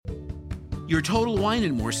Your Total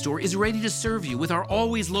Wine & More store is ready to serve you with our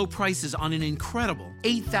always low prices on an incredible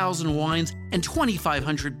 8,000 wines and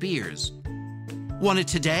 2,500 beers. Want it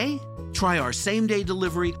today? Try our same-day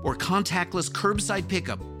delivery or contactless curbside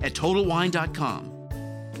pickup at TotalWine.com.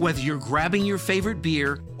 Whether you're grabbing your favorite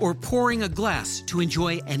beer or pouring a glass to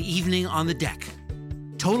enjoy an evening on the deck,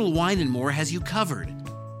 Total Wine & More has you covered.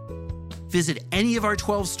 Visit any of our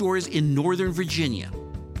 12 stores in Northern Virginia.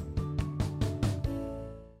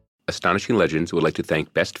 Astonishing Legends would like to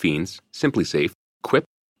thank Best Fiends, Simply Safe, Quip,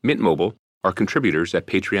 Mint Mobile, our contributors at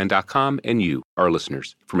Patreon.com, and you, our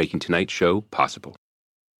listeners, for making tonight's show possible.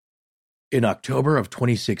 In October of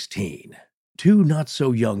 2016, two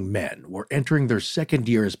not-so-young men were entering their second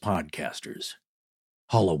year as podcasters.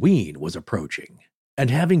 Halloween was approaching, and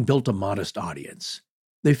having built a modest audience,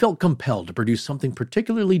 they felt compelled to produce something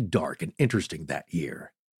particularly dark and interesting that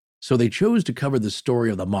year. So they chose to cover the story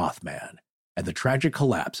of the Mothman and the tragic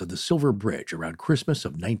collapse of the Silver Bridge around Christmas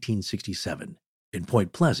of 1967 in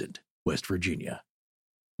Point Pleasant, West Virginia.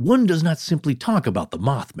 One does not simply talk about the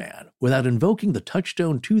Mothman without invoking the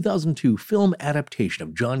touchstone 2002 film adaptation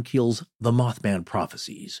of John Keel's The Mothman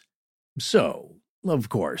Prophecies. So, of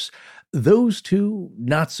course, those two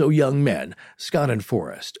not-so-young men, Scott and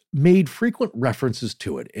Forrest, made frequent references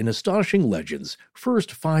to it in Astonishing Legends' first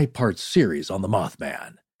 5-part series on the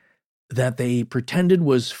Mothman, that they pretended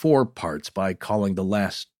was 4 parts by calling the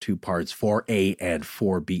last 2 parts 4A and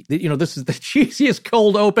 4B. You know, this is the cheesiest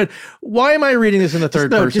cold open. Why am I reading this in the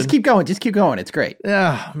third person? Just keep going. It's great.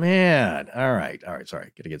 Ah, man. All right.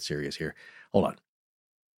 Sorry. Gotta get serious here. Hold on.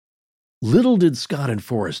 Little did Scott and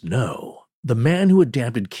Forrest know, the man who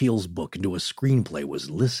adapted Keel's book into a screenplay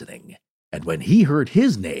was listening, and when he heard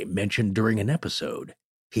his name mentioned during an episode,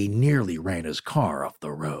 he nearly ran his car off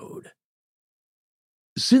the road.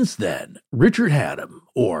 Since then, Richard Haddam,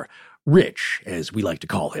 or Rich, as we like to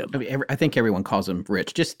call him. I think everyone calls him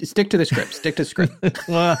Rich. Just stick to the script.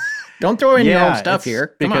 Don't throw in your old stuff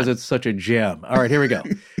here. Because it's such a gem. All right, here we go.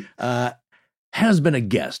 Has been a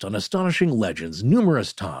guest on Astonishing Legends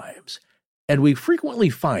numerous times, and we frequently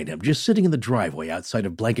find him just sitting in the driveway outside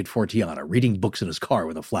of Blanket Forteana reading books in his car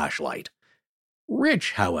with a flashlight.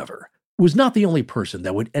 Rich, however, was not the only person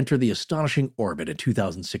that would enter the astonishing orbit in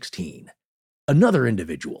 2016. Another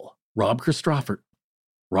individual, Why do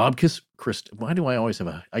I always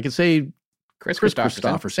have I could say Chris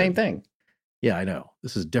Christopherson. Same thing. Yeah, I know.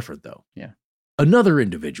 This is different, though. Yeah. Another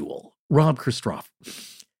individual, Rob Christopherson.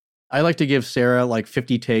 I like to give Sarah like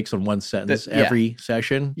 50 takes on one sentence every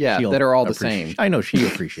session. Yeah, that are all the same. I know she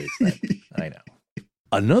appreciates that. I know.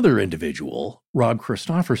 Another individual, Rob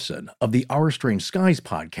Christopherson of the Our Strange Skies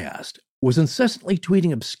podcast, was incessantly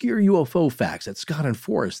tweeting obscure UFO facts at Scott and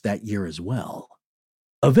Forrest that year as well.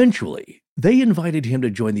 Eventually, they invited him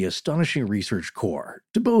to join the Astonishing Research Corps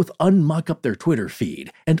to both unmuck up their Twitter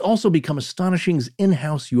feed and also become Astonishing's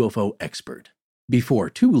in-house UFO expert. Before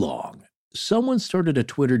too long, someone started a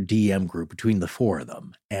Twitter DM group between the 4 of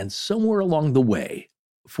them, and somewhere along the way,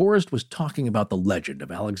 Forrest was talking about the legend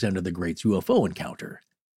of Alexander the Great's UFO encounter,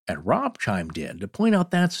 and Rob chimed in to point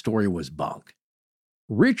out that story was bunk.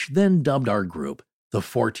 Rich then dubbed our group the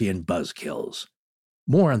Fortean Buzzkills.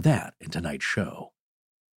 More on that in tonight's show.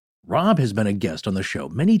 Rob has been a guest on the show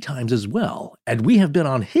many times as well, and we have been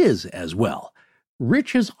on his as well.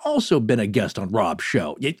 Rich has also been a guest on Rob's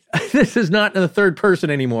show. This is not in the third person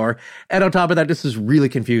anymore, and on top of that, this is really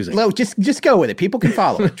confusing. No, just go with it. People can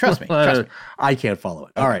follow it. Trust me. I can't follow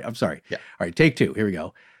it. All right, I'm sorry. Yeah. All right, take 2. Here we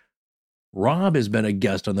go. Rob has been a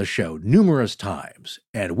guest on the show numerous times,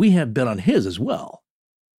 and we have been on his as well.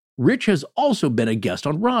 Rich has also been a guest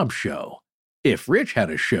on Rob's show. If Rich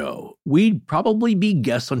had a show, we'd probably be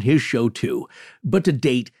guests on his show too, but to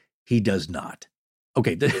date, he does not.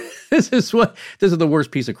 Okay, this is the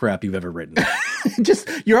worst piece of crap you've ever written.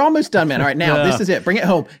 You're almost done, man. All right, now this is it. Bring it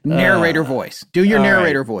home. Narrator voice. Do your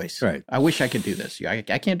narrator voice. Right. I wish I could do this. I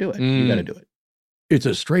can't do it. You got to do it. It's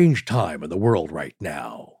a strange time in the world right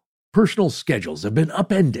now. Personal schedules have been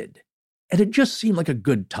upended, and it just seemed like a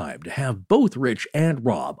good time to have both Rich and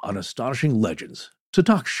Rob on Astonishing Legends to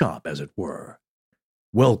talk shop, as it were.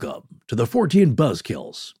 Welcome to the Fortean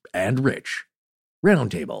Buzzkills and Rich.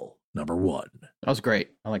 Roundtable number 1. That was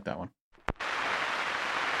great. I like that one.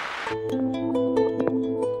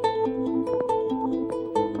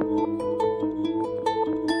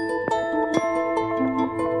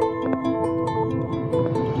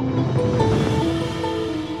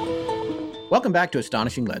 Welcome back to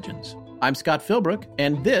Astonishing Legends. I'm Scott Philbrook,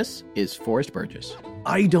 and this is Forrest Burgess.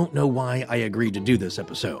 I don't know why I agreed to do this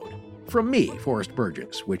episode. From me, Forrest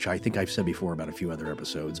Burgess, which I think I've said before about a few other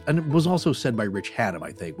episodes, and it was also said by Rich Haddam,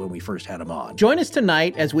 I think, when we first had him on. Join us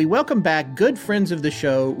tonight as we welcome back good friends of the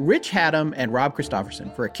show, Rich Haddam and Rob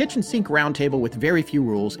Christofferson, for a kitchen sink roundtable with very few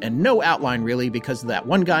rules and no outline really, because that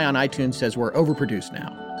one guy on iTunes says we're overproduced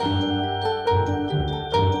now.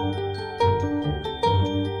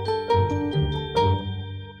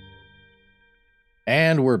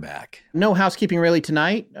 And we're back. No housekeeping really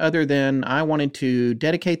tonight, other than I wanted to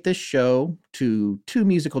dedicate this show to two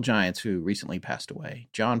musical giants who recently passed away,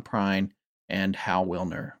 John Prine and Hal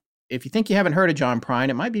Willner. If you think you haven't heard of John Prine,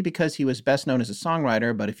 it might be because he was best known as a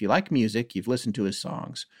songwriter, but if you like music, you've listened to his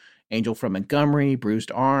songs. Angel from Montgomery,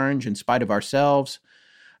 Bruised Orange, In Spite of Ourselves.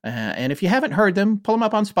 And if you haven't heard them, pull them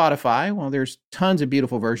up on Spotify. Well, there's tons of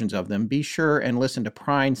beautiful versions of them. Be sure and listen to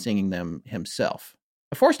Prine singing them himself.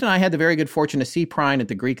 Forrest and I had the very good fortune to see Prine at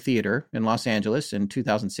the Greek Theater in Los Angeles in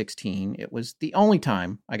 2016. It was the only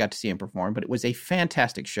time I got to see him perform, but it was a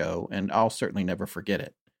fantastic show, and I'll certainly never forget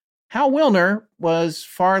it. Hal Willner was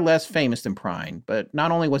far less famous than Prine, but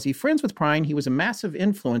not only was he friends with Prine, he was a massive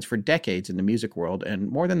influence for decades in the music world,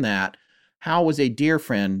 and more than that, Hal was a dear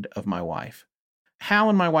friend of my wife. Hal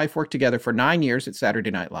and my wife worked together for 9 years at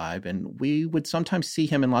Saturday Night Live, and we would sometimes see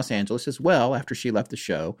him in Los Angeles as well after she left the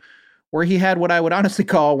show, where he had what I would honestly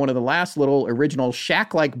call one of the last little original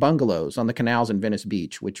shack-like bungalows on the canals in Venice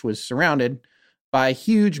Beach, which was surrounded by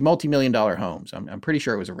huge multi-million-dollar homes. I'm pretty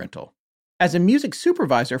sure it was a rental. As a music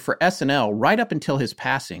supervisor for SNL right up until his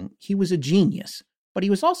passing, he was a genius, but he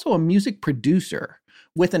was also a music producer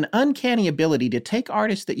with an uncanny ability to take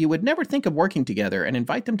artists that you would never think of working together and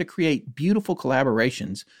invite them to create beautiful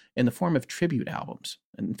collaborations in the form of tribute albums.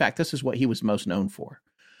 And in fact, this is what he was most known for.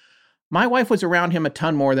 My wife was around him a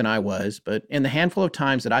ton more than I was, but in the handful of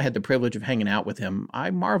times that I had the privilege of hanging out with him,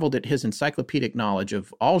 I marveled at his encyclopedic knowledge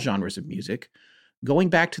of all genres of music, going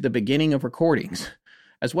back to the beginning of recordings,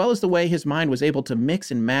 as well as the way his mind was able to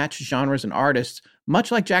mix and match genres and artists,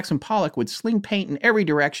 much like Jackson Pollock would sling paint in every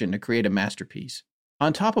direction to create a masterpiece.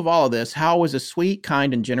 On top of all of this, Hal was a sweet,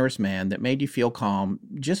 kind, and generous man that made you feel calm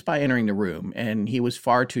just by entering the room, and he was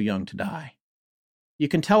far too young to die. You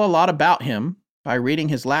can tell a lot about him by reading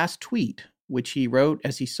his last tweet, which he wrote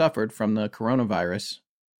as he suffered from the coronavirus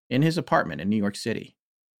in his apartment in New York City.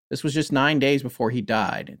 This was just 9 days before he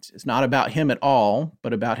died. It's not about him at all,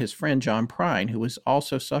 but about his friend John Prine, who was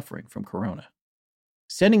also suffering from corona.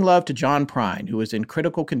 Sending love to John Prine, who is in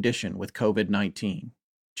critical condition with COVID-19.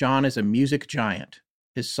 John is a music giant.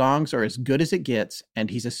 His songs are as good as it gets, and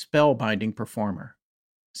he's a spellbinding performer.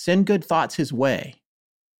 Send good thoughts his way.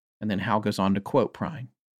 And then Hal goes on to quote Prine.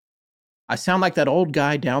 I sound like that old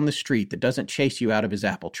guy down the street that doesn't chase you out of his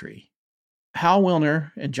apple tree. Hal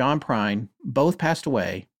Willner and John Prine both passed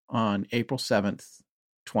away on April 7th,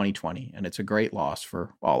 2020, and it's a great loss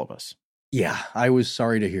for all of us. Yeah, I was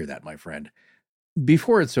sorry to hear that, my friend.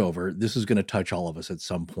 Before it's over, this is going to touch all of us at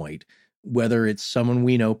some point, whether it's someone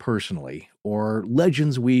we know personally or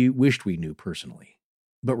legends we wished we knew personally.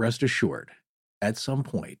 But rest assured, at some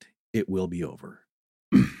point, it will be over.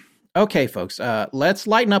 Okay, folks, let's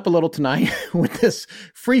lighten up a little tonight with this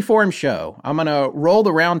free-form show. I'm going to roll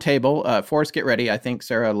the round table. Forrest, get ready. I think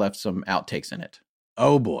Sarah left some outtakes in it.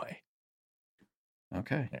 Oh, boy.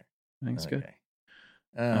 Okay. There. I think it's good.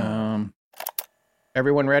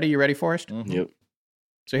 Everyone ready? You ready, Forrest? Mm-hmm. Yep.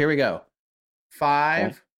 So here we go.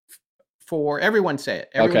 5, 4. Everyone say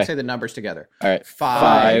it. Everyone say the numbers together. All right.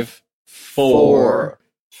 5, 4,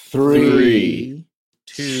 3,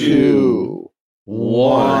 2,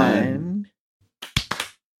 1.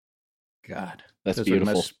 God. That's Those beautiful.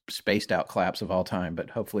 are the most spaced out claps of all time, but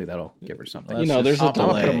hopefully that'll give her something. You know, there's a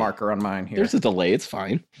delay. I'll put a marker on mine here. There's a delay. It's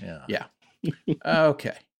fine. Yeah.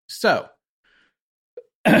 Okay. So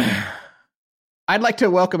I'd like to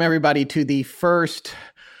welcome everybody to the first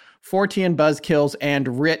Fortean, Buzzkills,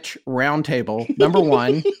 and Rich Roundtable, number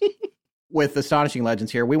 1, with Astonishing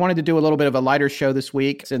Legends here. We wanted to do a little bit of a lighter show this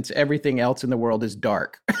week since everything else in the world is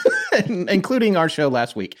dark, including our show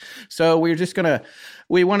last week. So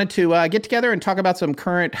we wanted to get together and talk about some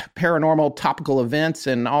current paranormal topical events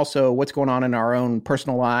and also what's going on in our own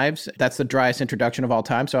personal lives. That's the driest introduction of all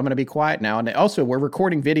time, so I'm going to be quiet now. And also, we're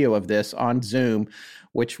recording video of this on Zoom,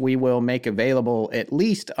 which we will make available at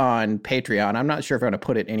least on Patreon. I'm not sure if I'm going to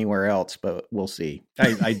put it anywhere else, but we'll see.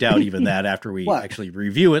 I doubt even that after we actually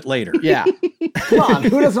review it later. Yeah. Come on,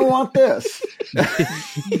 who doesn't want this?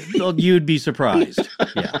 You'd be surprised.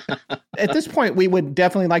 Yeah. At this point, we would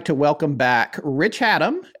definitely like to welcome back Rich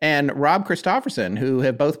Haddam and Rob Christofferson, who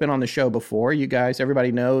have both been on the show before. You guys,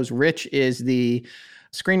 everybody knows Rich is the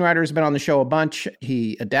screenwriter, has been on the show a bunch.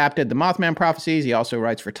 He adapted the Mothman prophecies. He also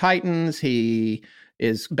writes for Titans. He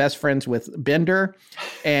is best friends with Bender.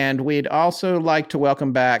 And we'd also like to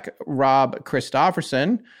welcome back Rob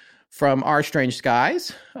Christofferson from Our Strange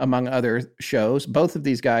Skies, among other shows. Both of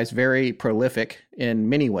these guys very prolific in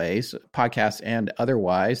many ways, podcasts and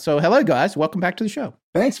otherwise. So hello, guys. Welcome back to the show.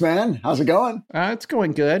 Thanks, man. How's it going? It's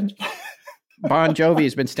going good. Bon Jovi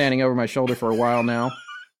has been standing over my shoulder for a while now,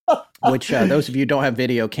 which those of you who don't have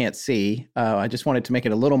video can't see. I just wanted to make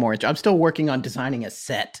it a little more. I'm still working on designing a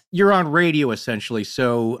set. You're on radio, essentially,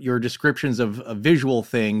 so your descriptions of visual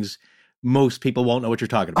things, most people won't know what you're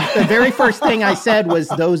talking about. The very first thing I said was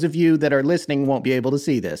those of you that are listening won't be able to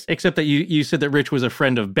see this. Except that you said that Rich was a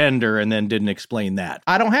friend of Bender and then didn't explain that.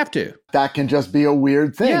 I don't have to. That can just be a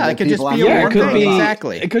weird thing. Yeah, it could just be a weird thing.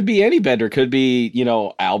 Exactly. It could be any Bender. Could be,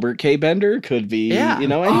 Albert K. Bender. Could be,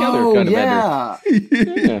 any other kind of Bender.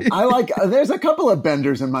 Yeah. There's a couple of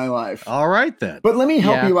Benders in my life. All right, then. But let me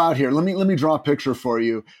help you out here. Let me draw a picture for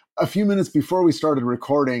you. A few minutes before we started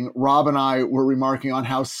recording, Rob and I were remarking on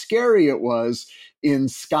how scary it was in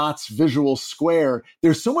Scott's visual square.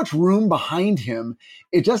 There's so much room behind him.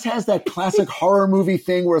 It just has that classic horror movie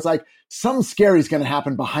thing where it's like, something scary is going to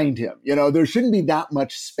happen behind him. There shouldn't be that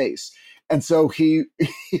much space. And so he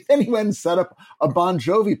went and set up a Bon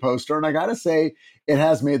Jovi poster. And I got to say, it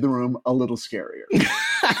has made the room a little scarier.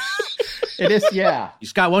 It is, yeah.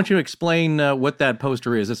 Scott, why don't you explain what that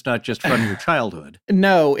poster is? It's not just from your childhood.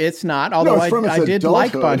 No, it's not. Although I did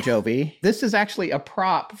like adulthood. Bon Jovi. This is actually a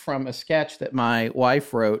prop from a sketch that my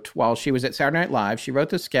wife wrote while she was at Saturday Night Live. She wrote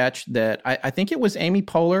the sketch that I think it was Amy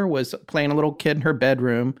Poehler was playing a little kid in her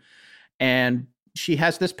bedroom. And she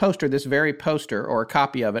has this poster, this very poster or a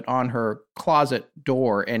copy of it on her closet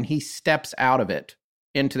door. And he steps out of it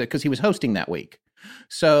because he was hosting that week.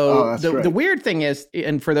 So the weird thing is,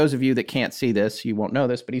 and for those of you that can't see this, you won't know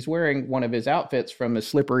this, but he's wearing one of his outfits from the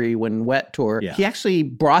Slippery When Wet tour. Yeah. He actually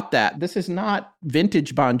brought that. This is not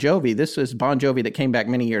vintage Bon Jovi. This is Bon Jovi that came back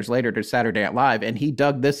many years later to Saturday Night Live, and he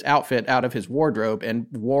dug this outfit out of his wardrobe and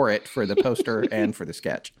wore it for the poster and for the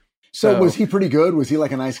sketch. So was he pretty good? Was he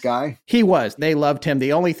like a nice guy? He was. They loved him.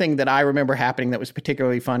 The only thing that I remember happening that was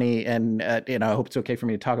particularly funny, and I hope it's okay for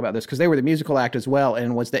me to talk about this, because they were the musical act as well,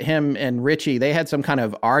 and was that him and Richie, they had some kind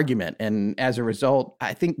of argument, and as a result,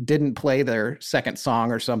 I think didn't play their second song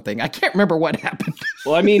or something. I can't remember what happened.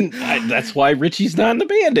 Well, I mean, that's why Richie's not in the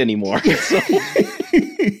band anymore. So.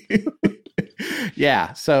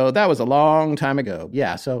 Yeah, so that was a long time ago.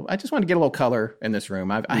 Yeah, so I just wanted to get a little color in this room.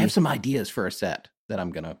 I have some ideas for a set that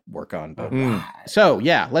I'm going to work on. So,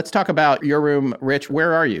 yeah, let's talk about your room. Rich,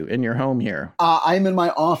 where are you in your home here? I'm in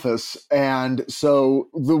my office. And so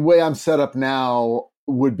the way I'm set up now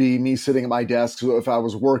would be me sitting at my desk. So if I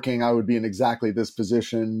was working, I would be in exactly this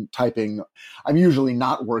position typing. I'm usually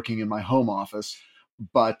not working in my home office,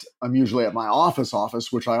 but I'm usually at my office,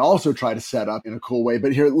 which I also try to set up in a cool way.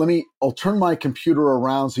 But here, I'll turn my computer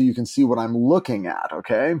around so you can see what I'm looking at.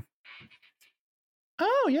 Okay.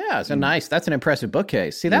 Oh, yeah. That's an impressive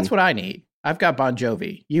bookcase. See, that's what I need. I've got Bon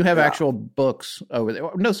Jovi. You have actual books over there.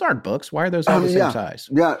 No, those aren't books. Why are those all the same size?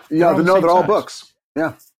 Yeah. They're all books.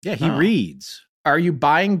 Yeah. Yeah, he reads. Are you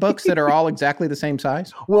buying books that are all exactly the same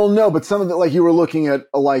size? Well, no, but some of it, like you were looking at,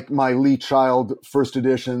 like my Lee Child first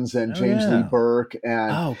editions and James Lee Burke,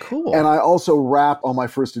 and cool. And I also wrap all my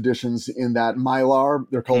first editions in that Mylar.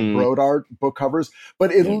 They're called Broad Art book covers.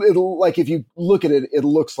 But it'll like if you look at it, it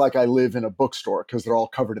looks like I live in a bookstore because they're all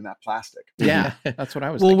covered in that plastic. Yeah, that's what I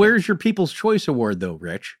was. Well, thinking. Where's your People's Choice Award, though,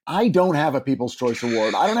 Rich? I don't have a People's Choice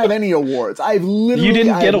Award. I don't have any awards. I've literally you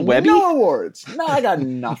didn't get a Webby? No awards. No, I got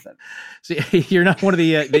nothing. See, you're not one of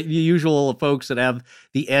the usual folks that have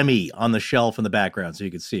the Emmy on the shelf in the background so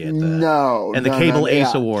you could see it. No. And the Cable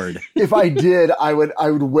Ace Award. If I did, I would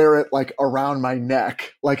wear it like around my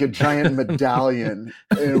neck, like a giant medallion.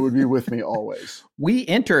 And it would be with me always. We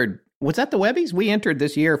entered, was that the Webbies? We entered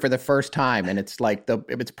this year for the first time, and it's like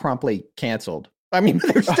it's promptly canceled. I mean,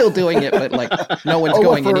 they're still doing it, but like no one's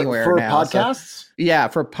going anywhere for now. Podcasts? So, yeah,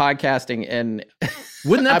 for podcasting. And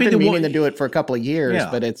wouldn't that I've be been the meaning one to do it for a couple of years, Yeah.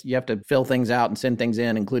 but you have to fill things out and send things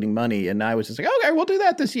in, including money. And I was just like, okay, we'll do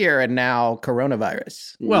that this year. And now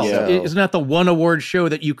coronavirus. Well, isn't that the one award show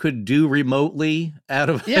that you could do remotely out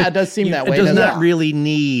of? Yeah, it does seem that way. It does not really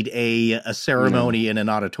need a ceremony in an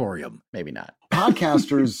auditorium. Maybe not.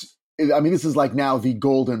 Podcasters, I mean, this is like now the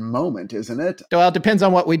golden moment, isn't it? Well, it depends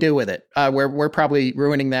on what we do with it. We're probably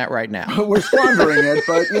ruining that right now. We're squandering it,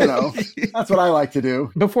 but that's what I like to do.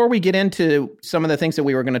 Before we get into some of the things that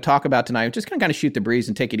we were going to talk about tonight, we're just going to kind of shoot the breeze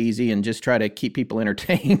and take it easy and just try to keep people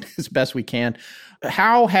entertained as best we can.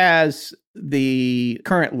 How has the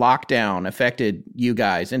current lockdown affected you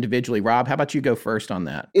guys individually? Rob, how about you go first on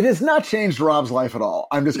that? It has not changed Rob's life at all.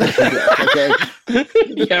 I'm just going to say that, okay?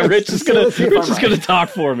 Yeah, Rich is going to talk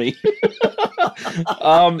for me.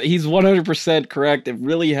 He's 100% correct. It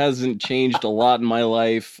really hasn't changed a lot in my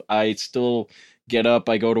life. I still get up.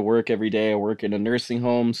 I go to work every day. I work in a nursing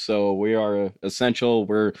home, so we are essential.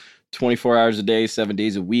 We're 24 hours a day, 7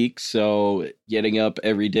 days a week. So getting up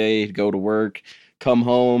every day, go to work, come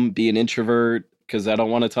home, be an introvert because I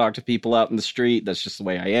don't want to talk to people out in the street. That's just the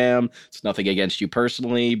way I am. It's nothing against you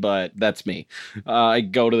personally, but that's me. I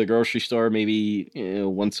go to the grocery store maybe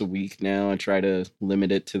once a week now. I try to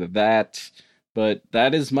limit it to that, but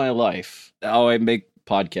that is my life. How I make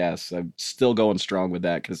podcasts, I'm still going strong with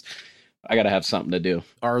that because I got to have something to do.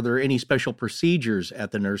 Are there any special procedures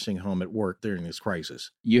at the nursing home at work during this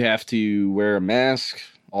crisis? You have to wear a mask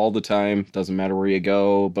all the time. Doesn't matter where you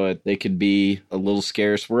go, but they could be a little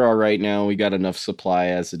scarce. We're all right now. We got enough supply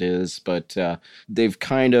as it is, but they've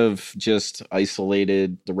kind of just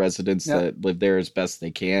isolated the residents that live there as best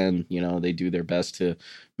they can. You know, they do their best to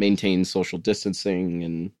maintain social distancing,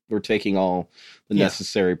 and we're taking all the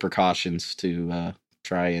necessary precautions to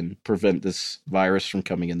try and prevent this virus from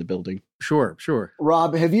coming in the building. Sure.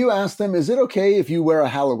 Rob, have you asked them, is it okay if you wear a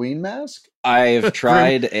Halloween mask? I've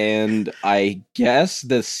tried, and I guess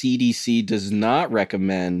the CDC does not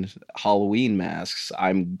recommend Halloween masks.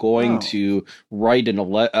 I'm going to write an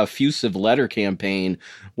effusive letter campaign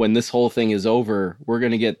when this whole thing is over. We're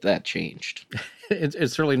going to get that changed. It's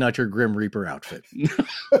certainly not your Grim Reaper outfit.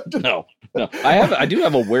 No. I do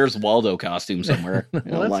have a Where's Waldo costume somewhere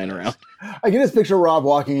lying around. I can just picture Rob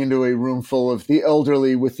walking into a room full of the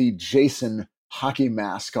elderly with the Jason hockey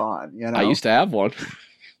mask on. You know? I used to have one.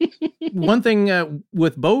 One thing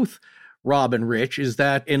with both Rob and Rich is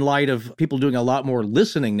that in light of people doing a lot more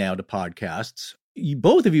listening now to podcasts,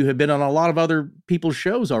 both of you have been on a lot of other people's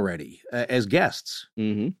shows already as guests.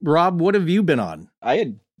 Mm-hmm. Rob, what have you been on? I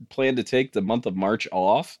had planned to take the month of March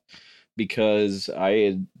off because I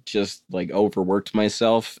had just overworked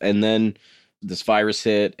myself, and then this virus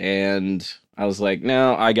hit, and I was like,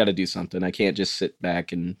 no, I got to do something. I can't just sit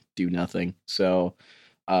back and do nothing. So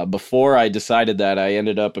before I decided that, I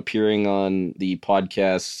ended up appearing on the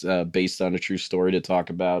podcast based on a true story to talk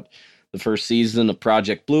about the first season of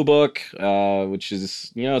Project Blue Book, which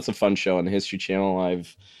is, it's a fun show on the History Channel.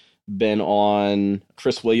 I've been on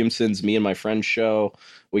Chris Williamson's Me and My Friends show.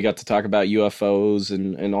 We got to talk about UFOs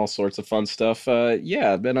and all sorts of fun stuff.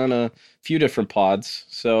 I've been on a few different pods,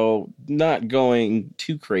 so not going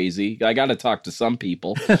too crazy. I got to talk to some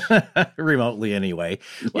people. Remotely anyway.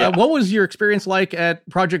 Yeah. What was your experience like at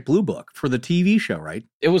Project Blue Book for the TV show, right?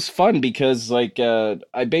 It was fun because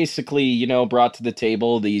I basically, brought to the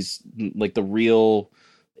table these the real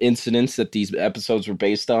incidents that these episodes were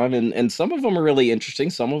based on, and some of them are really interesting,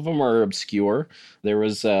 some of them are obscure. There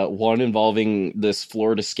was one involving this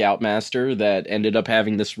Florida Scoutmaster that ended up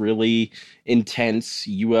having this really intense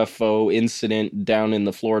UFO incident down in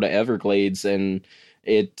the Florida Everglades, and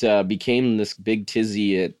it became this big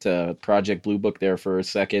tizzy at Project Blue Book there for a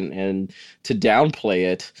second, and to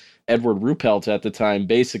downplay it, Edward Ruppelt at the time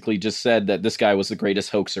basically just said that this guy was the greatest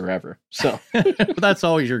hoaxer ever. So that's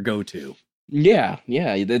always your go-to. Yeah,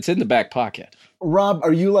 it's in the back pocket. Rob,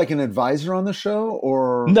 are you an advisor on the show,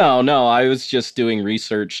 or? No, I was just doing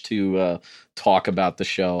research to talk about the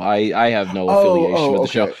show. I have no affiliation with the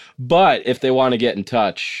show. But if they want to get in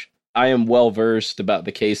touch, I am well-versed about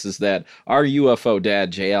the cases that our UFO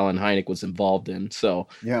dad, J. Allen Hynek, was involved in. So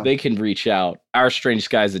they can reach out.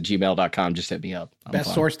 OurStrangeSkies@gmail.com. Just hit me up.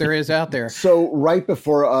 Best source there is out there. So right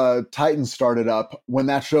before Titans started up, when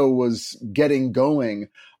that show was getting going,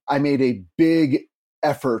 I made a big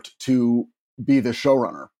effort to be the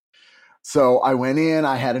showrunner. So I went in,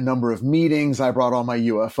 I had a number of meetings, I brought all my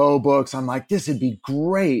UFO books. I'm like, this would be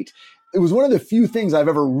great. It was one of the few things I've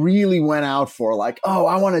ever really went out for,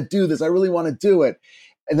 I want to do this. I really want to do it.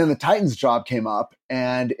 And then the Titans job came up,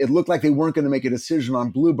 and it looked like they weren't going to make a decision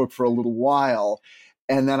on Blue Book for a little while.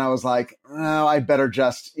 And then I was like, oh, I better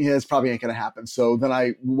just, this probably ain't going to happen. So then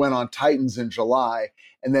I went on Titans in July,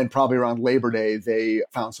 and then probably around Labor Day, they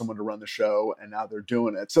found someone to run the show, and now they're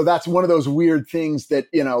doing it. So that's one of those weird things that,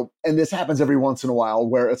 and this happens every once in a while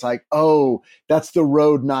where it's like, oh, that's the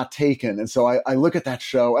road not taken. And so I look at that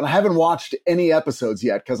show, and I haven't watched any episodes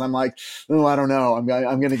yet because I'm like, oh, I don't know. I'm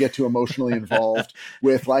going to get too emotionally involved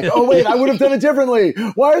with oh, wait, I would have done it differently.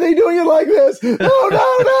 Why are they doing it like this?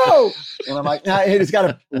 No. And I'm like, nah, it's got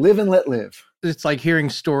to live and let live. It's like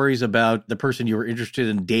hearing stories about the person you were interested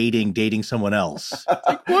in dating someone else.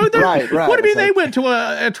 What right. What do you mean they went to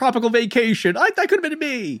a tropical vacation? That could have been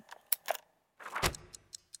me.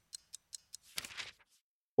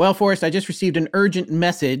 Well, Forrest, I just received an urgent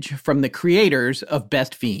message from the creators of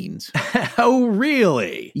Best Fiends. Oh,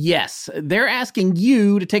 really? Yes, they're asking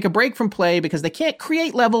you to take a break from play because they can't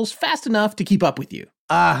create levels fast enough to keep up with you.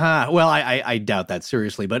 Uh-huh. Well, I doubt that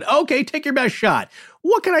seriously, but okay, take your best shot.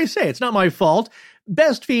 What can I say? It's not my fault.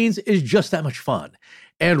 Best Fiends is just that much fun.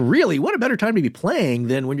 And really, what a better time to be playing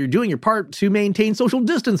than when you're doing your part to maintain social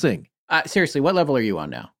distancing. Seriously, what level are you on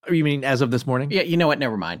now? You mean as of this morning? Yeah, you know what?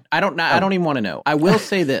 Never mind. I don't even want to know. I will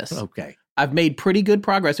say this. Okay. I've made pretty good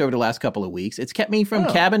progress over the last couple of weeks. It's kept me from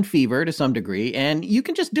cabin fever to some degree, and you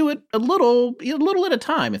can just do it a little at a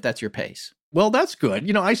time if that's your pace. Well, that's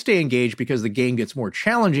good. I stay engaged because the game gets more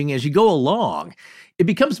challenging as you go along. It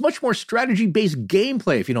becomes much more strategy-based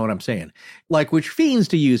gameplay, if you know what I'm saying. Like which fiends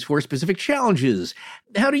to use for specific challenges,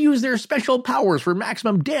 how to use their special powers for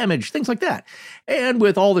maximum damage, things like that. And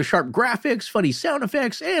with all the sharp graphics, funny sound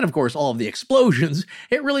effects, and of course all of the explosions,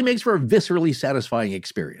 it really makes for a viscerally satisfying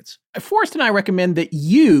experience. Forrest and I recommend that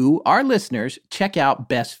you, our listeners, check out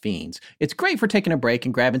Best Fiends. It's great for taking a break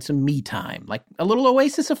and grabbing some me time, like a little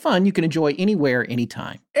oasis of fun you can enjoy anywhere,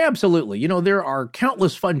 anytime. Absolutely. There are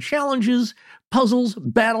countless fun challenges, puzzles,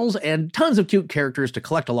 battles, and tons of cute characters to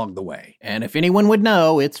collect along the way. And if anyone would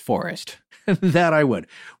know, it's Forrest. That I would.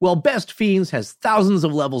 Well, Best Fiends has thousands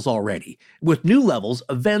of levels already, with new levels,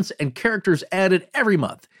 events, and characters added every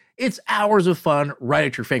month. It's hours of fun right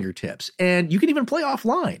at your fingertips, and you can even play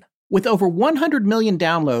offline. With over 100 million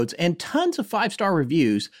downloads and tons of 5-star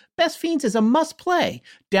reviews, Best Fiends is a must-play.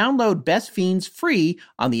 Download Best Fiends free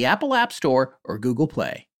on the Apple App Store or Google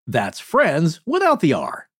Play. That's friends without the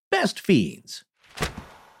R. Best Fiends.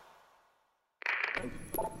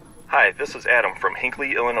 Hi, this is Adam from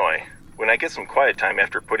Hinckley, Illinois. When I get some quiet time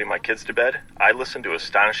after putting my kids to bed, I listen to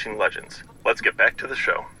Astonishing Legends. Let's get back to the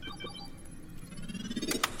show.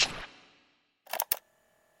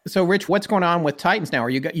 So, Rich, what's going on with Titans now? Are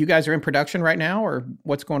you guys are in production right now, or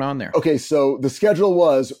what's going on there? Okay, so the schedule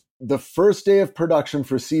was the first day of production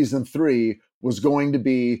for season 3 was going to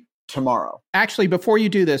be tomorrow. Actually, before you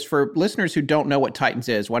do this, for listeners who don't know what Titans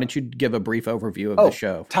is, why don't you give a brief overview of the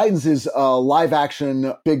show? Titans is a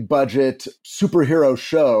live-action, big-budget superhero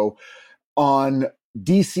show on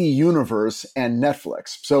DC Universe and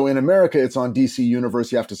Netflix. So in America, it's on DC Universe.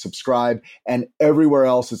 You have to subscribe. And everywhere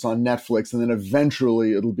else, it's on Netflix. And then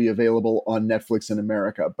eventually it'll be available on Netflix in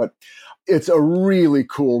America. But it's a really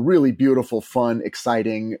cool, really beautiful, fun,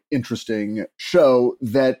 exciting, interesting show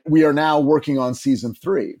that we are now working on season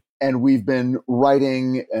 3. And we've been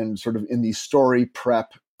writing and sort of in the story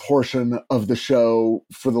prep portion of the show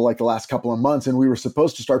for the last couple of months. And we were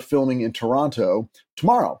supposed to start filming in Toronto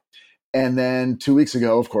tomorrow. And then 2 weeks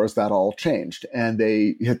ago, of course, that all changed and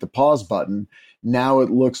they hit the pause button. Now it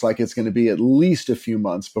looks like it's going to be at least a few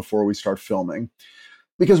months before we start filming.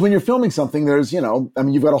 Because when you're filming something, there's, you've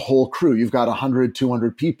got a whole crew. You've got 100,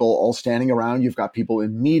 200 people all standing around. You've got people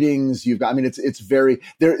in meetings.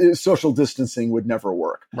 Social distancing would never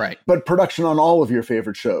work. Right. But production on all of your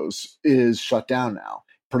favorite shows is shut down now.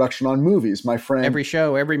 Production on movies, my friend. Every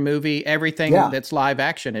show, every movie, everything that's live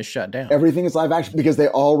action is shut down. Everything is live action because they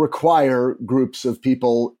all require groups of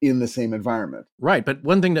people in the same environment. Right. But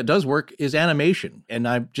one thing that does work is animation. And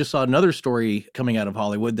I just saw another story coming out of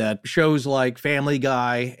Hollywood that shows like Family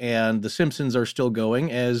Guy and The Simpsons are still going,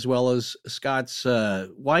 as well as Scott's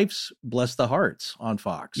wife's Bless the Hearts on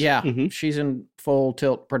Fox. Yeah. Mm-hmm. She's in full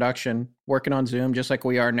tilt production, working on Zoom, just like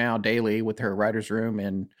we are now daily with her writer's room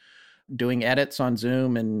and doing edits on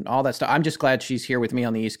Zoom and all that stuff. I'm just glad she's here with me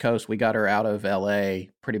on the East Coast. We got her out of LA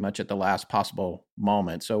pretty much at the last possible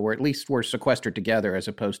moment. So we're sequestered together as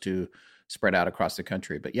opposed to spread out across the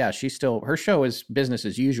country. But yeah, her show is business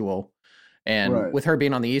as usual. And with her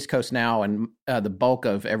being on the East Coast now and the bulk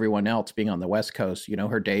of everyone else being on the West Coast,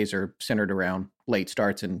 her days are centered around late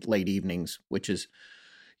starts and late evenings, which is,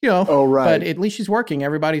 but at least she's working.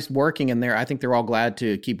 Everybody's working in there. I think they're all glad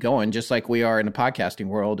to keep going, just like we are in the podcasting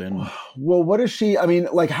world. And well, what is she? I mean,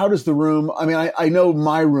 how does the room? I mean, I know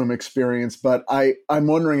my room experience, but I'm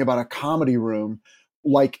wondering about a comedy room.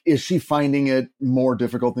 Is she finding it more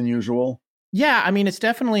difficult than usual? Yeah, I mean, it's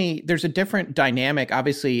definitely, there's a different dynamic.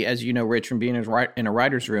 Obviously, as you know, Rich, from being in a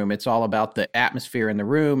writer's room, it's all about the atmosphere in the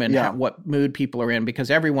room and what mood people are in,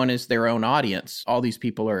 because everyone is their own audience. All these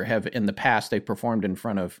people have in the past, they've performed in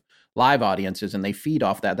front of live audiences and they feed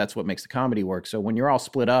off that. That's what makes the comedy work. So when you're all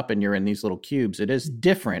split up and you're in these little cubes, it is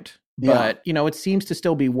different. But, it seems to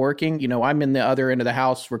still be working. I'm in the other end of the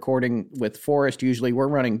house recording with Forrest. Usually we're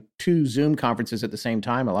running 2 Zoom conferences at the same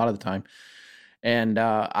time a lot of the time. And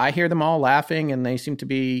I hear them all laughing and they seem to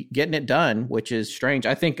be getting it done, which is strange.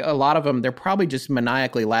 I think a lot of them, they're probably just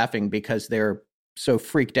maniacally laughing because they're so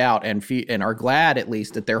freaked out and are glad at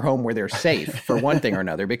least that they're home where they're safe for one thing or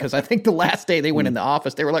another. Because I think the last day they went in the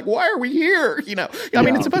office, they were like, "Why are we here?" I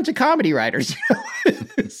mean, it's a bunch of comedy writers.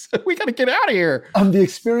 So we got to get out of here. The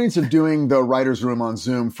experience of doing the writer's room on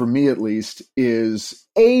Zoom, for me at least, is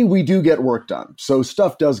we do get work done. So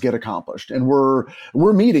stuff does get accomplished, and we're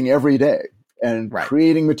meeting every day and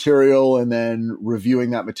creating material and then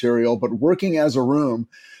reviewing that material, but working as a room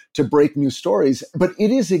to break new stories. But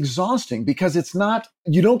it is exhausting because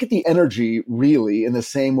you don't get the energy really in the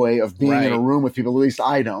same way of being in a room with people. At least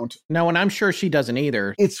I don't. No, and I'm sure she doesn't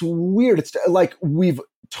either. It's weird. It's like we've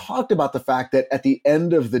talked about the fact that at the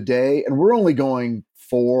end of the day, and we're only going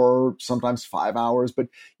 4, sometimes 5 hours, but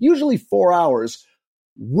usually 4 hours,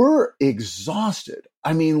 we're exhausted.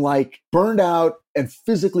 I mean, like burned out and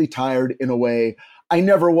physically tired in a way I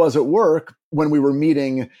never was at work when we were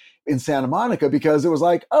meeting in Santa Monica, because it was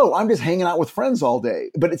like, oh, I'm just hanging out with friends all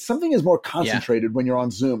day. But it's something is more concentrated when you're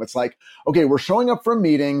on Zoom. It's like, okay, we're showing up for a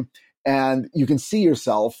meeting and you can see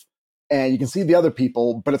yourself and you can see the other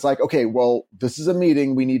people, but it's like, okay, well, this is a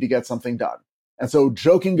meeting. We need to get something done. And so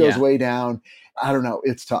joking goes way down. I don't know.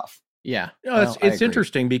 It's tough. Yeah. It's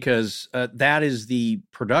interesting because that is the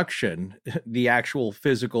production, the actual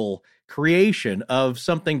physical creation of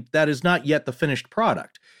something that is not yet the finished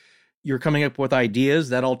product. You're coming up with ideas.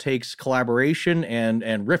 That all takes collaboration and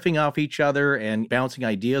riffing off each other and bouncing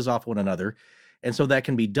ideas off one another. And so that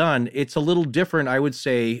can be done. It's a little different, I would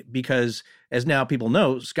say, because as now people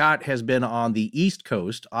know, Scott has been on the East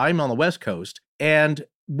Coast. I'm on the West Coast. And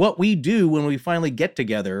what we do when we finally get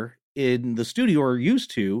together in the studio or used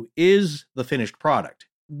to is the finished product.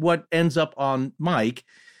 What ends up on mic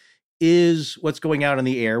is what's going out in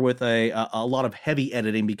the air with a lot of heavy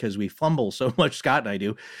editing because we fumble so much, Scott and I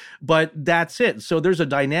do. But that's it. So there's a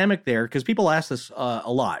dynamic there because people ask this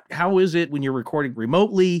a lot. How is it when you're recording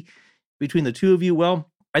remotely between the two of you? Well,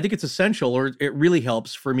 I think it's essential, or it really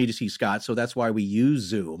helps for me to see Scott. So that's why we use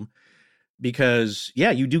Zoom. Because,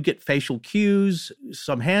 you do get facial cues,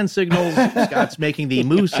 some hand signals. Scott's making the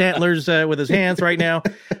moose antlers with his hands right now.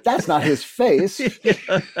 That's not his face.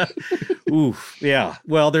 Oof, yeah.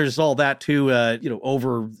 Well, there's all that too,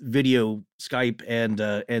 over video, Skype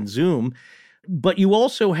and Zoom. But you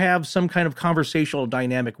also have some kind of conversational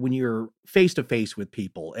dynamic when you're face-to-face with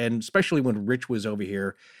people. And especially when Rich was over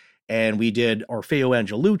here and we did Orfeo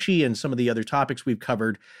Angelucci and some of the other topics we've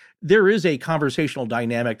covered, there is a conversational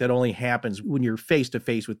dynamic that only happens when you're face to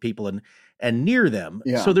face with people and near them.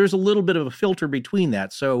 Yeah. So there's a little bit of a filter between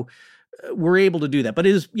that. So we're able to do that. But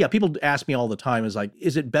people ask me all the time,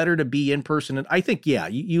 is it better to be in person? And I think,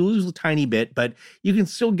 you lose a tiny bit, but you can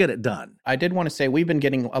still get it done. I did want to say we've been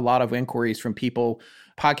getting a lot of inquiries from people,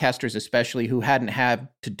 podcasters especially, who hadn't had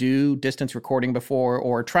to do distance recording before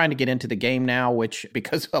or trying to get into the game now, which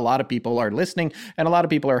because a lot of people are listening and a lot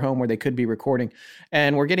of people are home where they could be recording.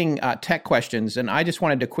 And we're getting tech questions. And I just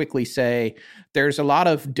wanted to quickly say there's a lot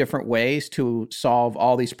of different ways to solve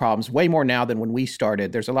all these problems, way more now than when we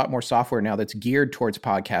started. There's a lot more software now that's geared towards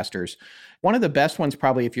podcasters. One of the best ones,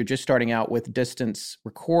 probably if you're just starting out with distance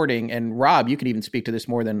recording, and Rob, you can even speak to this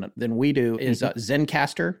more than we do, is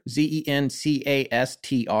Zencastr,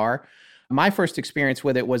 Zencastr. My first experience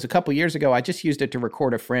with it was a couple years ago. I just used it to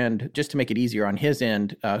record a friend just to make it easier on his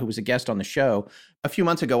end, who was a guest on the show. A few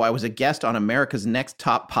months ago, I was a guest on America's Next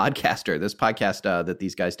Top Podcaster, this podcast that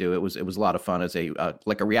these guys do. It was a lot of fun as a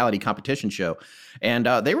reality competition show. And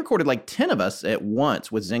they recorded like 10 of us at once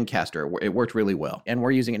with Zencastr. It worked really well. And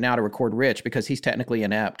we're using it now to record Rich because he's technically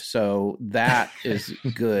inept. So that is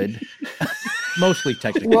good. Mostly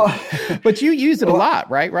technically. Well, but you use it a lot,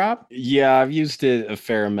 right, Rob? Yeah, I've used it a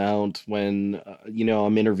fair amount when,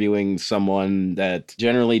 I'm interviewing someone that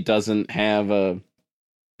generally doesn't have a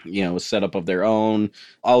setup of their own.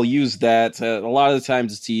 I'll use that. A lot of the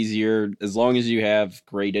times it's easier as long as you have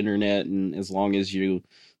great internet and as long as you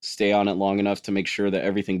stay on it long enough to make sure that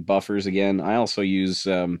everything buffers again. I also use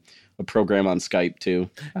a program on Skype too,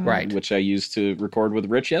 right? Which I used to record with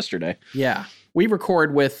Rich yesterday. Yeah. We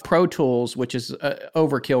record with Pro Tools, which is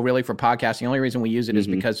overkill really for podcasting. The only reason we use it is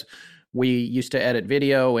because we used to edit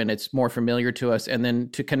video and it's more familiar to us. And then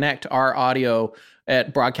to connect our audio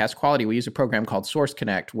at broadcast quality, we use a program called Source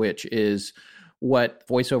Connect, which is what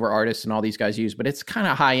voiceover artists and all these guys use. But it's kind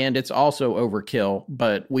of high end. It's also overkill,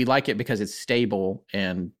 but we like it because it's stable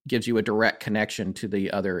and gives you a direct connection to the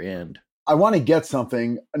other end. I want to get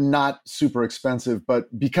something not super expensive, but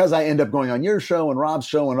because I end up going on your show and Rob's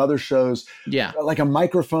show and other shows, like a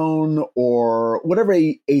microphone or whatever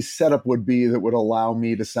a setup would be that would allow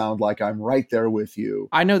me to sound like I'm right there with you.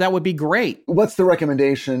 I know that would be great. What's the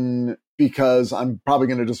recommendation because I'm probably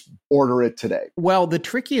going to just order it today. Well, the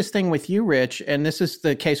trickiest thing with you, Rich, and this is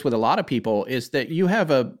the case with a lot of people, is that you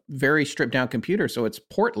have a very stripped down computer. So it's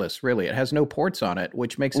portless, really. It has no ports on it,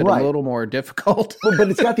 which makes it a little more difficult. But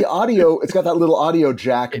it's got the audio. It's got that little audio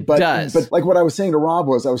jack. It does. But like what I was saying to Rob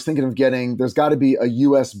was, I was thinking of there's got to be a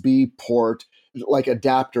USB port, like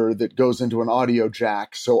adapter that goes into an audio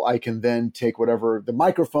jack. So I can then take whatever the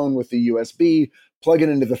microphone with the USB, plug it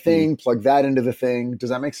into the thing, plug that into the thing. Does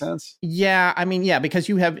that make sense? Yeah. I mean, yeah, because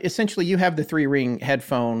you have the 3-ring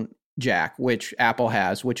headphone jack, which Apple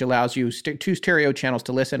has, which allows you 2 stereo channels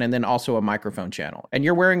to listen and then also a microphone channel. And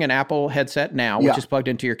you're wearing an Apple headset now, which is plugged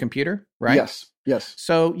into your computer, right? Yes.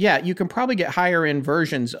 So yeah, you can probably get higher end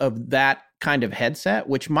versions of that kind of headset,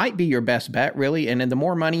 which might be your best bet, really. And then the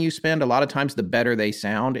more money you spend, a lot of times the better they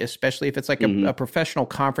sound, especially if it's like a professional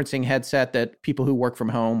conferencing headset that people who work from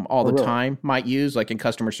home all the time might use, like in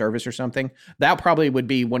customer service or something. That probably would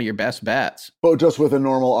be one of your best bets. But just with a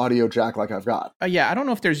normal audio jack like I've got. Yeah, I don't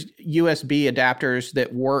know if there's USB adapters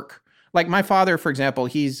that work. Like my father, for example,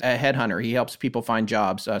 he's a headhunter. He helps people find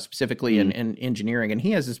jobs, specifically in engineering. And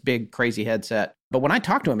he has this big, crazy headset. But when I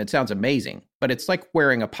talk to him, it sounds amazing. But it's like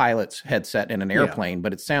wearing a pilot's headset in an airplane,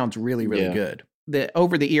 but it sounds really, really good. The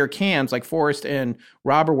over-the-ear cans, like Forrest and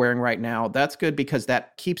Rob are wearing right now, that's good because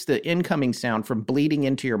that keeps the incoming sound from bleeding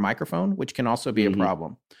into your microphone, which can also be a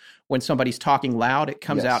problem. When somebody's talking loud, it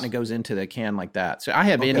comes out and it goes into the can like that. So I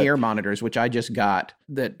have in-ear monitors, which I just got,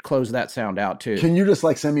 that close that sound out too. Can you just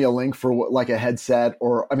like send me a link for like a headset?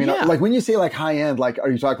 Or, I mean, like when you say like high end, like, are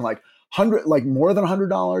you talking like more than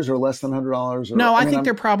 $100 or less than $100? No, I think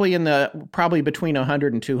they're probably probably between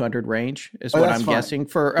 100 and 200 range is what I'm guessing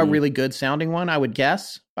for a really good sounding one, I would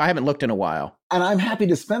guess. I haven't looked in a while. And I'm happy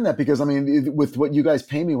to spend that because, I mean, with what you guys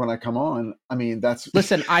pay me when I come on, I mean, that's...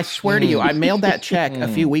 Listen, I swear to you, I mailed that check a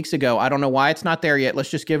few weeks ago. I don't know why it's not there yet. Let's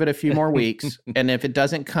just give it a few more weeks. And if it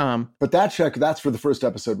doesn't come... But that check, that's for the first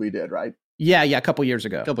episode we did, right? Yeah, a couple years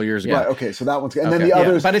ago. Right, okay, so that one's good. And then the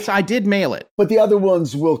others... But I did mail it. But the other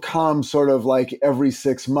ones will come sort of like every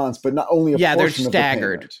 6 months, but not only a portion they're of the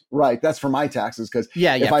staggered. payment. Right, that's for my taxes because we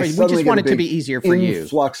just want it to be easier for you.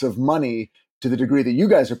 Influx of money to the degree that you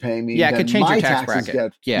guys are paying me, it could change your tax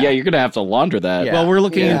bracket. You're going to have to launder that. Well, we're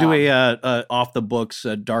looking into a off the books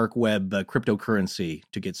dark web cryptocurrency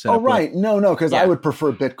to get set up. Oh, right. No, because I would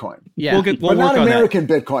prefer Bitcoin. Yeah, but not American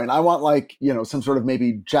Bitcoin. I want like, some sort of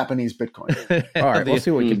maybe Japanese Bitcoin. All right, we'll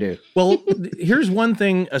see what we can do. Well, here's one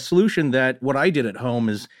thing, a solution that what I did at home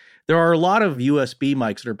is there are a lot of USB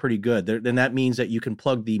mics that are pretty good. Then that means that you can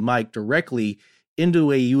plug the mic directly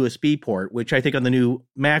into a USB port, which I think on the new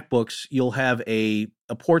MacBooks, you'll have a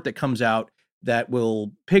port that comes out that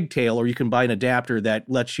will pigtail, or you can buy an adapter that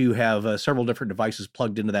lets you have several different devices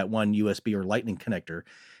plugged into that one USB or Lightning connector.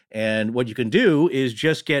 And what you can do is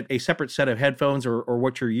just get a separate set of headphones or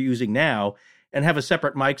what you're using now and have a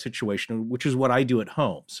separate mic situation, which is what I do at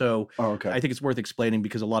home. So I think it's worth explaining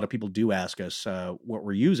because a lot of people do ask us what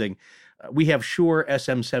we're using. We have Shure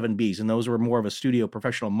SM7Bs, and those are more of a studio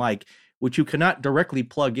professional mic, which you cannot directly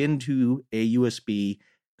plug into a USB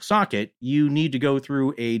socket. You need to go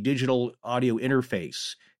through a digital audio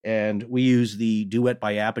interface. And we use the Duet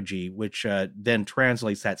by Apogee, which then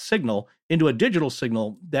translates that signal into a digital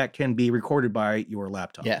signal that can be recorded by your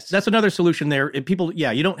laptop. Yes. That's another solution there. If people,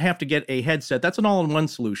 you don't have to get a headset. That's an all-in-one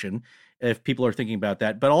solution if people are thinking about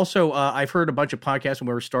that. But also, I've heard a bunch of podcasts when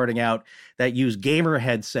we were starting out that use gamer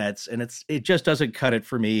headsets, and it just doesn't cut it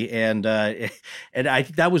for me. And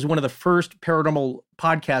that was one of the first paranormal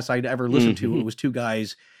podcasts I'd ever listened to. It was two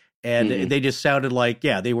guys, and they just sounded like,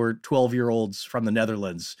 they were 12-year-olds from the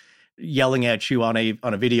Netherlands yelling at you on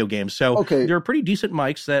a video game. So there are pretty decent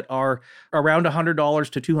mics that are around $100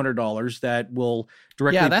 to $200 that will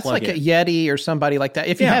directly plug in. That's like a Yeti or somebody like that.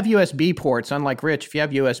 If you have USB ports, unlike Rich, if you have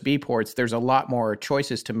USB ports, there's a lot more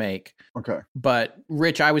choices to make. Okay. But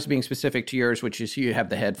Rich, I was being specific to yours, which is you have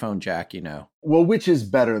the headphone jack, Well, which is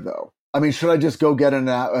better though? I mean, should I just go get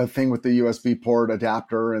a thing with the USB port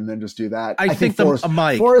adapter and then just do that? I think a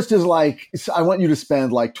mic. Forrest is like, I want you to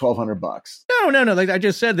spend like $1,200. No. Like I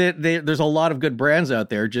just said, there's a lot of good brands out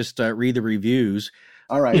there. Just read the reviews.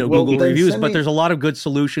 All right. Google reviews. But there's a lot of good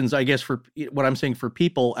solutions, I guess, for what I'm saying for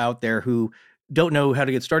people out there who don't know how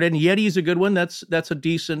to get started. And Yeti is a good one. That's a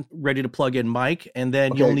decent, ready to plug in mic. And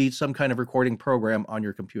then you'll need some kind of recording program on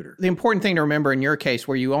your computer. The important thing to remember in your case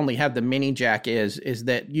where you only have the mini jack is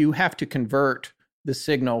that you have to convert the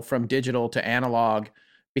signal from digital to analog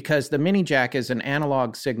because the mini jack is an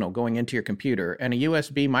analog signal going into your computer and a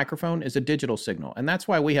USB microphone is a digital signal. And that's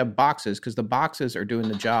why we have boxes because the boxes are doing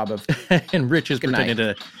the job of... and Rich is pretending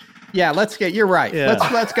to... Yeah, you're right. Yeah.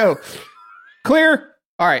 Let's go. Clear.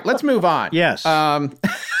 All right, let's move on. Yes. We're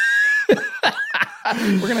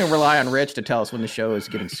going to rely on Rich to tell us when the show is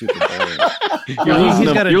getting super boring. He's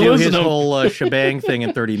got to do his whole shebang thing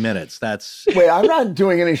in 30 minutes. That's Wait, I'm not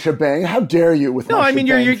doing any shebang. How dare you with my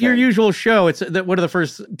your shebang usual show. It's one of the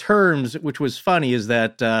first terms, which was funny, is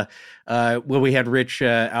that when we had Rich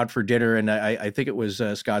out for dinner, and I think it was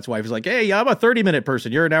Scott's wife was like, "Hey, I'm a 30-minute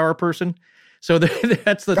person. You're an hour person." So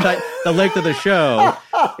that's the length of the show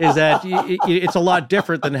is that it's a lot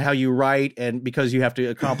different than how you write, and because you have to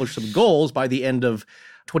accomplish some goals by the end of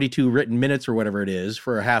 22 written minutes or whatever it is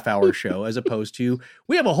for a half-hour show, as opposed to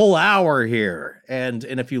we have a whole hour here. And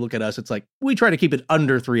if you look at us, it's like we try to keep it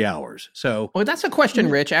under 3 hours. So, well, that's a question,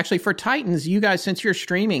 Rich. Actually, for Titans, you guys, since you're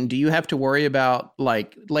streaming, do you have to worry about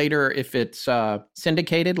like later if it's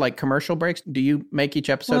syndicated, like commercial breaks? Do you make each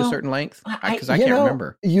episode a certain length? Because I can't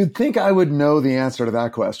remember. You'd think I would know the answer to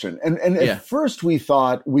that question. And at first we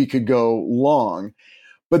thought we could go long.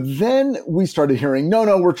 But then we started hearing,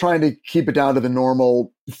 no, we're trying to keep it down to the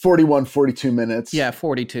normal 41, 42 minutes. Yeah,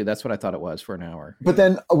 42. That's what I thought it was for an hour. But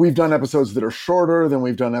then we've done episodes that are shorter. Then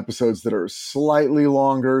we've done episodes that are slightly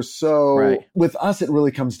longer. So with us, it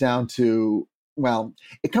really comes down to,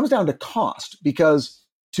 it comes down to cost. Because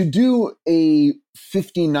to do a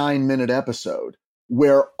 59-minute episode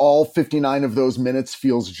where all 59 of those minutes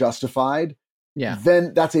feels justified,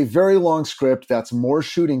 then that's a very long script. That's more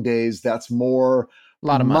shooting days. That's more... a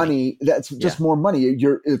lot of money. That's just more money.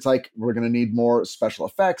 It's like we're going to need more special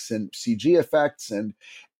effects and CG effects, and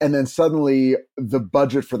then suddenly the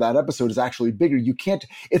budget for that episode is actually bigger. You can't.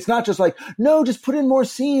 It's not just like just put in more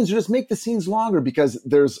scenes or just make the scenes longer, because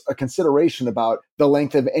there's a consideration about the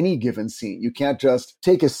length of any given scene. You can't just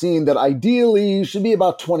take a scene that ideally should be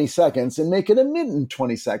about 20 seconds and make it a minute and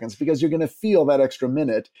 20 seconds, because you're going to feel that extra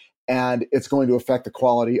minute. And it's going to affect the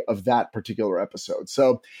quality of that particular episode.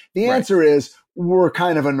 So the answer is we're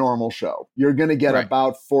kind of a normal show. You're going to get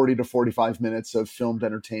about 40 to 45 minutes of filmed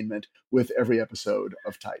entertainment with every episode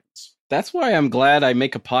of Titans. That's why I'm glad I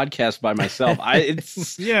make a podcast by myself.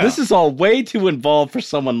 This is all way too involved for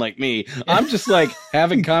someone like me. I'm just like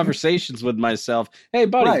having conversations with myself. Hey,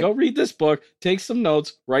 buddy, go read this book, take some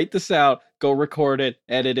notes, write this out, go record it,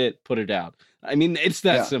 edit it, put it out. I mean, it's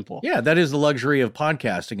that simple. Yeah, that is the luxury of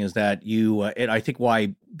podcasting, is that you, and I think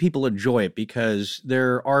why people enjoy it, because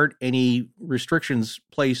there aren't any restrictions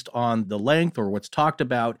placed on the length or what's talked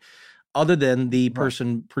about other than the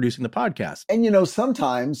person producing the podcast. And,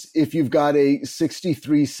 sometimes if you've got a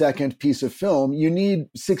 63-second piece of film, you need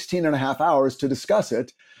 16 and a half hours to discuss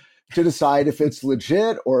it, to decide if it's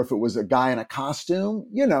legit or if it was a guy in a costume,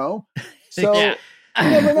 So...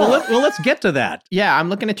 Well, let's get to that. Yeah, I'm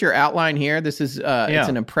looking at your outline here. This is it's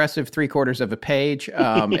an impressive 3/4 of a page,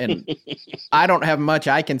 and I don't have much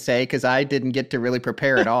I can say because I didn't get to really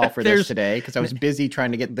prepare at all for this today because I was busy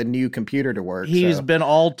trying to get the new computer to work. He's been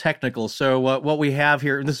all technical. So what we have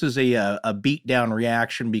here, and this is a beat down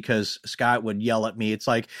reaction because Scott would yell at me. It's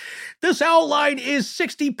like, this outline is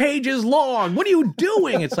 60 pages long. What are you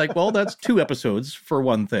doing? It's like, well, that's 2 episodes for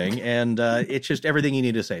one thing, and it's just everything you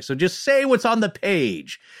need to say. So just say what's on the page.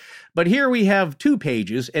 But here we have 2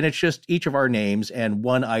 pages, and it's just each of our names and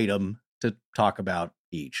one item to talk about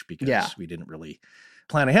each, because we didn't really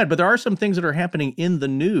plan ahead. But there are some things that are happening in the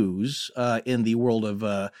news in the world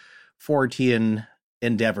of Fortean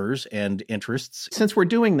endeavors and interests. Since we're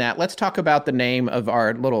doing that, let's talk about the name of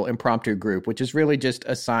our little impromptu group, which is really just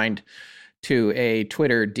assigned to a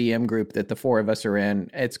Twitter DM group that the 4 of us are in.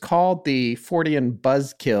 It's called the Fortean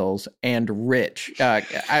Buzzkills and Rich.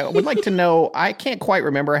 I would like to know, I can't quite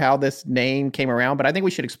remember how this name came around, but I think we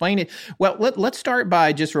should explain it. Well, let's start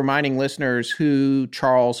by just reminding listeners who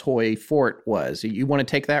Charles Hoy Fort was. You want to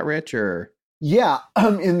take that, Rich, or... Yeah,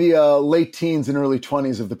 in the late teens and early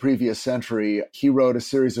 20s of the previous century, he wrote a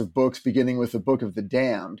series of books beginning with the Book of the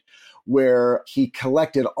Damned, where he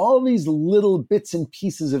collected all these little bits and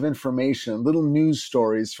pieces of information, little news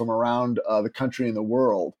stories from around the country and the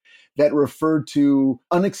world that referred to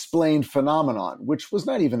unexplained phenomenon, which was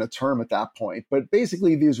not even a term at that point. But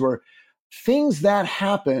basically, these were things that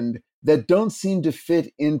happened that don't seem to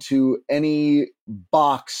fit into any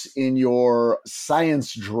box in your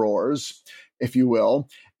science drawers, if you will.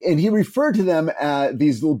 And he referred to them,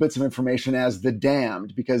 these little bits of information, as the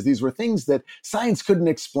damned, because these were things that science couldn't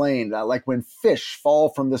explain, like when fish fall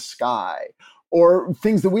from the sky, or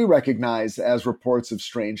things that we recognize as reports of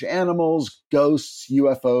strange animals, ghosts,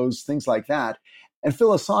 UFOs, things like that. And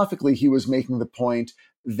philosophically, he was making the point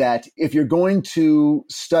that if you're going to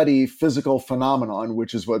study physical phenomenon,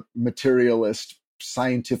 which is what materialist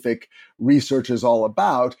scientific research is all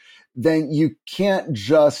about, then you can't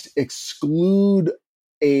just exclude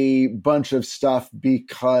a bunch of stuff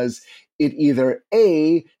because it either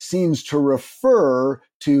A, seems to refer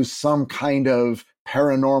to some kind of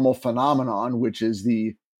paranormal phenomenon, which is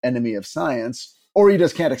the enemy of science, or you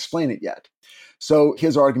just can't explain it yet. So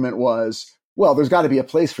his argument was, well, there's got to be a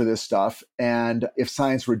place for this stuff. And if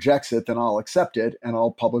science rejects it, then I'll accept it and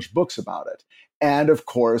I'll publish books about it. And of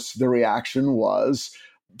course, the reaction was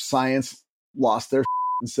science lost their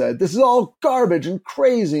and said, this is all garbage and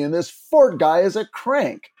crazy. And this Fort guy is a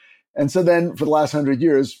crank. And so then for the last 100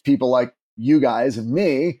 years, people like you guys and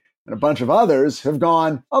me and a bunch of others have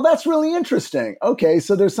gone, oh, that's really interesting. Okay,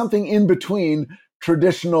 so there's something in between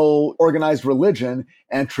traditional organized religion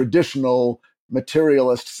and traditional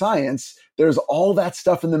materialist science. There's all that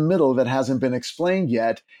stuff in the middle that hasn't been explained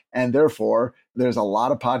yet. And therefore, there's a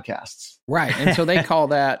lot of podcasts. Right. And so they call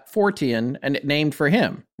that Fortean, and named for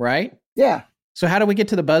him, right? Yeah. So how do we get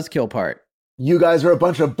to the buzzkill part? You guys are a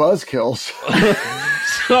bunch of buzzkills.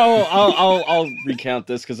 So I'll recount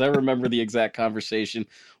this because I remember the exact conversation.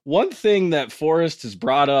 One thing that Forrest has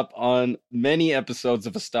brought up on many episodes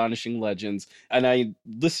of Astonishing Legends, and I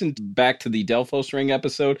listened back to the Delphos Ring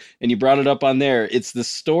episode, and you brought it up on there. It's the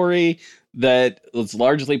story that was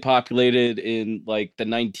largely populated in like the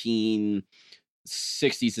 1960s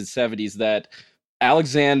and 70s that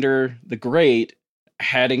Alexander the Great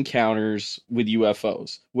had encounters with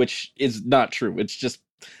UFOs, which is not true. It's just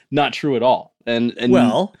not true at all. And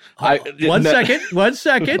well, one second.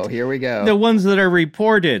 Oh, here we go. The ones that are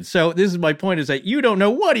reported. So this is my point, is that you don't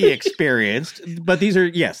know what he experienced, but these are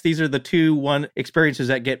the one experiences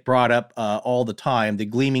that get brought up all the time. The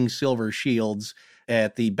gleaming silver shields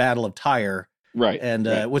at the Battle of Tyre. Right. And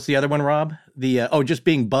right. What's the other one, Rob? The just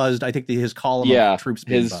being buzzed. I think his column of troops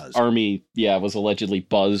being buzzed. His army, was allegedly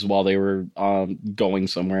buzzed while they were going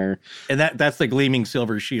somewhere. And that's the gleaming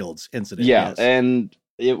silver shields incident. Yeah, yes. And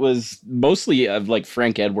it was mostly like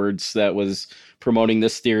Frank Edwards that was promoting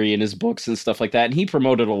this theory in his books and stuff like that. And he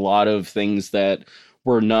promoted a lot of things that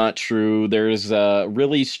were not true. There's a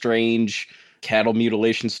really strange cattle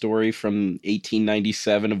mutilation story from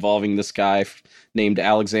 1897 involving this guy named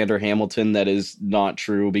Alexander Hamilton that is not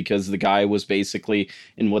true, because the guy was basically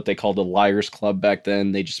in what they called a liars club back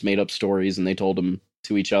then. They just made up stories and they told them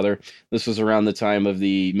to each other. This was around the time of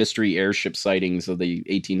the mystery airship sightings of the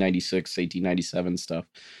 1896, 1897 stuff.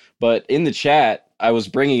 But in the chat, I was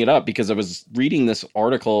bringing it up because I was reading this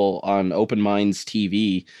article on Open Minds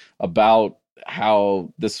TV about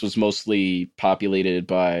how this was mostly populated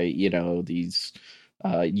by, these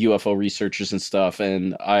UFO researchers and stuff.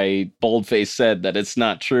 And I boldface said that it's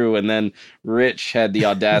not true. And then Rich had the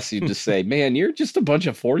audacity to say, man, you're just a bunch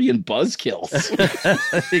of Fortean buzzkills.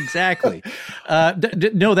 Exactly.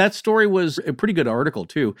 No, that story was a pretty good article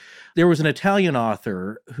too. There was an Italian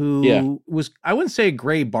author who was, I wouldn't say a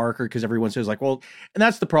gray barker, because everyone says like, well, and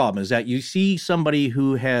that's the problem, is that you see somebody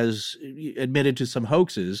who has admitted to some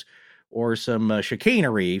hoaxes or some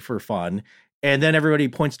chicanery for fun, and then everybody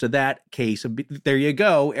points to that case. There you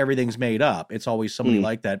go. Everything's made up. It's always somebody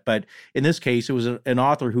like that. But in this case, it was an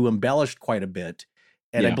author who embellished quite a bit.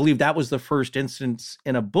 And I believe that was the first instance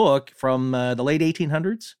in a book from the late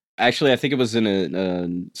 1800s. Actually, I think it was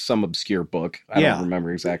in some obscure book. I don't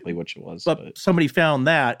remember exactly which it was. But somebody found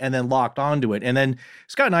that and then locked onto it. And then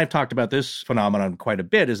Scott and I have talked about this phenomenon quite a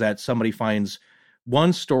bit, is that somebody finds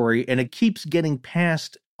one story and it keeps getting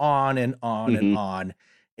passed on and on and on.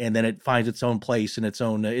 And then it finds its own place in its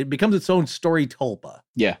own, it becomes its own story tulpa.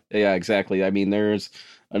 Yeah, exactly. I mean, there's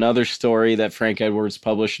another story that Frank Edwards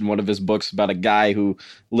published in one of his books about a guy who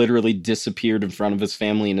literally disappeared in front of his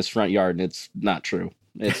family in his front yard. And it's not true.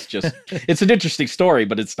 It's just, it's an interesting story,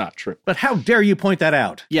 but it's not true. But how dare you point that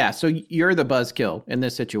out? Yeah, so you're the buzzkill in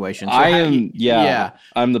this situation. So I'm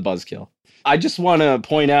the buzzkill. I just want to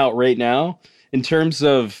point out right now, in terms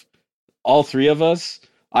of all three of us,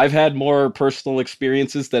 I've had more personal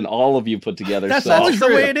experiences than all of you put together. That's always the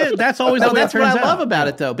way it is. That's always the way it turns out. That's what I love about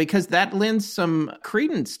it, though, because that lends some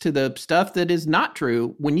credence to the stuff that is not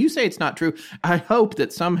true. When you say it's not true, I hope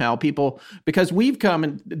that somehow people, because we've come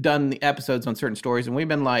and done the episodes on certain stories, and we've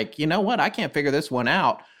been like, you know what, I can't figure this one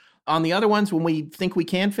out. On the other ones, when we think we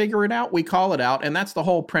can figure it out, we call it out. And that's the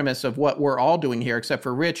whole premise of what we're all doing here, except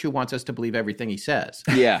for Rich, who wants us to believe everything he says.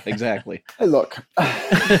 Yeah, exactly. Hey, look,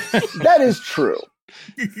 that is true.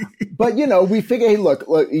 But, we figure, hey, look,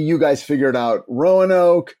 you guys figured out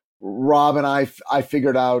Roanoke. Rob and I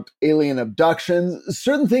figured out alien abductions.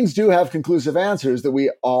 Certain things do have conclusive answers that we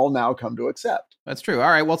all now come to accept. That's true. All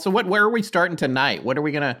right. Well, so where are we starting tonight? What are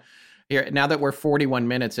we going to hear now that we're 41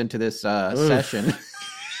 minutes into this session?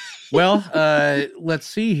 Well, let's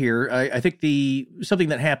see here. I think something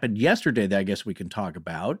that happened yesterday that I guess we can talk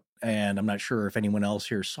about. and I'm not sure if anyone else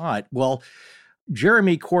here saw it. Well,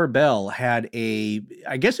 Jeremy Corbell had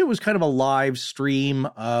I guess it was kind of a live stream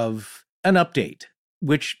of an update,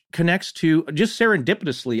 which connects to, just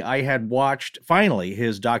serendipitously, I had watched finally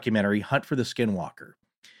his documentary, Hunt for the Skinwalker.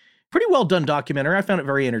 Pretty well done documentary. I found it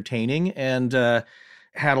very entertaining and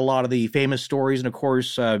had a lot of the famous stories and, of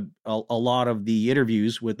course, a lot of the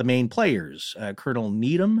interviews with the main players. Colonel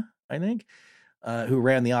Needham, I think, who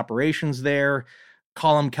ran the operations there.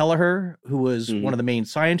 Colin Kelleher, who was one of the main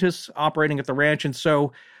scientists operating at the ranch. And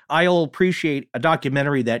so I'll appreciate a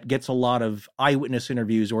documentary that gets a lot of eyewitness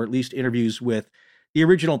interviews, or at least interviews with the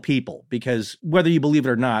original people, because whether you believe it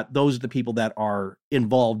or not, those are the people that are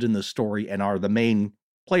involved in the story and are the main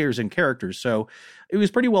players and characters. So it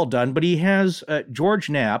was pretty well done. But he has George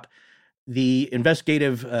Knapp, the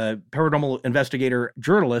investigative paranormal investigator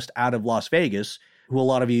journalist out of Las Vegas, who a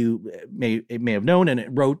lot of you may have known, and it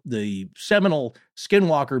wrote the seminal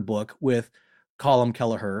Skinwalker book with Colin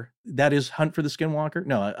Kelleher. That is Hunt for the Skinwalker?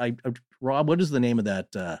 No, Rob, what is the name of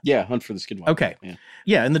that? Yeah, Hunt for the Skinwalker. Okay.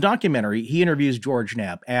 Yeah, in the documentary, he interviews George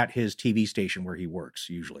Knapp at his TV station where he works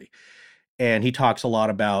usually. And he talks a lot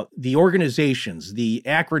about the organizations, the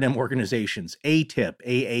acronym organizations, ATIP,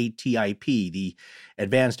 AATIP, the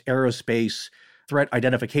Advanced Aerospace Threat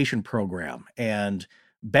Identification Program, and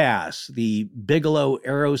BASS, the Bigelow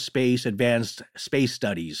Aerospace Advanced Space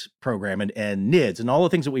Studies Program, and NIDS, and all the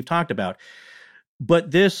things that we've talked about.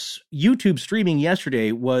 But this YouTube streaming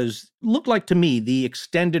yesterday looked like to me the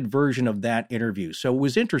extended version of that interview. So it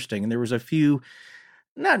was interesting. And there was a few,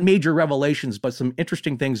 not major revelations, but some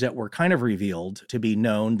interesting things that were kind of revealed to be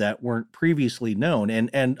known that weren't previously known.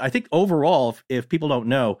 And I think overall, if people don't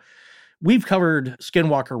know, we've covered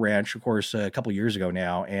Skinwalker Ranch, of course, a couple years ago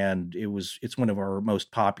now, and it's one of our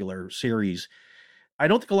most popular series. I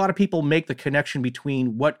don't think a lot of people make the connection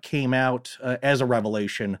between what came out as a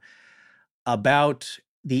revelation about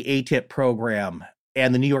the ATIP program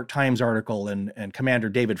and the New York Times article and Commander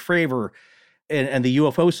David Fravor and the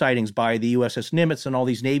UFO sightings by the USS Nimitz and all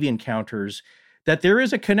these Navy encounters, that there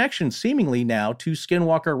is a connection seemingly now to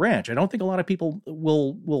Skinwalker Ranch. I don't think a lot of people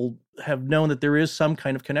will have known that there is some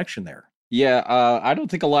kind of connection there. Yeah, I don't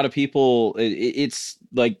think a lot of people, it's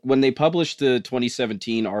like when they published the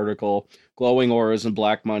 2017 article, Glowing Auras and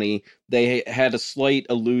Black Money, they had a slight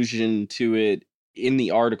allusion to it in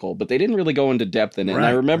the article, but they didn't really go into depth in it. And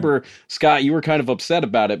I remember, Scott, you were kind of upset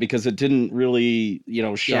about it because it didn't really,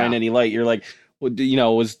 shine any light. You're like,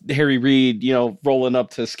 was Harry Reid, rolling up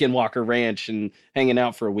to Skinwalker Ranch and hanging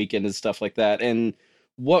out for a weekend and stuff like that. And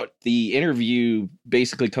what the interview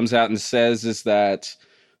basically comes out and says is that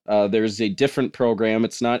there's a different program.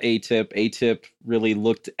 It's not ATIP. ATIP really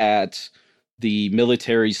looked at the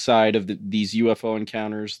military side of these UFO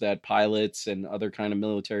encounters that pilots and other kind of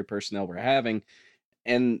military personnel were having.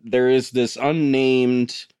 And there is this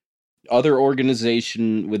unnamed other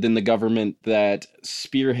organization within the government that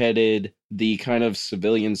spearheaded the kind of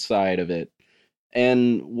civilian side of it.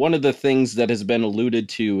 And one of the things that has been alluded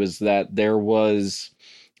to is that there was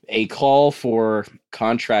a call for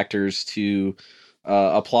contractors to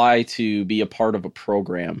apply to be a part of a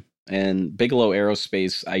program. And Bigelow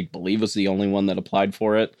Aerospace, I believe, was the only one that applied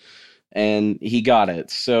for it. And he got it.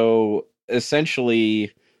 So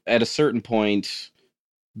essentially, at a certain point,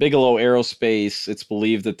 Bigelow Aerospace, it's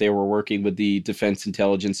believed that they were working with the Defense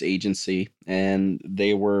Intelligence Agency, and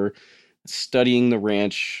they were studying the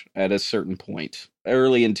ranch at a certain point,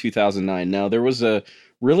 early in 2009. Now, there was a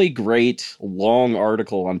really great long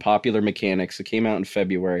article on Popular Mechanics. It came out in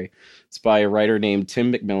February. It's by a writer named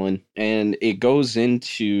Tim McMillan, and it goes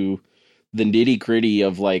into the nitty-gritty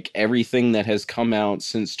of like everything that has come out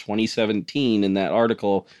since 2017 in that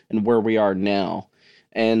article and where we are now.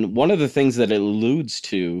 And one of the things that it alludes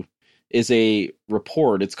to is a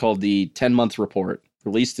report. It's called the 10-month report,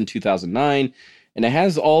 released in 2009. And it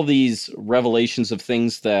has all these revelations of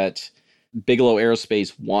things that Bigelow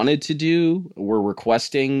Aerospace wanted to do, were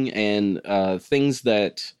requesting, and things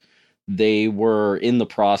that they were in the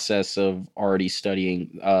process of already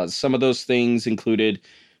studying. Some of those things included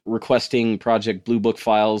requesting Project Blue Book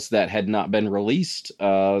files that had not been released.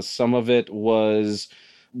 Some of it was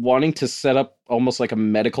wanting to set up almost like a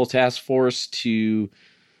medical task force to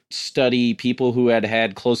study people who had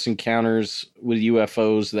had close encounters with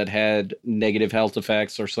UFOs that had negative health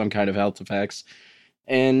effects or some kind of health effects.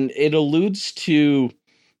 And it alludes to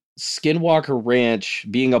Skinwalker Ranch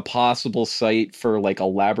being a possible site for like a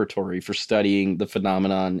laboratory for studying the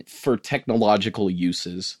phenomenon for technological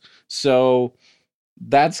uses. So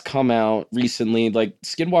that's come out recently. Like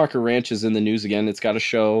Skinwalker Ranch is in the news again. It's got a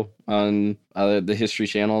show on the History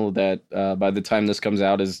Channel that by the time this comes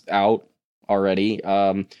out is out already.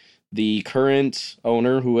 The current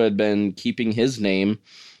owner, who had been keeping his name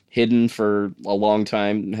hidden for a long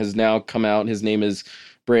time, has now come out. His name is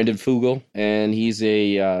Brandon Fugel, and he's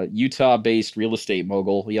a Utah-based real estate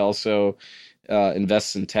mogul. He also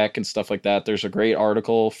invests in tech and stuff like that. There's a great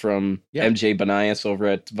article from MJ Banias over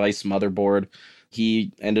at Vice Motherboard.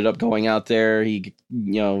 He ended up going out there. He,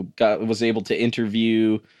 was able to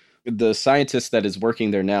interview the scientist that is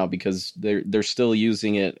working there now, because they're still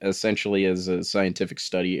using it essentially as a scientific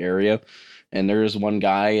study area. And there is one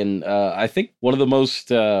guy, and I think one of the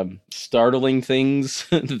most startling things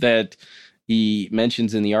that he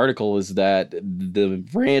mentions in the article is that the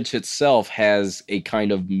ranch itself has a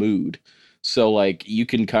kind of mood. So, like, you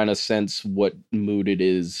can kind of sense what mood it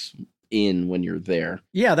is in when you're there.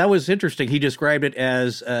 Yeah, that was interesting. He described it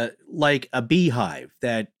as like a beehive,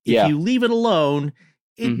 that if you leave it alone,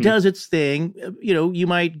 it does its thing. You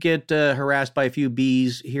might get harassed by a few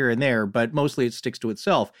bees here and there, but mostly it sticks to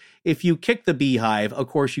itself. If you kick the beehive, of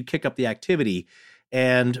course, you kick up the activity.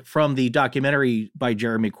 And from the documentary by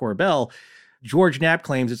Jeremy Corbell, George Knapp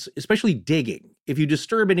claims it's especially digging. If you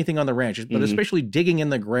disturb anything on the ranch, but especially digging in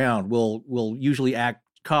the ground will usually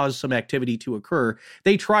cause some activity to occur.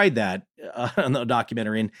 They tried that on the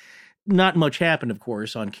documentary, and not much happened, of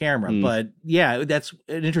course, on camera. But yeah, that's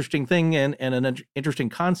an interesting thing, and an interesting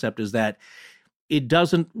concept is that it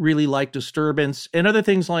doesn't really like disturbance and other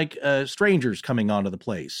things like strangers coming onto the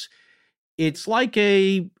place. It's like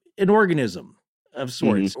an organism of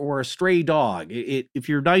sorts, or a stray dog. If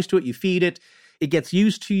you're nice to it, you feed it, it gets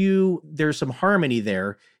used to you. There's some harmony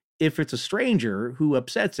there. If it's a stranger who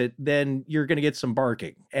upsets it, then you're going to get some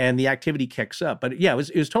barking and the activity kicks up. But yeah, it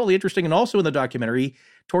was totally interesting. And also in the documentary,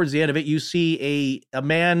 towards the end of it, you see a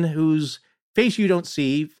man whose face you don't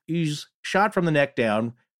see. He's shot from the neck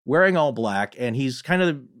down, wearing all black, and he's kind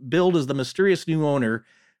of billed as the mysterious new owner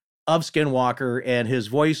of Skinwalker, and his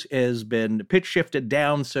voice has been pitch shifted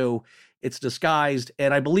down so it's disguised,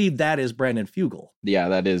 and I believe that is Brandon Fugel. Yeah,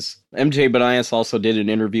 that is. MJ Banias also did an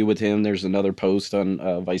interview with him. There's another post on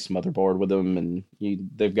Vice Motherboard with him, and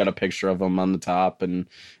they've got a picture of him on the top. And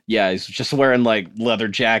yeah, he's just wearing like leather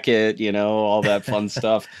jacket, all that fun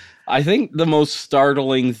stuff. I think the most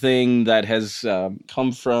startling thing that has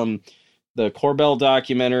come from the Corbell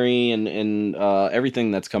documentary and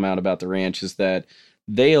everything that's come out about the ranch is that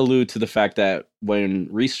they allude to the fact that when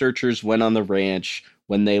researchers went on the ranch,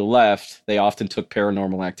 when they left, they often took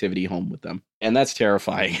paranormal activity home with them. And that's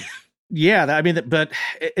terrifying. Yeah,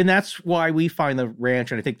 and that's why we find the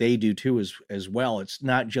ranch, and I think they do too as well. It's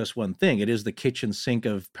not just one thing. It is the kitchen sink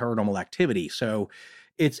of paranormal activity. So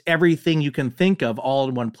it's everything you can think of all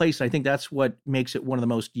in one place. And I think that's what makes it one of the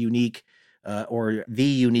most unique or the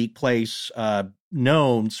unique place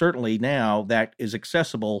known, certainly now, that is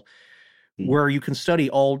accessible, where you can study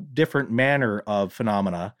all different manner of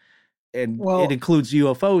phenomena. And it includes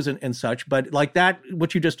UFOs and such, but like that,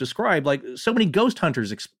 what you just described, like so many ghost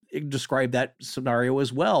hunters describe that scenario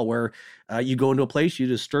as well, where you go into a place, you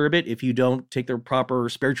disturb it. If you don't take the proper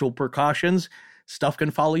spiritual precautions, stuff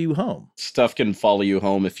can follow you home. Stuff can follow you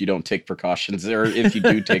home if you don't take precautions, or if you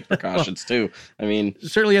do take precautions too. I mean,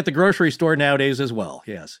 certainly at the grocery store nowadays as well.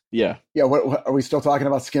 Yes. Yeah. Yeah. What are we still talking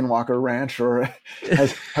about Skinwalker Ranch, or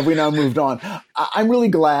have we now moved on? I'm really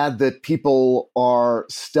glad that people are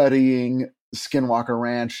studying Skinwalker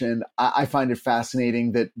Ranch, and I find it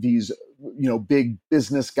fascinating that these, big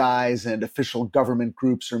business guys and official government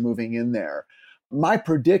groups are moving in there. My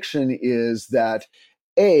prediction is that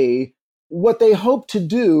what they hope to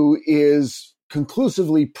do is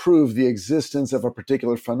conclusively prove the existence of a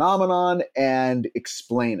particular phenomenon and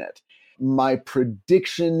explain it. My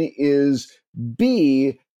prediction is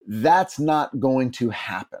B, that's not going to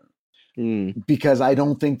happen because I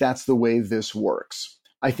don't think that's the way this works.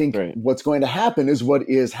 I think what's going to happen is what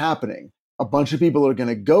is happening. A bunch of people are going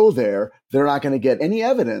to go there. They're not going to get any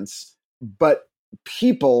evidence, but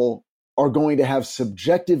people are going to have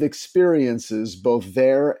subjective experiences both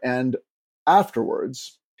there and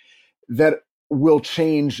afterwards that will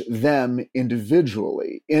change them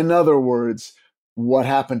individually. In other words, what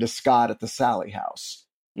happened to Scott at the Sally house.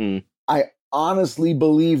 I honestly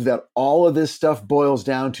believe that all of this stuff boils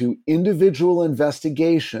down to individual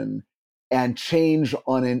investigation and change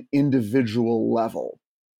on an individual level,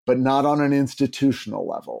 but not on an institutional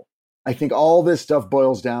level. I think all this stuff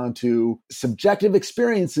boils down to subjective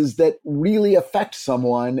experiences that really affect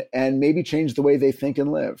someone and maybe change the way they think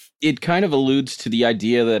and live. It kind of alludes to the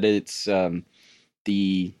idea that it's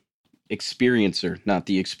the experiencer, not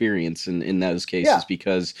the experience in those cases,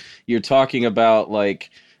 because you're talking about, like,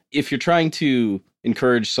 if you're trying to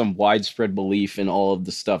encourage some widespread belief in all of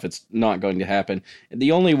the stuff. It's not going to happen.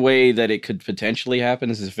 The only way that it could potentially happen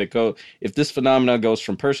is if this phenomena goes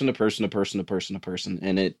from person to person to person to person to person,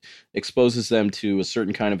 and it exposes them to a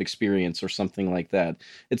certain kind of experience or something like that.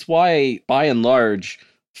 It's why, by and large,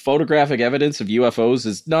 photographic evidence of UFOs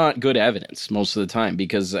is not good evidence most of the time,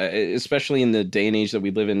 because especially in the day and age that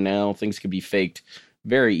we live in now, things can be faked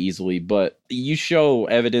very easily. But you show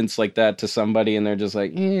evidence like that to somebody and they're just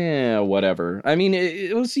like, yeah, whatever. I mean,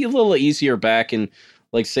 it was a little easier back in,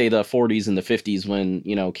 like, say, the 40s and the 50s when,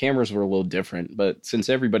 cameras were a little different. But since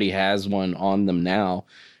everybody has one on them now,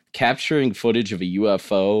 capturing footage of a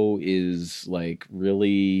UFO is, like,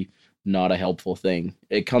 really not a helpful thing.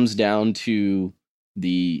 It comes down to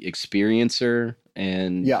the experiencer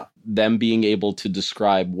and them being able to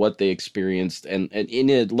describe what they experienced and in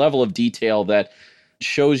a level of detail that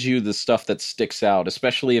shows you the stuff that sticks out,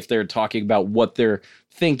 especially if they're talking about what they're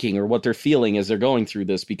thinking or what they're feeling as they're going through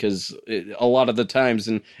this, because a lot of the times,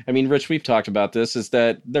 and I mean, Rich, we've talked about this, is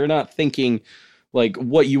that they're not thinking like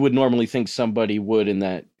what you would normally think somebody would in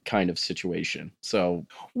that kind of situation. So,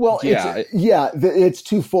 well, it's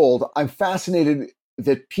twofold. I'm fascinated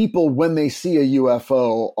that people, when they see a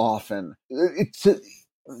UFO, often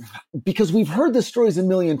because we've heard the stories a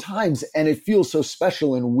million times and it feels so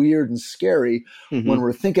special and weird and scary when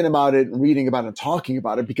we're thinking about it and reading about it and talking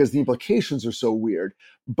about it, because the implications are so weird.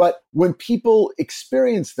 But when people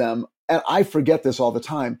experience them, and I forget this all the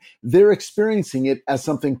time, they're experiencing it as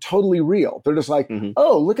something totally real. They're just like,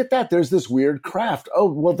 oh, look at that. There's this weird craft. Oh,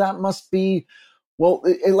 well, that must be, well,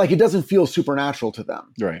 it doesn't feel supernatural to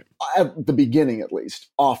them. Right. At the beginning, at least,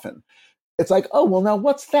 often. It's like, oh, well, now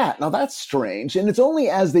what's that? Now that's strange. And it's only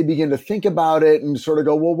as they begin to think about it and sort of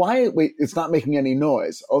go, well, wait, it's not making any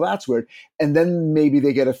noise. Oh, that's weird. And then maybe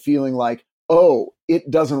they get a feeling like, oh, it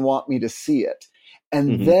doesn't want me to see it.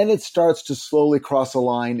 And then it starts to slowly cross a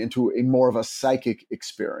line into a more of a psychic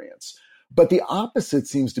experience. But the opposite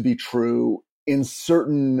seems to be true in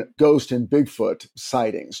certain ghost and Bigfoot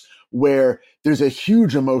sightings, where there's a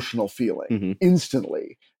huge emotional feeling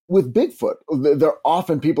instantly. With Bigfoot, there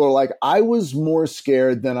often people are like, I was more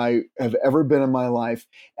scared than I have ever been in my life.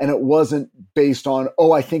 And it wasn't based on,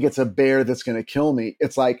 oh, I think it's a bear that's going to kill me.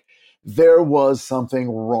 It's like, there was something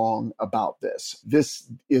wrong about this.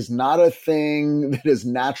 This is not a thing that is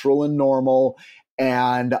natural and normal.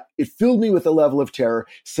 And it filled me with a level of terror.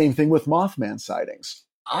 Same thing with Mothman sightings.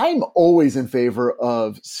 I'm always in favor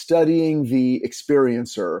of studying the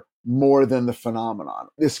experiencer more than the phenomenon.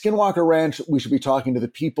 The Skinwalker Ranch, we should be talking to the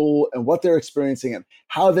people and what they're experiencing and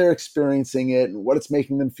how they're experiencing it and what it's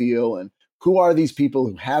making them feel and who are these people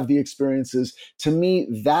who have the experiences. To me,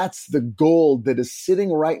 that's the gold that is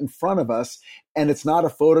sitting right in front of us. And it's not a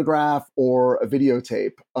photograph or a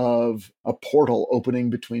videotape of a portal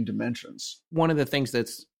opening between dimensions. One of the things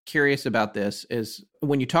that's curious about this is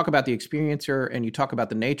when you talk about the experiencer and you talk about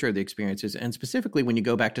the nature of the experiences, and specifically when you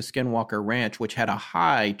go back to Skinwalker Ranch, which had a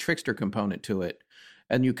high trickster component to it,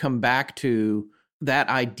 and you come back to that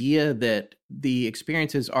idea that the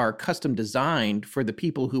experiences are custom designed for the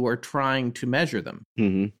people who are trying to measure them.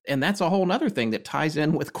 And that's a whole other thing that ties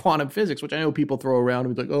in with quantum physics, which I know people throw around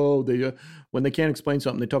and be like, oh, they when they can't explain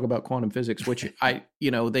something, they talk about quantum physics, which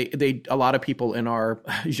they a lot of people in our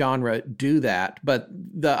genre do that. But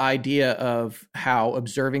the idea of how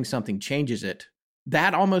observing something changes it,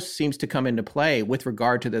 that almost seems to come into play with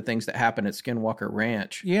regard to the things that happen at Skinwalker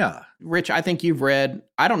Ranch. Yeah. Rich, I think you've read,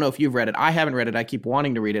 I don't know if you've read it. I haven't read it. I keep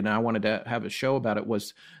wanting to read it, and I wanted to have a show about it,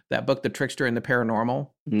 was that book, The Trickster and the Paranormal.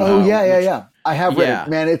 Oh, yeah. I have read it.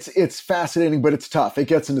 Man, it's fascinating, but it's tough. It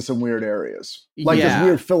gets into some weird areas. Like there's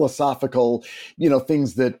weird philosophical,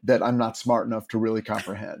 things that I'm not smart enough to really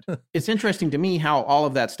comprehend. It's interesting to me how all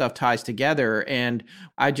of that stuff ties together. And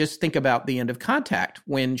I just think about The End of Contact,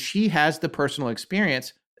 when she has the personal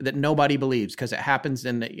experience that nobody believes because it happens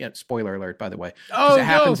in the spoiler alert, by the way. Oh,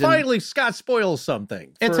 no, finally Scott spoils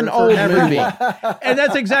something. It's an old movie. And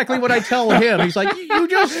that's exactly what I tell him. He's like, you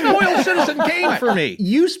just spoiled Citizen Kane for me.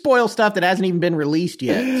 You spoil stuff that hasn't even been released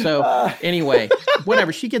yet. So anyway,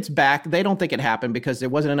 whatever. She gets back. They don't think it happened because there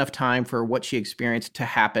wasn't enough time for what she experienced to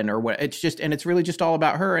happen or what. It's just, and it's really just all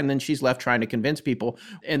about her. And then she's left trying to convince people.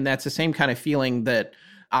 And that's the same kind of feeling that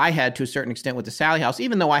I had to a certain extent with the Sally House.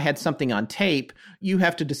 Even though I had something on tape, you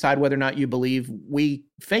have to decide whether or not you believe we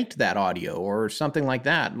faked that audio or something like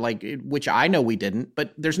that, which I know we didn't,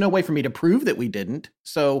 but there's no way for me to prove that we didn't.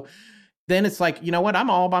 So then it's like, you know what, I'm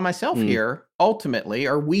all by myself here, ultimately,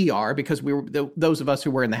 or we are, because we were those of us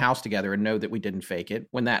who were in the house together and know that we didn't fake it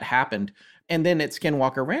when that happened. And then at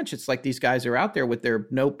Skinwalker Ranch, it's like these guys are out there with their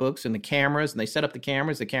notebooks and the cameras, and they set up the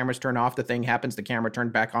cameras turn off, the thing happens, the camera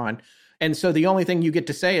turned back on. And so the only thing you get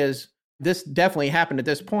to say is, this definitely happened at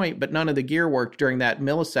this point, but none of the gear worked during that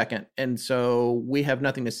millisecond. And so we have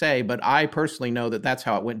nothing to say, but I personally know that that's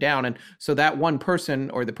how it went down. And so that one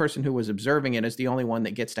person, or the person who was observing it, is the only one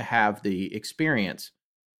that gets to have the experience.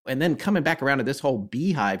 And then coming back around to this whole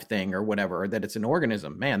beehive thing or whatever, that it's an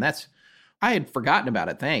organism, man, I had forgotten about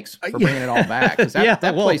it. Thanks for bringing it all back, because that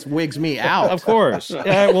place wigs me out. Of course.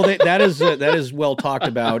 That is well talked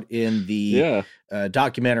about in the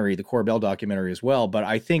documentary, the Corbell documentary as well. But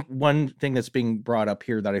I think one thing that's being brought up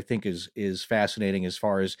here that I think is fascinating as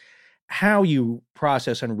far as how you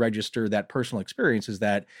process and register that personal experience is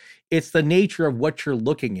that it's the nature of what you're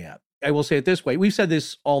looking at. I will say it this way. We've said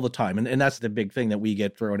this all the time, and that's the big thing that we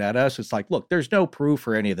get thrown at us. It's like, look, there's no proof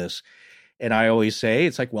for any of this. And I always say,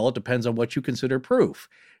 it's like, well, it depends on what you consider proof.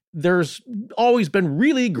 There's always been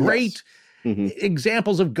really great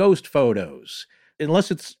examples of ghost photos. Unless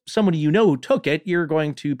it's somebody you know who took it, you're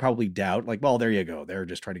going to probably doubt, like, well, there you go. They're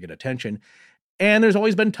just trying to get attention. And there's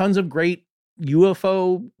always been tons of great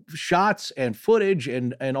UFO shots and footage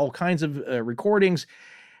and all kinds of recordings.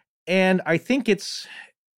 And I think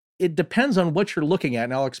it depends on what you're looking at.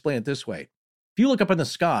 And I'll explain it this way. If you look up in the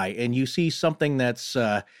sky and you see something that's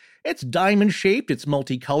it's diamond shaped, it's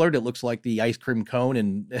multicolored, it looks like the ice cream cone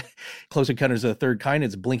in Close Encounters of the Third Kind,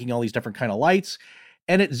 it's blinking all these different kind of lights,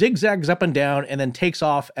 and it zigzags up and down and then takes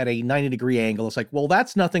off at a 90-degree angle. It's like, well,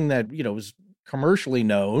 that's nothing that, is commercially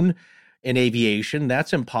known in aviation.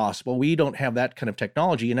 That's impossible. We don't have that kind of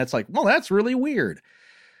technology. And that's like, well, that's really weird.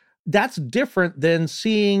 That's different than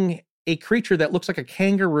seeing a creature that looks like a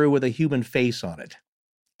kangaroo with a human face on it.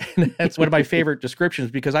 And that's one of my favorite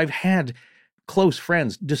descriptions, because I've had close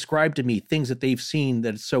friends describe to me things that they've seen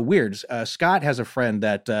that it's so weird. Scott has a friend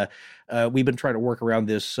that we've been trying to work around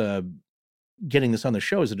this, getting this on the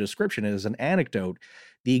show as a description, as an anecdote,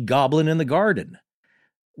 the goblin in the garden,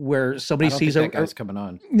 where somebody sees that guy's coming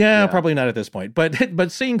on. Yeah, probably not at this point.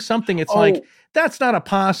 But seeing something, it's like, that's not a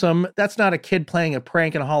possum. That's not a kid playing a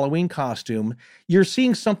prank in a Halloween costume. You're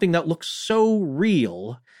seeing something that looks so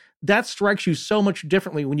real. That strikes you so much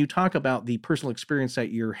differently when you talk about the personal experience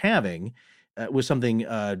that you're having with something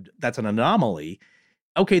that's an anomaly.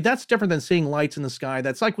 Okay, that's different than seeing lights in the sky.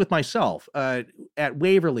 That's like with myself at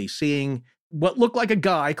Waverly, seeing what looked like a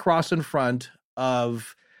guy cross in front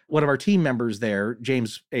of one of our team members there,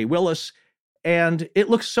 James A. Willis, and it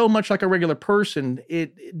looks so much like a regular person,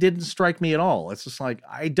 it didn't strike me at all. It's just like,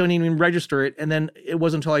 I don't even register it. And then it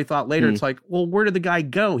wasn't until I thought later, it's like, well, where did the guy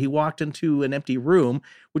go? He walked into an empty room,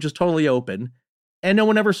 which is totally open, and no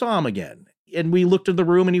one ever saw him again. And we looked at the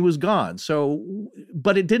room and he was gone. So,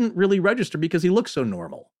 but it didn't really register because he looked so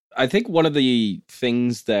normal. I think one of the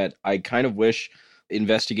things that I kind of wish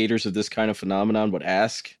investigators of this kind of phenomenon would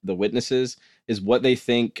ask the witnesses is what they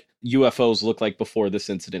think UFOs look like before this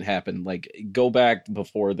incident happened. Like, go back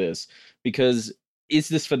before this, because is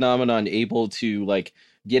this phenomenon able to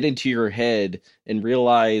get into your head and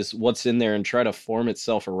realize what's in there and try to form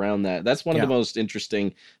itself around that? That's one of the most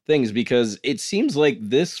interesting things, because it seems like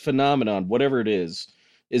this phenomenon, whatever it is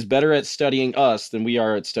better at studying us than we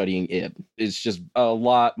are at studying it. It's just a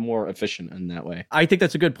lot more efficient in that way. I think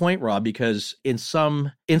that's a good point, Rob, because in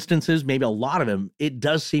some instances, maybe a lot of them, it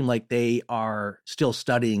does seem like they are still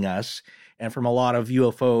studying us. And from a lot of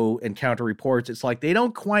UFO encounter reports, it's like they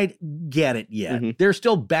don't quite get it yet. They're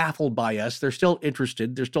still baffled by us. They're still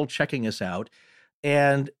interested. They're still checking us out.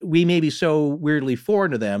 And we may be so weirdly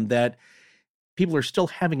foreign to them that people are still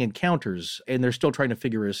having encounters and they're still trying to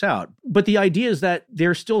figure us out. But the idea is that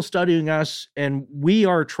they're still studying us and we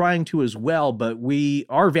are trying to as well, but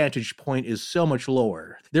our vantage point is so much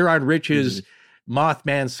lower. They're on Rich's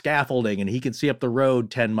Mothman scaffolding and he can see up the road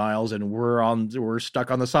 10 miles and we're stuck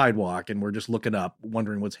on the sidewalk and we're just looking up,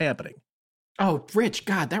 wondering what's happening. Oh, Rich,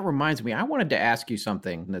 God, that reminds me. I wanted to ask you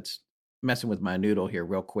something that's messing with my noodle here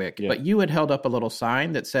real quick. Yeah. But you had held up a little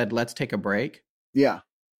sign that said, "Let's take a break." Yeah.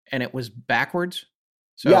 And it was backwards.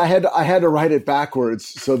 So, yeah, I had to write it backwards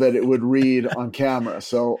so that it would read on camera.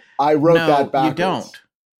 So I wrote that backwards. You don't.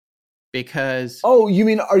 Because you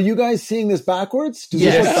mean, are you guys seeing this backwards? Does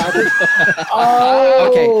yes. this look backwards?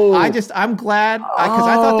 Okay. I'm glad because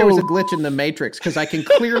I thought there was a glitch in the Matrix because I can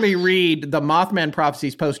clearly read the Mothman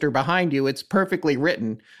Prophecies poster behind you. It's perfectly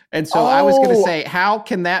written. And so I was going to say, how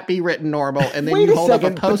can that be written normal? And then you hold up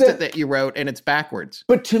a post-it that you wrote and it's backwards.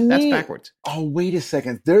 But to me, that's backwards. Oh, wait a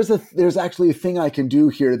second. There's actually a thing I can do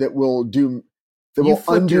here that will undo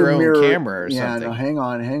your own mirror camera or something. Yeah, no, hang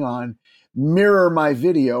on. Mirror my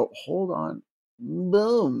video. Hold on.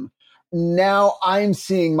 Boom. Now I'm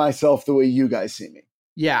seeing myself the way you guys see me.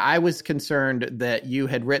 Yeah, I was concerned that you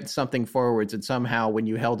had written something forwards and somehow when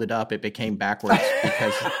you held it up, it became backwards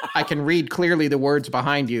because I can read clearly the words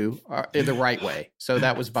behind you in the right way. So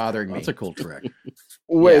that was bothering me. That's a cool trick.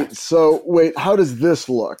 Wait, how does this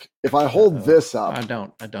look? If I hold this up. I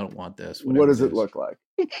don't want this. What does it look like?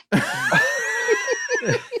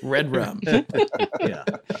 Red rum. Yeah.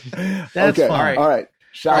 That's okay. fine. All right.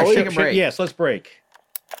 Shall we? Take a break. Yes, let's break.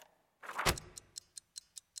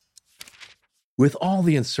 With all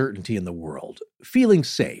the uncertainty in the world, feeling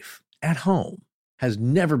safe at home has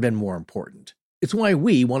never been more important. It's why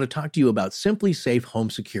we want to talk to you about Simply Safe Home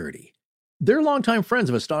Security. They're longtime friends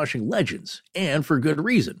of Astonishing Legends, and for good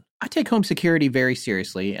reason. I take home security very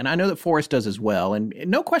seriously, and I know that Forrest does as well. And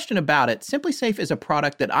no question about it, Simply Safe is a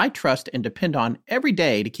product that I trust and depend on every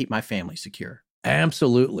day to keep my family secure.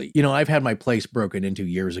 Absolutely. I've had my place broken into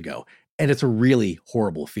years ago, and it's a really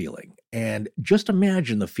horrible feeling. And just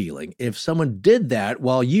imagine the feeling if someone did that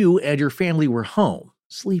while you and your family were home,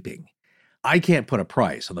 sleeping. I can't put a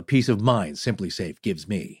price on the peace of mind Simply Safe gives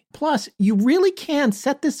me. Plus, you really can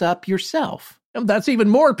set this up yourself. And that's even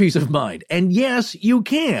more peace of mind. And yes, you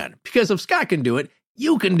can. Because if Scott can do it,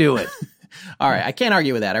 you can do it. All right, I can't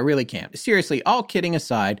argue with that. I really can't. Seriously, all kidding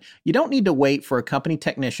aside, you don't need to wait for a company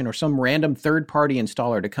technician or some random third-party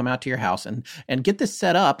installer to come out to your house and get this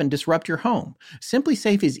set up and disrupt your home. Simply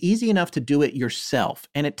Safe is easy enough to do it yourself,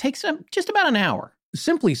 and it takes just about an hour.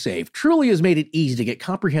 Simply Safe truly has made it easy to get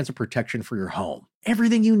comprehensive protection for your home.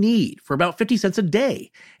 Everything you need for about 50 cents a day.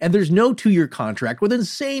 And there's no 2-year contract with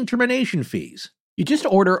insane termination fees. You just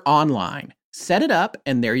order online. Set it up,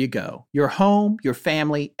 and there you go. Your home, your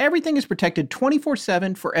family, everything is protected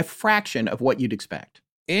 24/7 for a fraction of what you'd expect.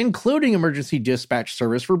 Including emergency dispatch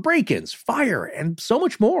service for break-ins, fire, and so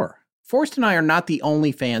much more. Forrest and I are not the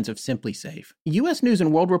only fans of Simply Safe. U.S. News &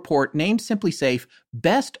 World Report named Simply Safe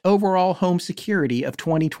Best Overall Home Security of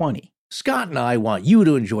 2020. Scott and I want you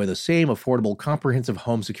to enjoy the same affordable, comprehensive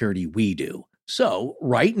home security we do. So,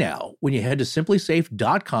 right now, when you head to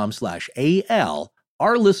simplysafe.com/AL,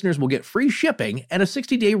 our listeners will get free shipping and a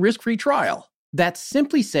 60-day risk-free trial. That's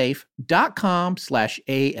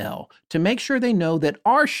simplysafe.com/AL to make sure they know that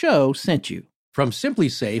our show sent you. From Simply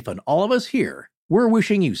Safe and all of us here, we're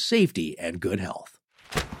wishing you safety and good health.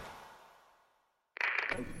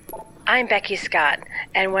 I'm Becky Scott,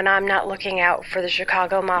 and when I'm not looking out for the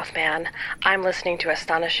Chicago Mothman, I'm listening to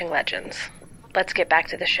Astonishing Legends. Let's get back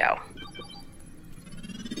to the show.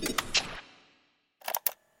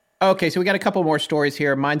 Okay, so we got a couple more stories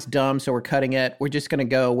here. Mine's dumb, so we're cutting it. We're just going to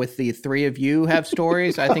go with the three of you have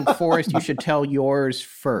stories. I think, Forrest, you should tell yours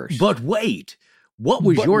first. But wait, what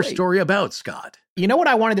was your story about, Scott? You know what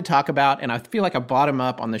I wanted to talk about, and I feel like I brought him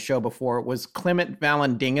up on the show before, was Clement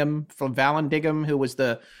Vallandigham from Vallandigham, who was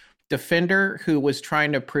the defender who was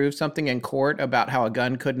trying to prove something in court about how a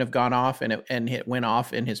gun couldn't have gone off and it went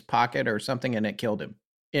off in his pocket or something and it killed him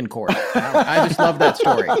in court. I just love that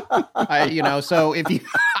story. So if you,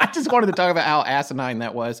 I just wanted to talk about how asinine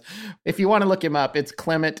that was. If you want to look him up, it's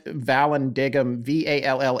Clement Vallandigham,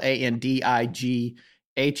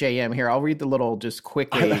 Vallandigham. Here, I'll read the little just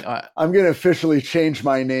quickly. I'm going to officially change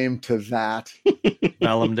my name to that.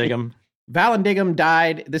 Vallandigham. Vallandigham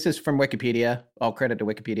died. This is from Wikipedia. All credit to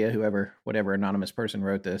Wikipedia, whatever anonymous person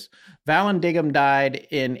wrote this. Vallandigham died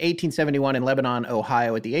in 1871 in Lebanon,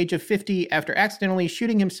 Ohio, at the age of 50 after accidentally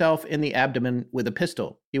shooting himself in the abdomen with a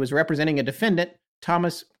pistol. He was representing a defendant,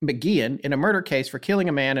 Thomas McGeehan, in a murder case for killing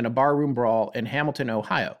a man in a barroom brawl in Hamilton,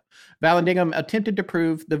 Ohio. Vallandigham attempted to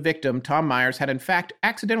prove the victim, Tom Myers, had in fact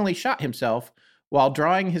accidentally shot himself while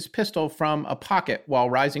drawing his pistol from a pocket while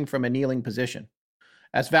rising from a kneeling position.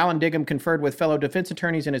 As Vallandigham conferred with fellow defense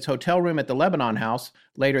attorneys in his hotel room at the Lebanon House,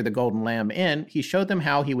 later the Golden Lamb Inn, he showed them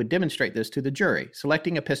how he would demonstrate this to the jury.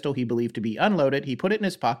 Selecting a pistol he believed to be unloaded, he put it in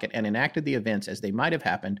his pocket and enacted the events as they might have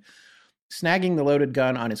happened, snagging the loaded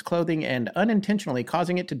gun on his clothing and unintentionally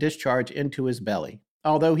causing it to discharge into his belly.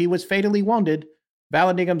 Although he was fatally wounded,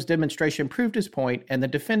 Vallandigham's demonstration proved his point, and the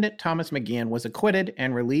defendant, Thomas McGeehan, was acquitted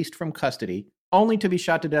and released from custody, only to be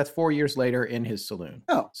shot to death 4 years later in his saloon.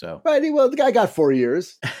 Oh, so right. Well, the guy got 4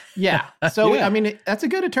 years. Yeah. So, Yeah. I mean, that's a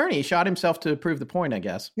good attorney. He shot himself to prove the point, I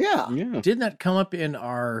guess. Yeah. Didn't that come up in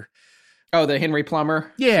our... Oh, the Henry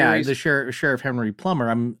Plummer Yeah, series? the Sheriff Henry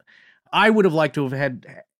Plummer. I would have liked to have had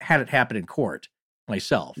it happen in court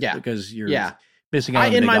myself. Yeah. Because you're in missing out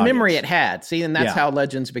on the big my memory, audience. it had. See, and that's Yeah. how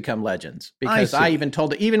legends become legends. Because I I see. even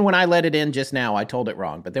told it, even when I let it in just now, I told it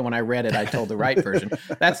wrong. But then when I read it, I told the right version.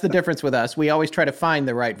 That's the difference with us. We always try to find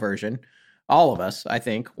the right version. all of us, I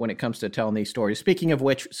think, when it comes to telling these stories. Speaking of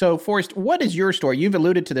which, so Forrest, what is your story? You've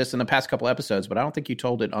alluded to this in the past couple episodes, but I don't think you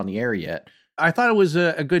told it on the air yet. I thought it was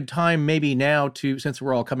a good time maybe now since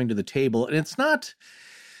we're all coming to the table. And it's not,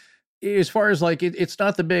 as far as like, it's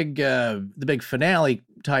not the big finale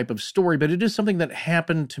type of story, but it is something that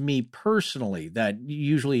happened to me personally that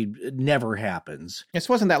usually never happens. This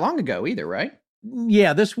wasn't that long ago either, right?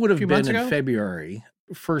 Yeah, this would have been in ago? February.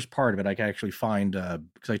 First part of it I can actually find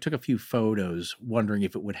because I took a few photos wondering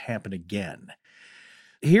if it would happen again.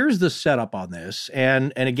 Here's the setup on this.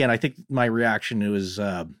 And again, I think my reaction was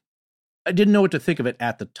I didn't know what to think of it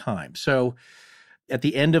at the time. So at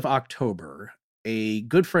the end of October, a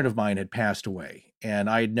good friend of mine had passed away, and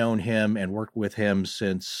I had known him and worked with him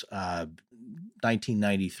since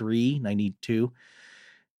 1993, 92.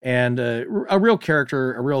 And a real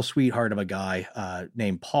character, a real sweetheart of a guy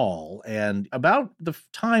named Paul. And about the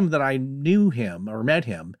time that I knew him or met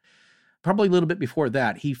him, probably a little bit before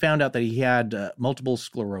that, he found out that he had multiple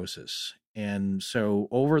sclerosis. And so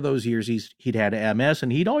over those years, he'd had MS,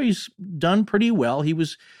 and he'd always done pretty well. He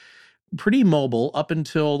was pretty mobile up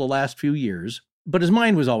until the last few years, but his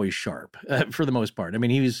mind was always sharp for the most part. I mean,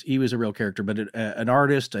 he was a real character, but an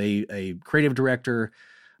artist, a creative director,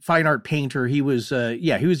 fine art painter. He was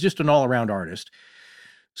just an all-around artist.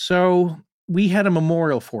 So we had a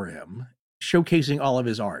memorial for him showcasing all of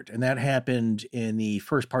his art, and that happened in the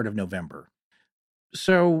first part of November.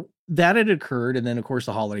 So that had occurred, and then, of course,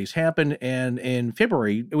 the holidays happened, and in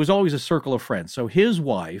February, it was always a circle of friends. So his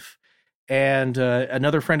wife and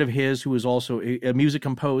another friend of his who was also a music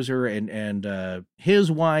composer and his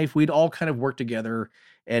wife, we'd all kind of worked together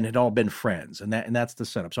and had all been friends, and that's the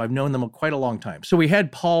setup. So I've known them quite a long time. So we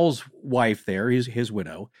had Paul's wife there, his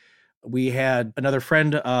widow. We had another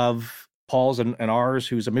friend of Paul's and ours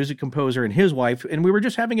who's a music composer and his wife, and we were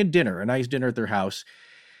just having a nice dinner at their house.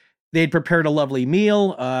 They'd prepared a lovely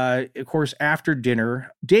meal. Of course, after dinner,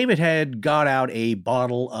 David had got out a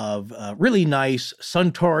bottle of really nice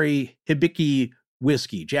Suntory Hibiki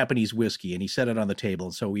whiskey, Japanese whiskey, and he set it on the table.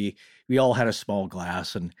 And so we all had a small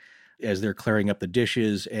glass, and as they're clearing up the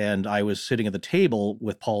dishes, and I was sitting at the table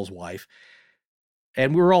with Paul's wife,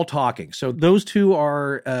 and we were all talking. So those two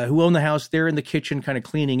are who own the house. They're in the kitchen kind of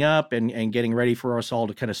cleaning up and getting ready for us all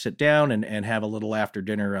to kind of sit down and have a little after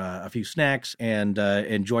dinner, a few snacks, and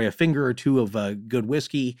enjoy a finger or two of good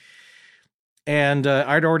whiskey. And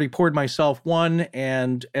I'd already poured myself one,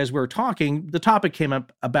 and as we were talking, the topic came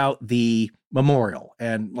up about the memorial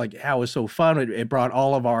and like how it was so fun. It brought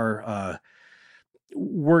all of our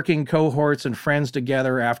working cohorts and friends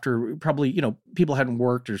together after probably, people hadn't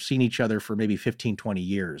worked or seen each other for maybe 15, 20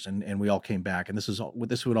 years. And we all came back, and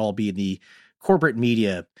this would all be in the corporate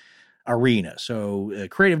media arena. So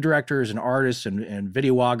creative directors and artists and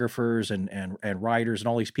videographers and writers and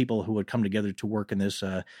all these people who would come together to work in this,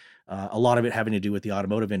 a lot of it having to do with the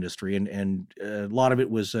automotive industry. And a lot of it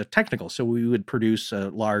was technical. So we would produce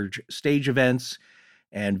large stage events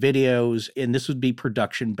and videos, and this would be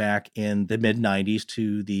production back in the mid-90s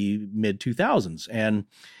to the mid-2000s. And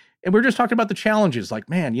we're just talking about the challenges. Like,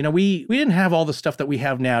 man, we didn't have all the stuff that we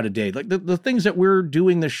have now today. Like the things that we're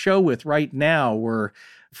doing the show with right now were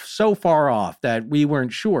so far off that we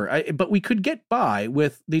weren't sure. But we could get by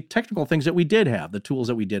with the technical things that we did have, the tools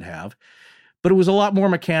that we did have. But it was a lot more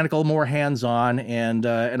mechanical, more hands-on, and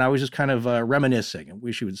I was just kind of reminiscing,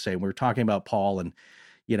 we would say. We were talking about Paul and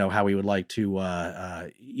how he would like to,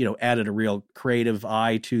 added a real creative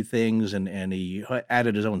eye to things, and he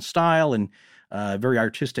added his own style, and very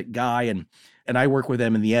artistic guy. And I work with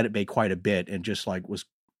him in the edit bay quite a bit, and just like was,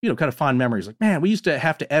 kind of fond memories. Like, man, we used to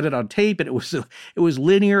have to edit on tape, and it was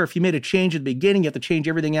linear. If you made a change at the beginning, you have to change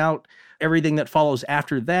everything out, everything that follows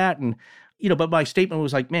after that. And, but my statement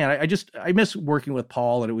was like, man, I miss working with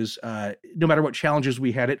Paul. And it was, no matter what challenges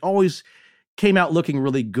we had, it always came out looking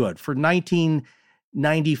really good. For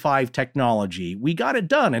 1995 technology, we got it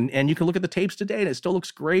done, and you can look at the tapes today and it still looks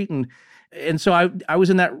great. And so I was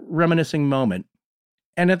in that reminiscing moment.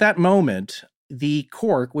 And at that moment, the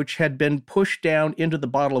cork, which had been pushed down into the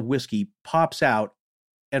bottle of whiskey, pops out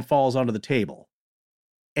and falls onto the table.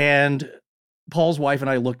 And Paul's wife and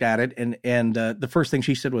I looked at it, and the first thing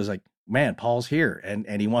she said was like, man, Paul's here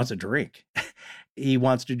and he wants a drink. He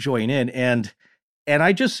wants to join in. And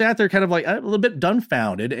I just sat there kind of like a little bit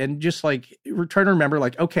dumbfounded, and just like we're trying to remember,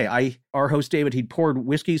 like, okay, our host David, he'd poured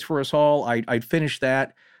whiskeys for us all. I'd finished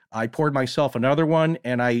that. I poured myself another one,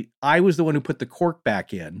 and I was the one who put the cork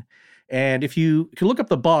back in. And if you can look up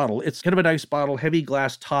the bottle, it's kind of a nice bottle, heavy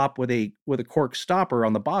glass top with a cork stopper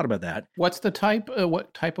on the bottom of that. What's the type?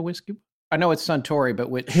 What type of whiskey? I know it's Suntory, but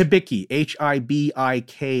which? Hibiki,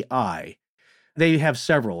 Hibiki. They have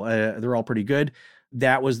several. They're all pretty good.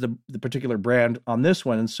 That was the particular brand on this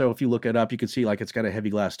one. And so if you look it up, you can see like it's got a heavy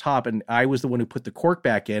glass top. And I was the one who put the cork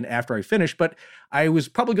back in after I finished, but I was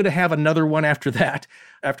probably going to have another one after that,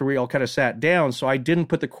 after we all kind of sat down. So I didn't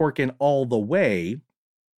put the cork in all the way,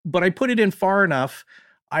 but I put it in far enough,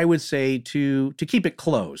 I would say, to keep it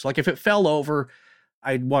closed. Like if it fell over,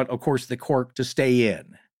 I'd want, of course, the cork to stay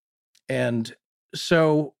in. And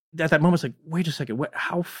so at that moment, it's like, wait a second,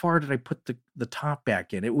 how far did I put the top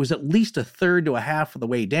back in? It was at least a third to a half of the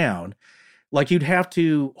way down. Like you'd have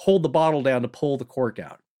to hold the bottle down to pull the cork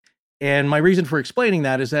out. And my reason for explaining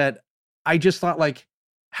that is that I just thought, like,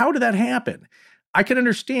 how did that happen? I can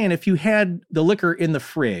understand if you had the liquor in the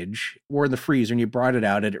fridge or in the freezer and you brought it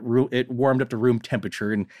out and it warmed up to room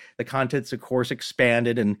temperature and the contents, of course,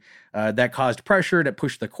 expanded and that caused pressure and it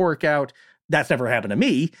pushed the cork out. That's never happened to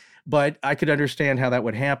me, but I could understand how that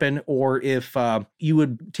would happen. Or if you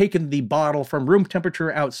had taken the bottle from room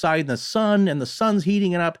temperature outside in the sun and the sun's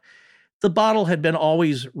heating it up, the bottle had been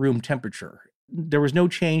always room temperature. There was no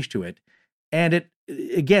change to it. And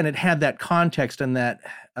it had that context and that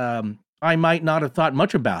I might not have thought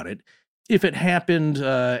much about it if it happened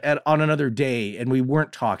on another day and we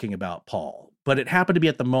weren't talking about Paul. But it happened to be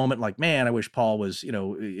at the moment, like, man, I wish Paul was,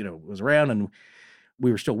 was around and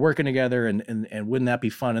we were still working together and wouldn't that be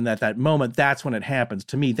fun? And at that moment, that's when it happens.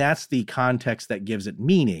 To me, that's the context that gives it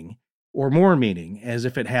meaning or more meaning as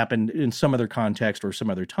if it happened in some other context or some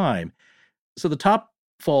other time. So the top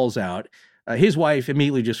falls out. His wife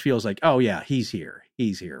immediately just feels like, oh yeah, he's here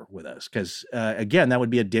with us. Because again, that would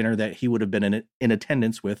be a dinner that he would have been in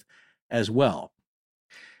attendance with as well.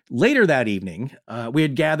 Later that evening, we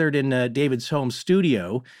had gathered in David's home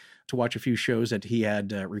studio to watch a few shows that he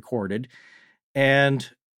had recorded. And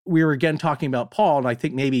we were again talking about Paul, and I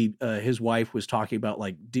think maybe his wife was talking about,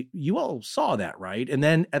 like, you all saw that, right? And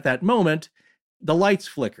then at that moment, the lights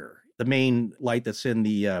flicker, the main light that's in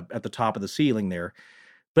the at the top of the ceiling there,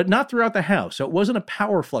 but not throughout the house. So it wasn't a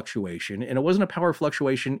power fluctuation, and it wasn't a power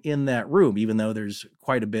fluctuation in that room, even though there's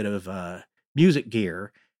quite a bit of music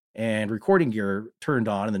gear and recording gear turned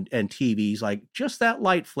on and TVs. Like, just that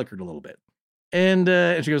light flickered a little bit. And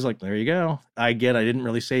she goes like, there you go. I didn't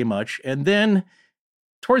really say much. And then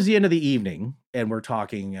towards the end of the evening, and we're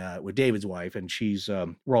talking with David's wife, and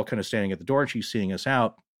we're all kind of standing at the door and she's seeing us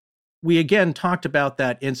out. We again talked about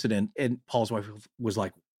that incident, and Paul's wife was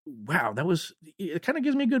like, wow, it kind of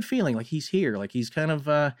gives me a good feeling. Like he's here. Like he's kind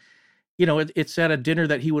of, it's at a dinner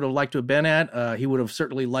that he would have liked to have been at. He would have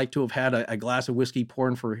certainly liked to have had a glass of whiskey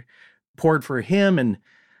poured for him. And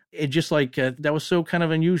it just like, that was so kind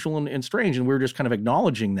of unusual and strange. And we were just kind of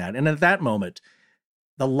acknowledging that. And at that moment,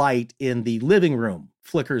 the light in the living room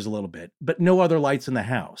flickers a little bit, but no other lights in the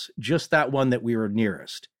house, just that one that we were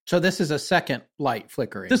nearest. So this is a second light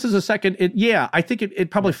flickering. This is a second. I think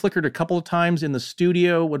it probably flickered a couple of times in the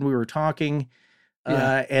studio when we were talking.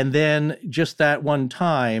 Yeah. And then just that one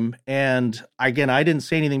time. And again, I didn't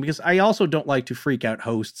say anything because I also don't like to freak out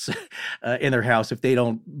hosts in their house if they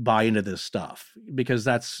don't buy into this stuff, because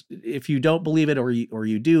if you don't believe it or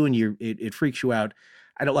you do and it freaks you out.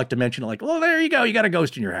 I don't like to mention it like, well, there you go. You got a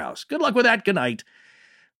ghost in your house. Good luck with that. Good night.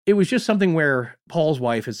 It was just something where Paul's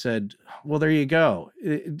wife had said, well, there you go.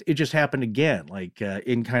 It just happened again, like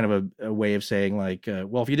in kind of a way of saying like,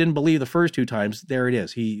 well, if you didn't believe the first two times, there it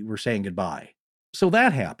is. We're saying goodbye. So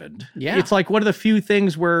that happened. Yeah. It's like one of the few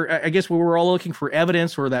things where I guess we were all looking for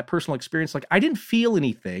evidence or that personal experience. Like I didn't feel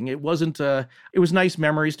anything. It wasn't, it was nice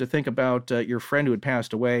memories to think about your friend who had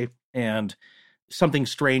passed away and something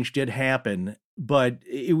strange did happen, but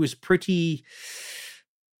it was pretty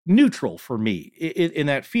neutral for me in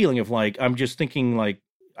that feeling of like, I'm just thinking like,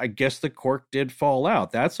 I guess the cork did fall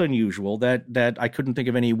out. That's unusual that I couldn't think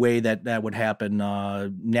of any way that would happen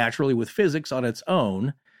naturally with physics on its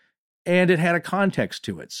own. And it had a context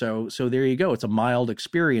to it. So there you go. It's a mild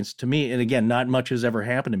experience to me. And again, not much has ever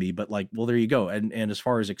happened to me, but like, well, there you go. And as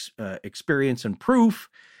far as experience and proof,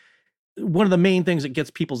 one of the main things that gets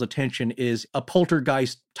people's attention is a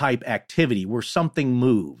poltergeist type activity where something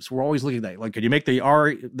moves. We're always looking at that. Like, could you make the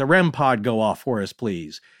REM pod go off for us,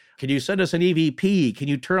 please? Can you send us an EVP? Can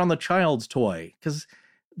you turn on the child's toy? Because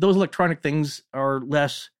those electronic things are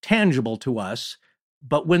less tangible to us.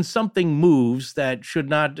 But when something moves that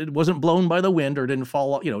it wasn't blown by the wind or didn't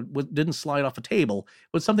fall, didn't slide off a table,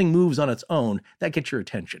 when something moves on its own, that gets your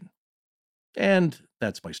attention. And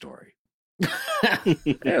that's my story.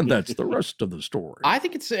 And that's the rest of the story. I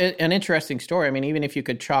think it's an interesting story. I mean, even if you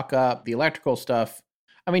could chalk up the electrical stuff,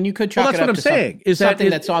 I mean, you could chalk it up to something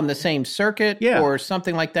that's on the same circuit or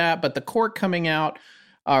something like that. But the cork coming out,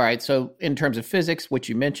 All right. So in terms of physics, which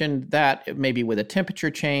you mentioned, that maybe with a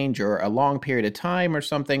temperature change or a long period of time or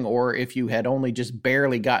something, or if you had only just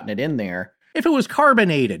barely gotten it in there. If it was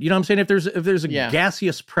carbonated, you know what I'm saying? If there's a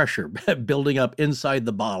gaseous pressure building up inside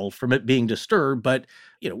the bottle from it being disturbed, but,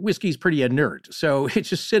 whiskey's pretty inert. So it's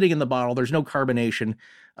just sitting in the bottle. There's no carbonation.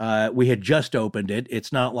 We had just opened it.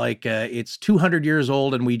 It's not like it's 200 years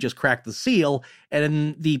old and we just cracked the seal and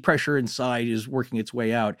then the pressure inside is working its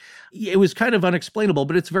way out. It was kind of unexplainable,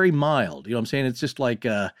 but it's very mild. You know what I'm saying? It's just like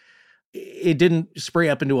it didn't spray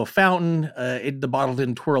up into a fountain. The bottle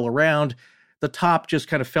didn't twirl around. The top just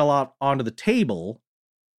kind of fell out onto the table.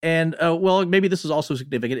 And, maybe this is also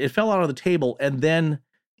significant. It fell out on the table and then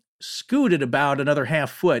scooted about another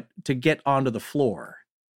half foot to get onto the floor.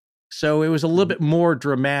 So it was a little bit more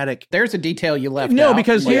dramatic. There's a detail you left out. No,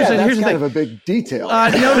 because here's the kind thing. of a big detail.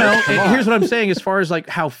 No. Here's what I'm saying as far as like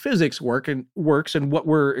how physics works and what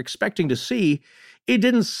we're expecting to see. It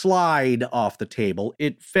didn't slide off the table.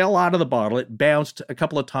 It fell out of the bottle. It bounced a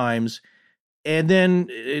couple of times. And then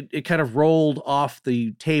it kind of rolled off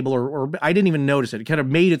the table, or I didn't even notice it. It kind of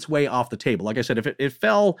made its way off the table. Like I said, if it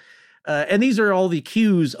fell, and these are all the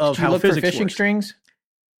cues of how physics works. Did you look for fishing strings?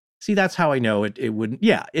 See, that's how I know it wouldn't.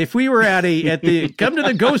 Yeah, if we were at the come to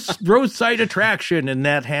the ghost roadside attraction and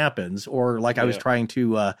that happens, or like I was trying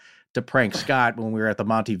to prank Scott when we were at the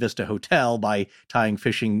Monte Vista Hotel by tying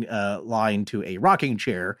fishing line to a rocking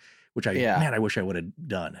chair, which I wish I would have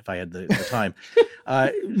done if I had the time.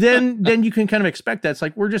 Then you can kind of expect that. It's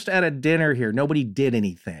like, we're just at a dinner here. Nobody did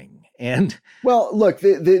anything. And well, look,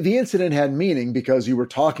 the incident had meaning because you were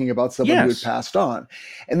talking about someone who had passed on.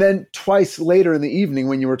 And then twice later in the evening,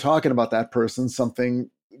 when you were talking about that person, something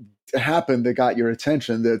happened that got your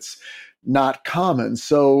attention that's not common.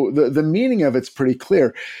 So the meaning of it's pretty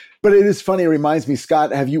clear. But it is funny. It reminds me,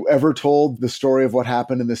 Scott, have you ever told the story of what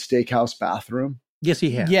happened in the steakhouse bathroom? Yes,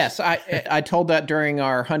 he has. Yes, I told that during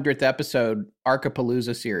our 100th episode,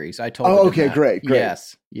 Archipalooza series. I told. Oh, okay, great.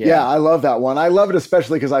 Yes, yeah, I love that one. I love it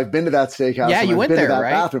especially because I've been to that steakhouse. Yeah, you went there,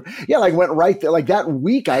 right? Bathroom. Yeah, like went right there. Like that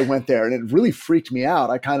week, I went there, and it really freaked me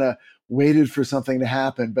out. I kind of waited for something to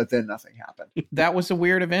happen, but then nothing happened. That was a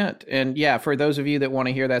weird event, and yeah, for those of you that want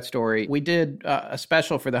to hear that story, we did a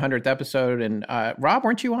special for the 100th episode. And Rob,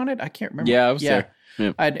 weren't you on it? I can't remember. Yeah, I was there.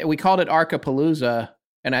 Yeah. We called it Archipalooza.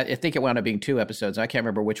 And I think it wound up being 2 episodes. I can't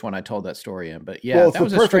remember which one I told that story in, but yeah, well, it's that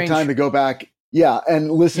was the perfect time to go back,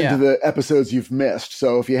 and listen to the episodes you've missed.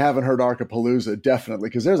 So if you haven't heard Archipalooza, definitely,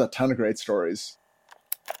 because there's a ton of great stories.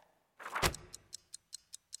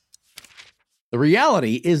 The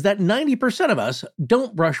reality is that 90% of us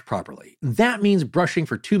don't brush properly. That means brushing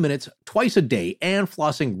for 2 minutes twice a day and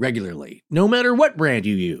flossing regularly, no matter what brand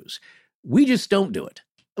you use. We just don't do it.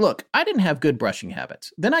 Look, I didn't have good brushing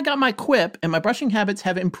habits. Then I got my Quip, and my brushing habits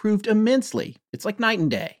have improved immensely. It's like night and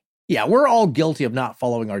day. Yeah, we're all guilty of not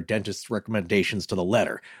following our dentist's recommendations to the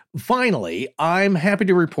letter. Finally, I'm happy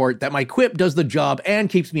to report that my Quip does the job and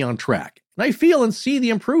keeps me on track. And I feel and see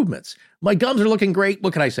the improvements. My gums are looking great.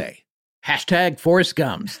 What can I say? Hashtag Forrest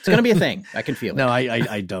Gums. It's going to be a thing. I can feel it. No,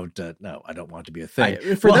 I don't. No, I don't want it to be a thing.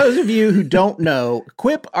 For those of you who don't know,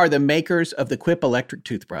 Quip are the makers of the Quip electric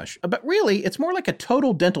toothbrush. But really, it's more like a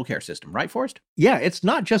total dental care system, right, Forrest? Yeah, it's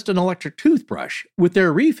not just an electric toothbrush. With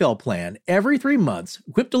their refill plan, every 3 months,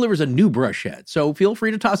 Quip delivers a new brush head. So feel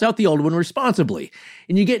free to toss out the old one responsibly.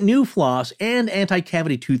 And you get new floss and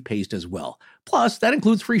anti-cavity toothpaste as well. Plus, that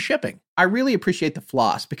includes free shipping. I really appreciate the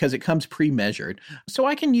floss because it comes pre-measured, so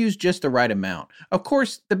I can use just the right amount. Of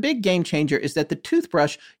course, the big game changer is that the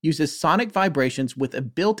toothbrush uses sonic vibrations with a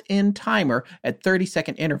built-in timer at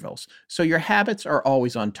 30-second intervals, so your habits are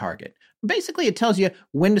always on target. Basically, it tells you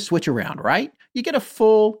when to switch around, right? You get a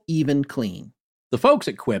full, even clean. The folks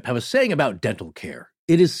at Quip have a saying about dental care.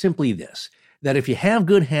 It is simply this, that if you have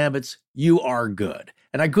good habits, you are good.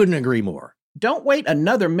 And I couldn't agree more. Don't wait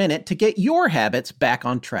another minute to get your habits back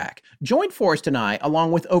on track. Join Forrest and I,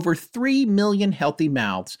 along with over 3 million healthy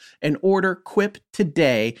mouths, and order Quip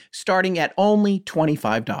today, starting at only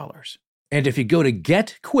 $25. And if you go to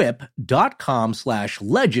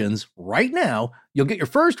getquip.com/legends right now, you'll get your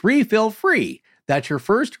first refill free. That's your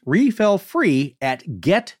first refill free at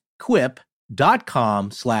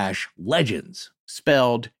getquip.com/legends.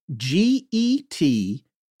 Spelled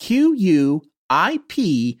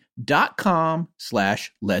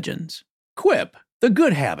GETQUIP.com/legends. Quip, the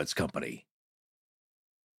good habits company.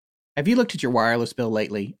 Have you looked at your wireless bill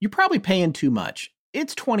lately? You're probably paying too much.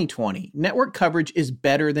 It's 2020. Network coverage is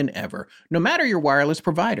better than ever, no matter your wireless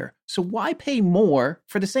provider. So why pay more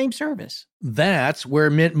for the same service? That's where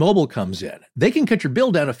Mint Mobile comes in. They can cut your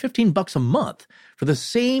bill down to $15 a month for the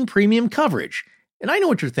same premium coverage. And I know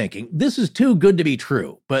what you're thinking. This is too good to be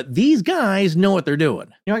true, but these guys know what they're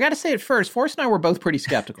doing. I got to say at first, Forrest and I were both pretty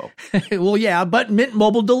skeptical. Well, yeah, but Mint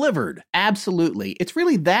Mobile delivered. Absolutely. It's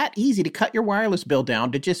really that easy to cut your wireless bill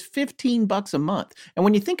down to just $15 a month. And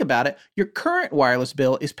when you think about it, your current wireless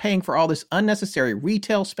bill is paying for all this unnecessary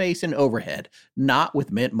retail space and overhead, not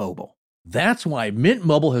with Mint Mobile. That's why Mint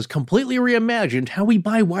Mobile has completely reimagined how we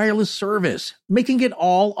buy wireless service, making it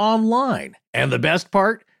all online. And the best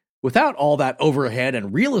part? Without all that overhead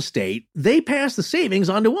and real estate, they pass the savings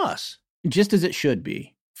on to us. Just as it should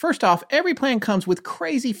be. First off, every plan comes with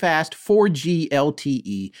crazy fast 4G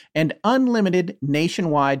LTE and unlimited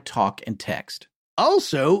nationwide talk and text.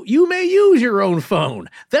 Also, you may use your own phone.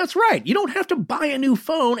 That's right. You don't have to buy a new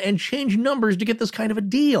phone and change numbers to get this kind of a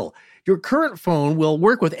deal. Your current phone will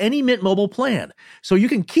work with any Mint Mobile plan, so you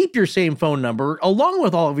can keep your same phone number along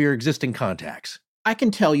with all of your existing contacts. I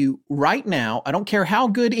can tell you right now, I don't care how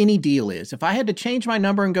good any deal is. If I had to change my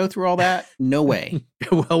number and go through all that, no way.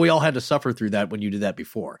 Well, we all had to suffer through that when you did that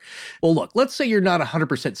before. Well, look, let's say you're not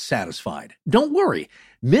 100% satisfied. Don't worry.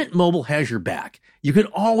 Mint Mobile has your back. You can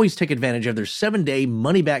always take advantage of their 7-day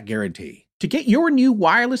money-back guarantee. To get your new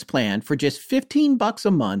wireless plan for just $15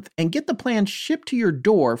 a month and get the plan shipped to your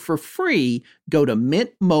door for free, go to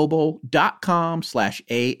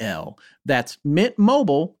mintmobile.com/AL. That's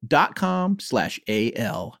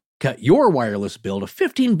mintmobile.com/AL. Cut your wireless bill to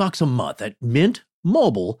 $15 a month at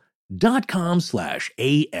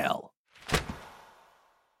mintmobile.com/AL.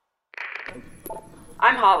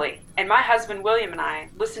 I'm Holly, and my husband William and I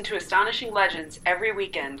listen to Astonishing Legends every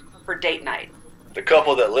weekend for date night. The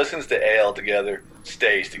couple that listens to AL together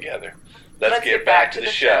stays together. Let's get back to the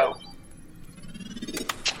show.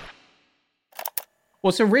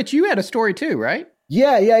 Well, so Rich, you had a story too, right?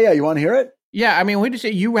 Yeah. You want to hear it? Yeah, I mean, we just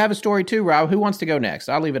say you have a story too, Rob. Who wants to go next?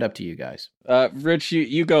 I'll leave it up to you guys. Rich,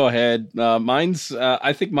 you go ahead.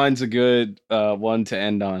 I think mine's a good one to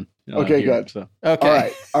end on. Okay, here, good. So.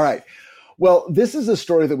 Okay. All right. Well, this is a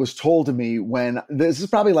story that was told to me this is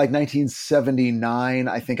probably like 1979.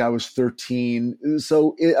 I think I was 13.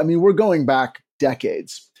 So, we're going back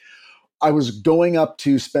decades. I was going up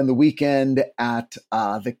to spend the weekend at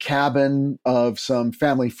the cabin of some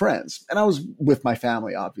family friends. And I was with my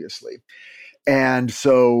family, obviously. And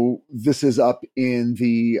so this is up in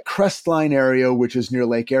the Crestline area, which is near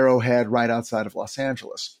Lake Arrowhead, right outside of Los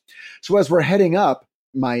Angeles. So as we're heading up,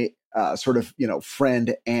 my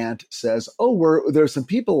friend aunt says, there's some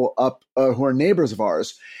people up who are neighbors of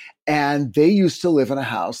ours, and they used to live in a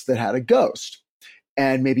house that had a ghost,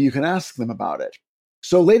 and maybe you can ask them about it.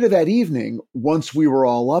 So later that evening, once we were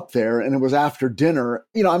all up there and it was after dinner,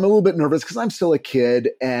 I'm a little bit nervous because I'm still a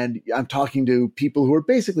kid and I'm talking to people who are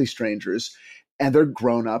basically strangers and they're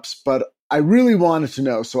grown-ups, but I really wanted to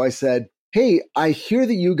know. So I said, hey, I hear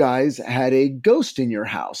that you guys had a ghost in your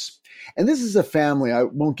house. And this is a family, I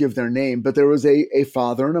won't give their name, but there was a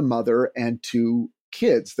father and a mother and 2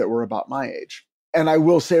 kids that were about my age. And I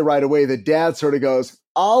will say right away that Dad sort of goes,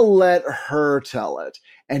 I'll let her tell it.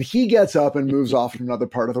 And he gets up and moves off to another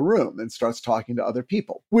part of the room and starts talking to other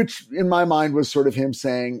people, which in my mind was sort of him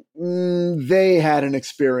saying, they had an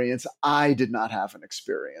experience. I did not have an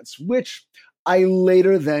experience, which I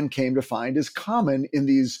later then came to find is common in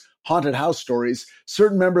these haunted house stories.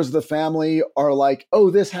 Certain members of the family are like,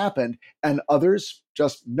 oh, this happened. And others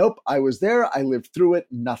just, nope, I was there. I lived through it.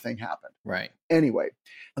 Nothing happened. Right. Anyway,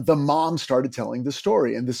 the mom started telling the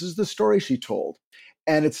story. And this is the story she told.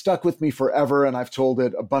 And it stuck with me forever. And I've told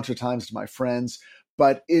it a bunch of times to my friends.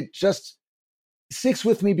 But it just sticks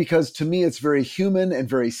with me because to me, it's very human and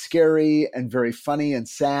very scary and very funny and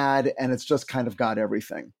sad. And it's just kind of got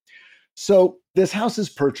everything. So this house is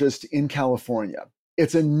purchased in California.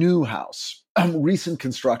 It's a new house, recent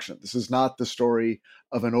construction. This is not the story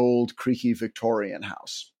of an old, creaky Victorian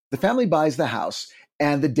house. The family buys the house,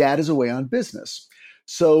 and the dad is away on business.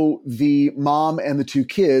 So the mom and the 2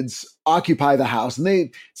 kids occupy the house, and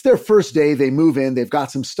it's their first day. They move in. They've got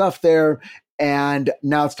some stuff there, and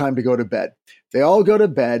now it's time to go to bed. They all go to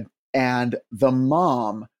bed, and the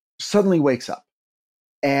mom suddenly wakes up,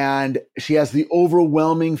 and she has the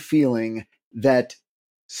overwhelming feeling that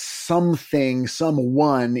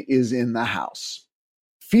someone is in the house.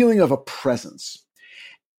 Feeling of a presence.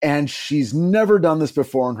 And she's never done this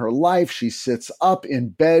before in her life. She sits up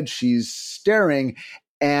in bed, she's staring,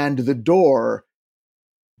 and the door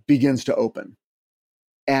begins to open.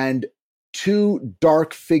 And 2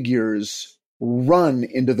 dark figures run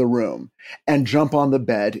into the room and jump on the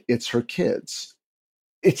bed. It's her kids.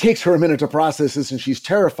 It takes her a minute to process this, and she's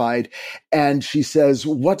terrified. And she says,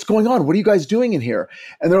 what's going on? What are you guys doing in here?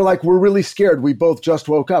 And they're like, we're really scared. We both just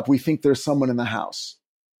woke up. We think there's someone in the house.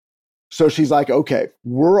 So she's like, okay,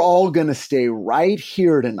 we're all going to stay right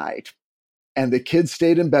here tonight. And the kids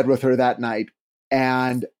stayed in bed with her that night.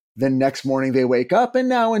 And the next morning they wake up, and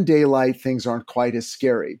now in daylight, things aren't quite as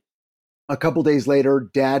scary. A couple days later,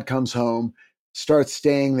 Dad comes home, starts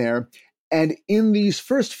staying there. And in these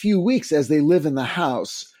first few weeks, as they live in the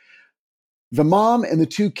house, the mom and the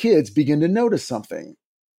two kids begin to notice something.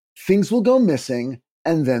 Things will go missing,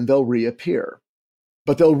 and then they'll reappear.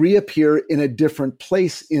 But they'll reappear in a different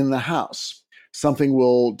place in the house. Something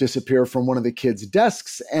will disappear from one of the kids'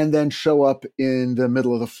 desks and then show up in the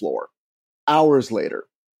middle of the floor. Hours later,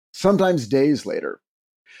 sometimes days later.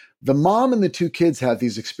 The mom and the two kids have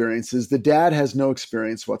these experiences. The dad has no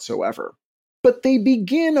experience whatsoever. But they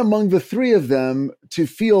begin among the three of them to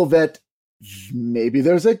feel that maybe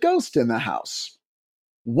there's a ghost in the house.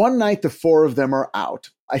 One night, the four of them are out,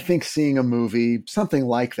 I think seeing a movie, something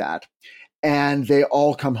like that, and they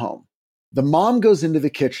all come home. The mom goes into the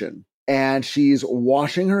kitchen, and she's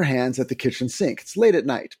washing her hands at the kitchen sink. It's late at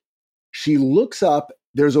night. She looks up,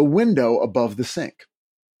 there's a window above the sink,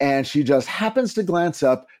 and she just happens to glance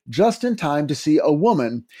up just in time to see a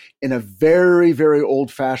woman in a very, very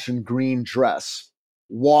old-fashioned green dress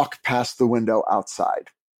walk past the window outside.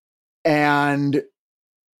 And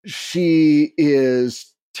she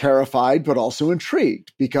is terrified, but also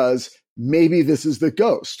intrigued because maybe this is the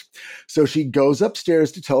ghost. So she goes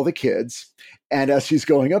upstairs to tell the kids. And as she's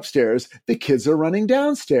going upstairs, the kids are running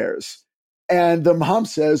downstairs. And the mom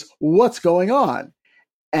says, "What's going on?"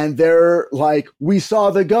 And they're like, "We saw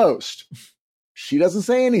the ghost." She doesn't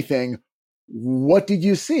say anything. "What did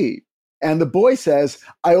you see?" And the boy says,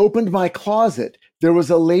 "I opened my closet. There was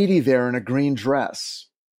a lady there in a green dress."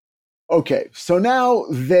 Okay, so now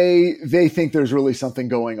they think there's really something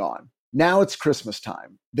going on. Now it's Christmas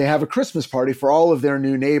time. They have a Christmas party for all of their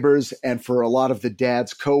new neighbors and for a lot of the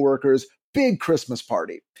dad's coworkers. Big Christmas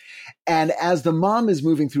party. And as the mom is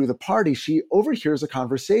moving through the party, she overhears a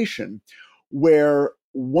conversation where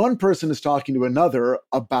one person is talking to another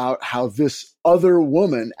about how this other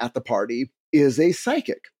woman at the party is a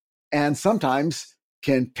psychic and sometimes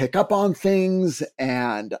can pick up on things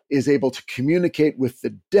and is able to communicate with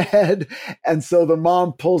the dead. And so the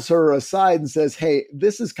mom pulls her aside and says, "Hey,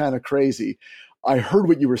 this is kind of crazy. I heard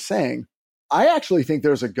what you were saying. I actually think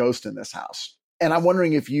there's a ghost in this house. And I'm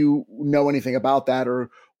wondering if you know anything about that or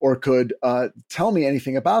could tell me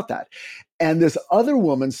anything about that." And this other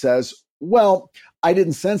woman says, "Well, I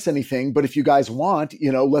didn't sense anything, but if you guys want,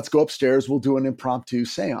 let's go upstairs. We'll do an impromptu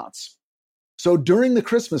seance." So during the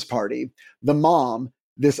Christmas party, the mom,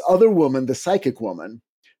 this other woman, the psychic woman,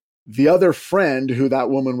 the other friend who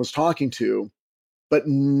that woman was talking to, but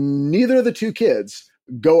neither of the two kids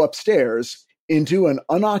go upstairs into an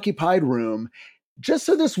unoccupied room just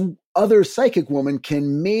so this other psychic woman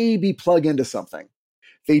can maybe plug into something.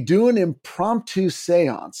 They do an impromptu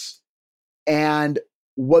seance. And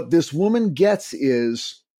what this woman gets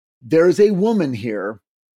is there's a woman here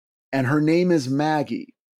and her name is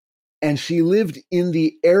Maggie. And she lived in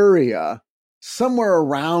the area somewhere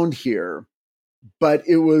around here, but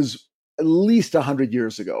it was at least 100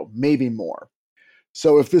 years ago, maybe more.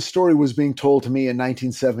 So if this story was being told to me in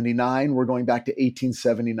 1979, we're going back to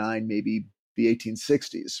 1879, maybe the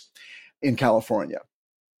 1860s in California.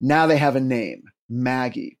 Now they have a name,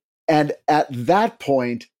 Maggie. And at that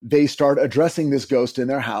point, they start addressing this ghost in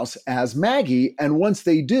their house as Maggie. And once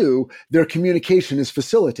they do, their communication is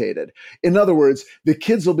facilitated. In other words, the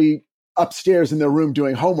kids will be upstairs in their room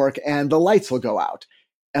doing homework and the lights will go out.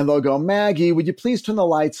 And they'll go, "Maggie, would you please turn the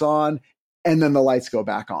lights on?" And then the lights go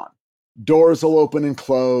back on. Doors will open and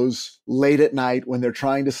close late at night when they're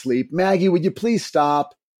trying to sleep. "Maggie, would you please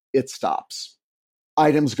stop?" It stops.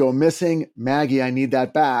 Items go missing. "Maggie, I need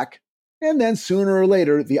that back." And then sooner or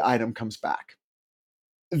later, the item comes back.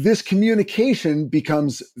 This communication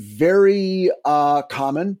becomes very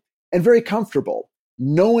common and very comfortable.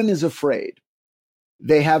 No one is afraid.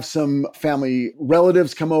 They have some family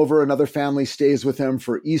relatives come over. Another family stays with them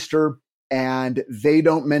for Easter, and they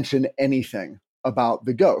don't mention anything about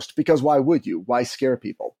the ghost because why would you? Why scare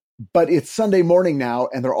people? But it's Sunday morning now,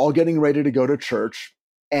 and they're all getting ready to go to church,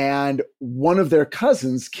 and one of their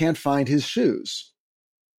cousins can't find his shoes.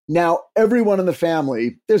 Now, everyone in the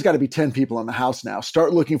family, there's got to be 10 people in the house now,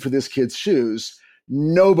 start looking for this kid's shoes.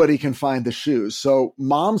 Nobody can find the shoes. So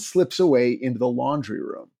mom slips away into the laundry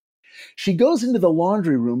room. She goes into the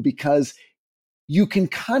laundry room because you can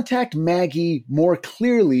contact Maggie more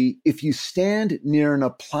clearly if you stand near an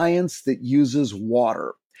appliance that uses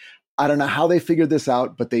water. I don't know how they figured this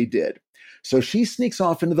out, but they did. So she sneaks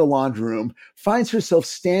off into the laundry room, finds herself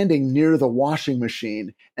standing near the washing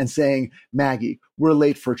machine and saying, Maggie, we're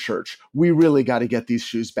late for church. We really got to get these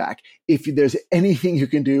shoes back. If there's anything you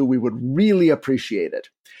can do, we would really appreciate it.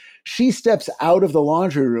 She steps out of the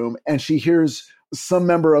laundry room and she hears some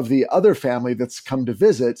member of the other family that's come to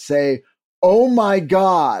visit say, oh my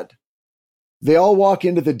God. They all walk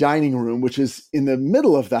into the dining room, which is in the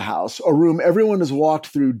middle of the house, a room everyone has walked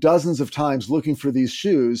through dozens of times looking for these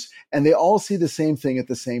shoes, and they all see the same thing at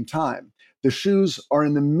the same time. The shoes are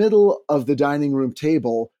in the middle of the dining room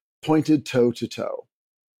table, pointed toe to toe.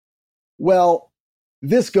 Well,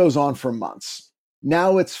 this goes on for months.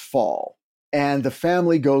 Now it's fall, and the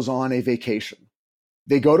family goes on a vacation.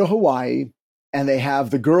 They go to Hawaii, and they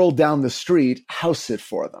have the girl down the street house sit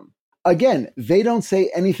for them. Again, they don't say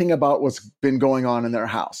anything about what's been going on in their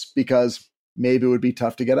house because maybe it would be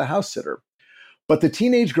tough to get a house sitter. But the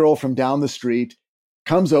teenage girl from down the street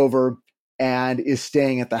comes over and is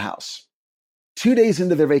staying at the house. 2 days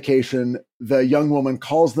into their vacation, the young woman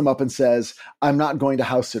calls them up and says, I'm not going to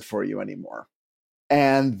house sit for you anymore.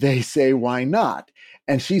 And they say, why not?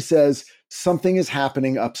 And she says, something is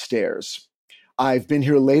happening upstairs. I've been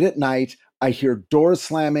here late at night. I hear doors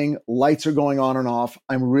slamming, lights are going on and off.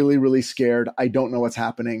 I'm really, really scared. I don't know what's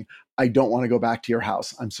happening. I don't want to go back to your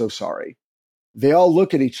house. I'm so sorry. They all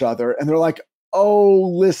look at each other and they're like, oh,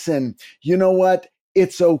 listen, you know what?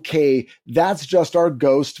 It's okay. That's just our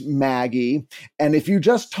ghost, Maggie. And if you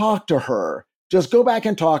just talk to her, just go back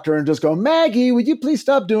and talk to her and just go, Maggie, would you please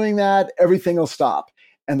stop doing that? Everything will stop.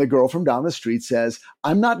 And the girl from down the street says,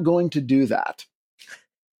 I'm not going to do that.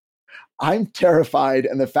 I'm terrified,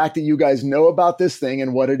 and the fact that you guys know about this thing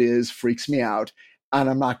and what it is freaks me out, and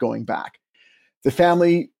I'm not going back. The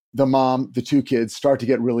family, the mom, the two kids start to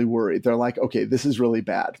get really worried. They're like, okay, this is really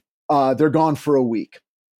bad. They're gone for a week.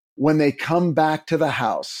 When they come back to the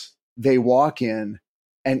house, they walk in,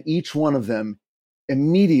 and each one of them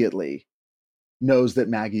immediately knows that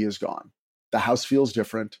Maggie is gone. The house feels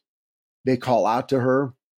different. They call out to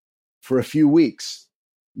her for a few weeks.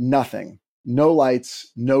 Nothing. No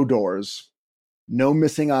lights, no doors, no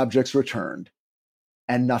missing objects returned,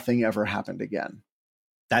 and nothing ever happened again.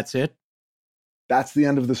 That's it? That's the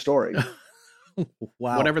end of the story.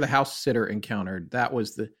 Wow. Whatever the house sitter encountered, that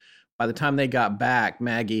was by the time they got back,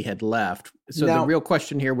 Maggie had left. So now, the real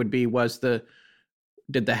question here would be,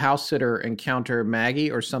 did the house sitter encounter Maggie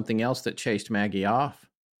or something else that chased Maggie off?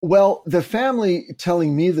 Well, the family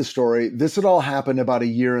telling me the story, this had all happened about a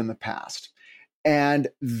year in the past. And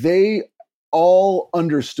they all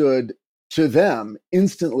understood to them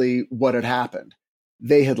instantly what had happened.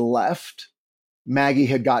 They had left. Maggie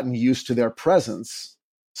had gotten used to their presence.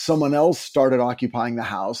 Someone else started occupying the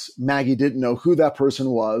house. Maggie didn't know who that person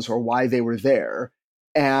was or why they were there.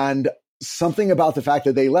 And something about the fact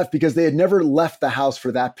that they left, because they had never left the house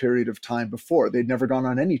for that period of time before. They'd never gone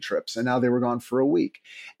on any trips, and now they were gone for a week.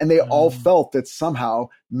 And they all felt that somehow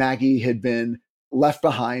Maggie had been left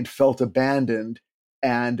behind, felt abandoned,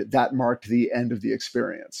 and that marked the end of the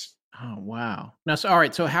experience. Oh, wow. Now, all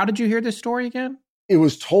right. So how did you hear this story again? It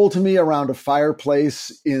was told to me around a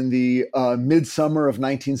fireplace in the midsummer of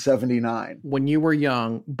 1979. When you were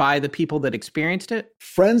young, by the people that experienced it?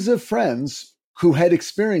 Friends of friends who had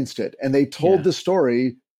experienced it. And they told the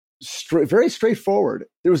story very straightforward.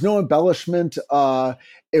 There was no embellishment.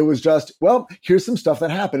 It was just, well, here's some stuff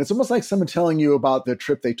that happened. It's almost like someone telling you about the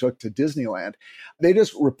trip they took to Disneyland. They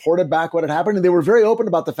just reported back what had happened. And they were very open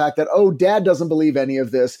about the fact that, oh, Dad doesn't believe any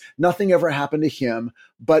of this. Nothing ever happened to him.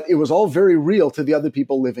 But it was all very real to the other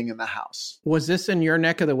people living in the house. Was this in your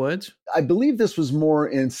neck of the woods? I believe this was more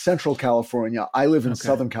in Central California. I live in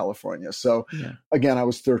Southern California. So again, I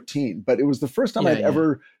was 13. But it was the first time I'd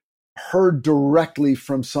ever heard directly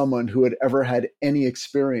from someone who had ever had any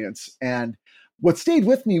experience. And what stayed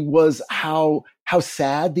with me was how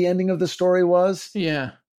sad the ending of the story was.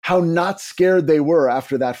 Yeah. How not scared they were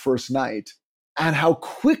after that first night, and how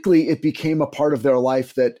quickly it became a part of their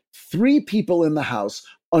life that 3 people in the house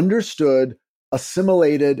understood,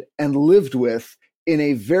 assimilated, and lived with in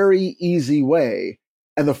a very easy way.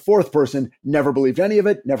 And the 4th person never believed any of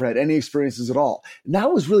it, never had any experiences at all. And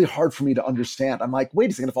that was really hard for me to understand. I'm like,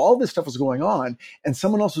 wait a second, if all this stuff was going on and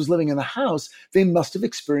someone else was living in the house, they must have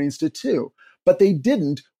experienced it too. But they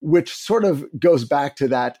didn't, which sort of goes back to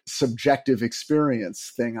that subjective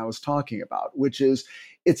experience thing I was talking about, which is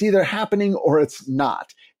it's either happening or it's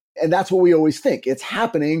not. And that's what we always think. It's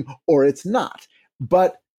happening or it's not.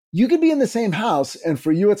 But you could be in the same house, and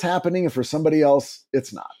for you it's happening, and for somebody else,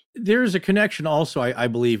 it's not. There's a connection also, I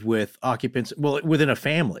believe, with occupants, well, within a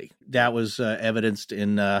family. That was evidenced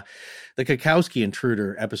in the Kukowski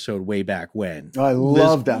intruder episode way back when. I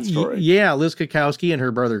love that story. Yeah, Liz Kukowski and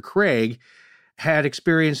her brother Craig had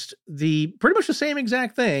experienced pretty much the same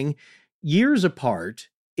exact thing years apart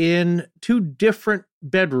in two different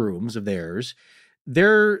bedrooms of theirs.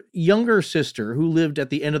 Their younger sister, who lived at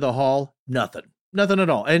the end of the hall, nothing at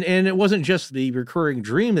all. And it wasn't just the recurring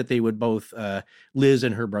dream that they would both, Liz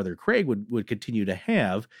and her brother Craig would continue to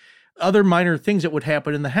have. Other minor things that would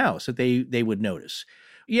happen in the house that they would notice.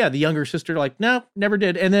 Yeah, the younger sister, like, no, never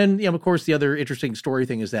did. And then, of course, the other interesting story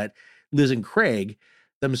thing is that Liz and Craig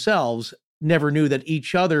themselves never knew that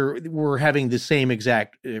each other were having the same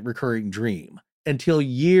exact recurring dream until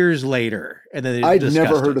years later. And then I'd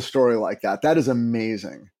never heard a story like that. That is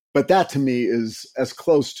amazing. But that to me is as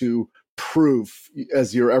close to proof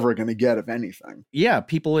as you're ever going to get of anything. Yeah,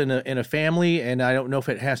 people in a family, and I don't know if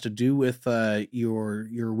it has to do with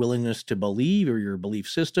your willingness to believe or your belief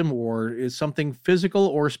system, or is something physical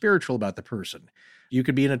or spiritual about the person. You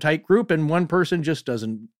could be in a tight group and one person just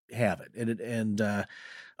doesn't have it. And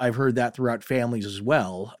I've heard that throughout families as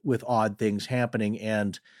well, with odd things happening.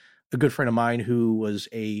 And a good friend of mine who was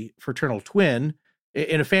a fraternal twin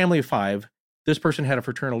in a family of 5, this person had a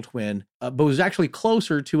fraternal twin, but was actually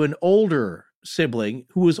closer to an older sibling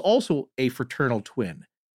who was also a fraternal twin,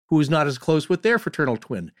 who was not as close with their fraternal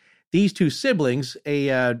twin. These two siblings,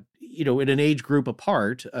 in an age group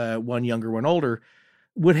apart, one younger, one older,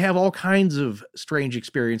 would have all kinds of strange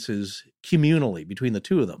experiences communally between the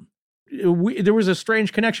two of them. There was a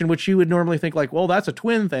strange connection, which you would normally think like, well, that's a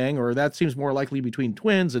twin thing, or that seems more likely between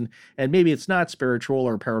twins, and maybe it's not spiritual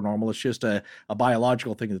or paranormal. It's just a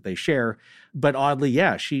biological thing that they share. But oddly,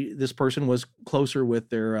 yeah, this person was closer with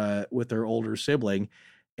their older sibling,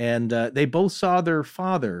 and they both saw their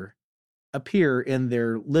father appear in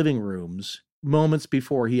their living rooms moments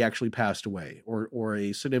before he actually passed away, or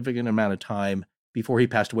a significant amount of time before he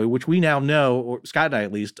passed away, which we now know, or Scott and I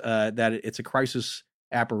at least, that it's a crisis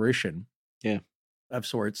apparition, of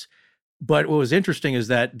sorts. But what was interesting is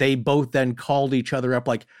that they both then called each other up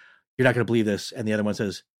like, you're not going to believe this. And the other one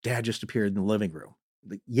says, Dad just appeared in the living room.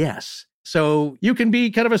 Like, yes. So you can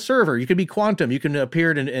be kind of a server. You can be quantum. You can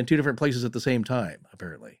appear in two different places at the same time,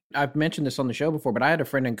 apparently. I've mentioned this on the show before, but I had a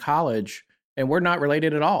friend in college, and we're not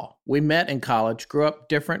related at all. We met in college, grew up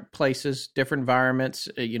different places, different environments.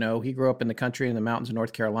 He grew up in the country, in the mountains of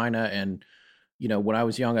North Carolina, and when I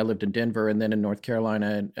was young, I lived in Denver and then in North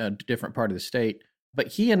Carolina, a different part of the state. But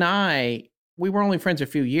he and I, we were only friends a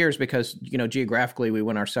few years because, geographically we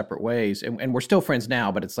went our separate ways. And we're still friends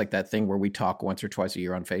now, but it's like that thing where we talk once or twice a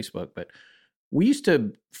year on Facebook. But we used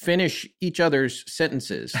to finish each other's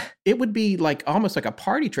sentences. It would be like almost like a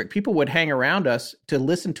party trick. People would hang around us to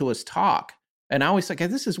listen to us talk. And I always like,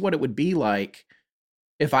 this is what it would be like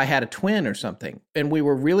if I had a twin or something. And we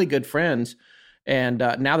were really good friends. And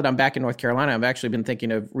now that I'm back in North Carolina, I've actually been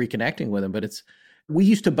thinking of reconnecting with him. But we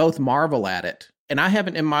used to both marvel at it. And I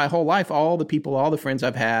haven't in my whole life, all the friends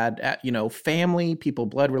I've had, family, people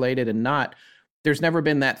blood related and not, there's never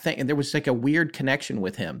been that thing. And there was like a weird connection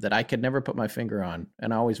with him that I could never put my finger on.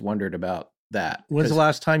 And I always wondered about that. When's the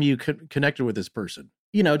last time you connected with this person?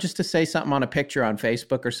 Just to say something on a picture on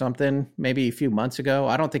Facebook or something, maybe a few months ago.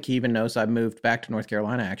 I don't think he even knows I've moved back to North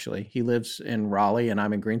Carolina, actually. He lives in Raleigh and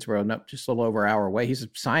I'm in Greensboro, just a little over an hour away. He's a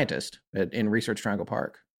scientist in Research Triangle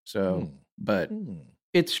Park. So,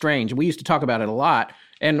 it's strange. We used to talk about it a lot.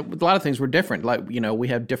 And a lot of things were different. Like, we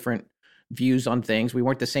have different views on things. We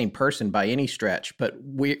weren't the same person by any stretch, but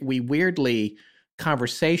we weirdly,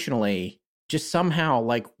 conversationally, just somehow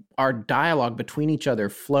like our dialogue between each other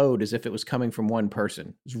flowed as if it was coming from one person.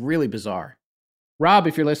 It was really bizarre. Rob,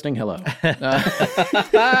 if you're listening, hello. Rob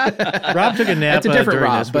took a nap. It's a different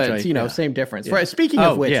Rob, this, but same difference. Yeah. Speaking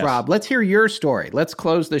of which, yes. Rob, let's hear your story. Let's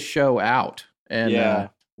close this show out and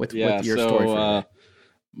with your story.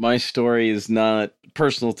 My story is not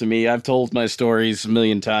personal to me. I've told my stories a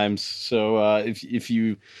million times. So if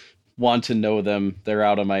you want to know them, they're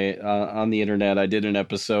out on my on the internet. I did an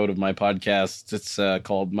episode of my podcast. It's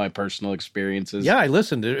called My Personal Experiences. Yeah, I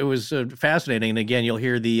listened. It was fascinating. And again, you'll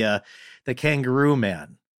hear the Kangaroo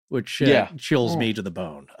Man, which chills me to the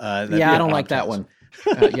bone. I don't like that one.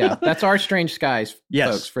 That's Our Strange Skies,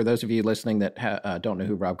 folks, for those of you listening that don't know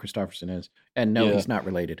who Rob Christofferson is. And no, he's not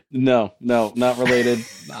related. No, not related.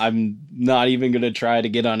 I'm not even going to try to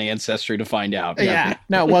get on Ancestry to find out. Yeah.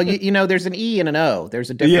 No, well, there's an E and an O. There's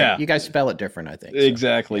a different, you guys spell it different, I think. So,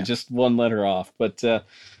 exactly. Just one letter off. But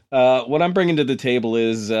what I'm bringing to the table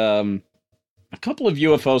is a couple of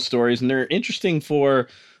UFO stories, and they're interesting for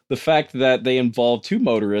the fact that they involve two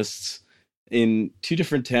motorists in 2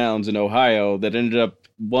 different towns in Ohio that ended up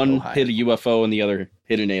one hit a UFO and the other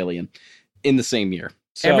hit an alien in the same year.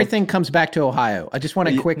 So, everything comes back to Ohio. I just want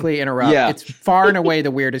to quickly interrupt. Yeah. It's far and away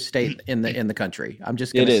the weirdest state in the country. I'm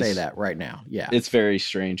just going to say that right now. Yeah. It's very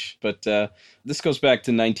strange. But this goes back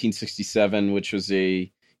to 1967, which was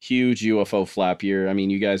a huge UFO flap year. I mean,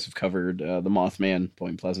 you guys have covered the Mothman,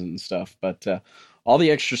 Point Pleasant and stuff, but all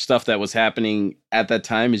the extra stuff that was happening at that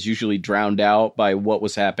time is usually drowned out by what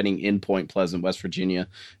was happening in Point Pleasant, West Virginia,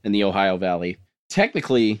 and the Ohio Valley.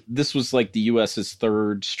 Technically, this was like the U.S.'s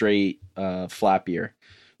 3rd straight flap year.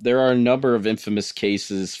 There are a number of infamous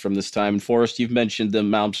cases from this time. Forrest, you've mentioned the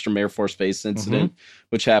Malmstrom Air Force Base incident,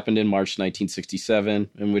 which happened in March 1967,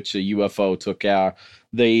 in which a UFO took out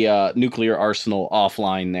the nuclear arsenal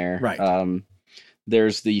offline there. Right.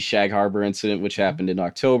 There's the Shag Harbor incident, which happened in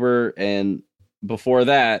October. And before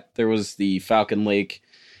that, there was the Falcon Lake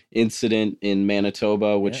incident in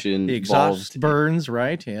Manitoba, which involved the exhaust burns,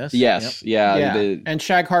 right? Yes. Yes. Yep. Yeah. And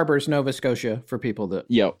Shag Harbor's Nova Scotia for people that.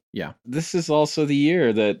 Yep. Yeah. This is also the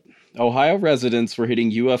year that Ohio residents were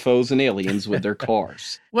hitting UFOs and aliens with their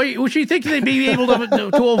cars. Well, which you think they'd be able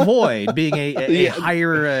to avoid being a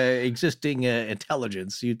higher existing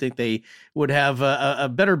intelligence. You'd think they would have a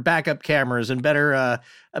better backup cameras and a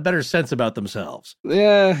better sense about themselves.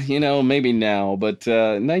 Yeah, maybe now, but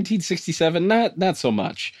 1967, not so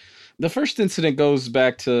much. The first incident goes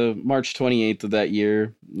back to March 28th of that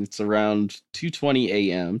year. It's around 2:20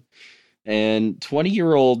 a.m. And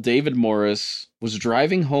 20-year-old David Morris was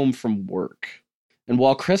driving home from work. And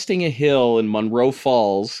while cresting a hill in Monroe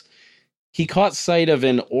Falls, he caught sight of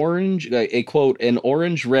an orange-red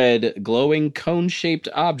glowing cone-shaped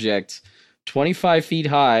object 25 feet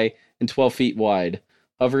high and 12 feet wide,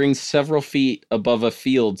 hovering several feet above a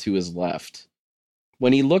field to his left.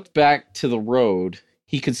 When he looked back to the road,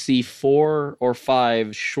 he could see 4 or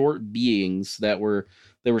 5 short beings that were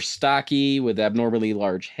stocky with abnormally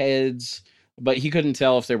large heads, but he couldn't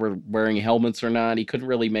tell if they were wearing helmets or not. He couldn't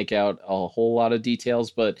really make out a whole lot of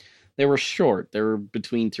details, but they were short. They were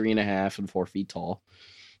between 3.5 and 4 feet tall.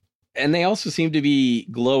 And they also seemed to be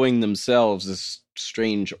glowing themselves, this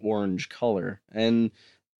strange orange color. And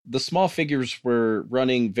the small figures were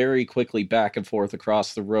running very quickly back and forth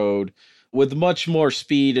across the road with much more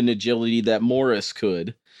speed and agility that Morris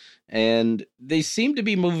could. And they seemed to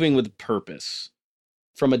be moving with purpose,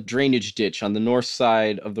 from a drainage ditch on the north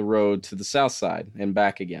side of the road to the south side and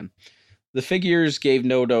back again. The figures gave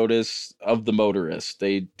no notice of the motorist.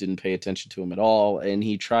 They didn't pay attention to him at all, and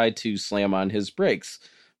he tried to slam on his brakes.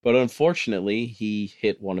 But unfortunately, he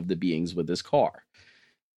hit one of the beings with his car.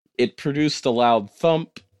 It produced a loud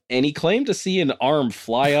thump, and he claimed to see an arm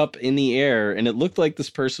fly up in the air, and it looked like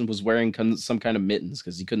this person was wearing some kind of mittens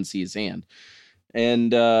because he couldn't see his hand.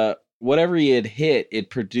 And whatever he had hit, it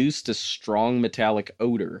produced a strong metallic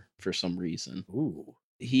odor for some reason. Ooh.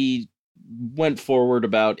 He went forward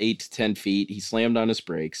about 8 to 10 feet. He slammed on his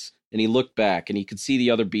brakes, and he looked back, and he could see the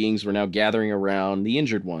other beings were now gathering around the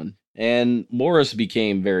injured one. And Morris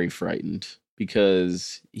became very frightened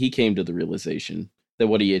because he came to the realization that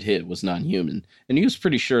what he had hit was non-human, and he was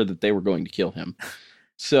pretty sure that they were going to kill him.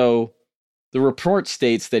 So the report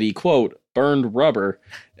states that he, quote, burned rubber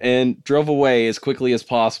and drove away as quickly as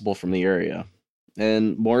possible from the area.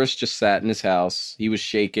 And Morris just sat in his house. He was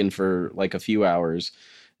shaken for like a few hours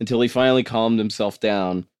until he finally calmed himself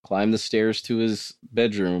down, climbed the stairs to his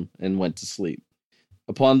bedroom, and went to sleep.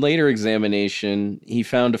 Upon later examination, he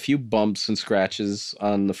found a few bumps and scratches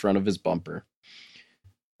on the front of his bumper.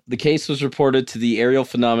 The case was reported to the Aerial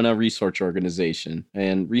Phenomena Research Organization,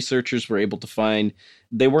 and researchers weren't able to find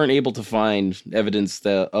evidence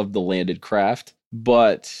of the landed craft,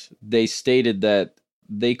 but they stated that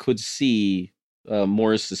they could see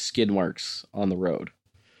Morris's skid marks on the road.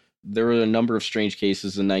 There were a number of strange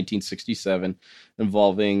cases in 1967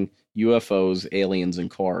 involving UFOs, aliens,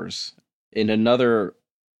 and cars. In another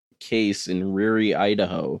case in Riri,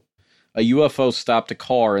 Idaho, a UFO stopped a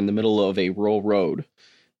car in the middle of a rural road,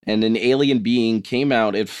 and an alien being came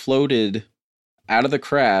out. It floated out of the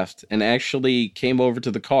craft and actually came over to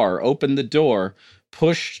the car, opened the door,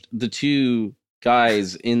 pushed the 2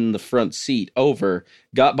 guys in the front seat over,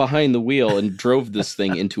 got behind the wheel, and drove this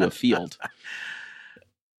thing into a field.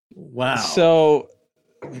 Wow. So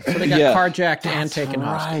they got carjacked and taken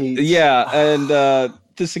hostage. Yeah, and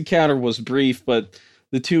this encounter was brief, but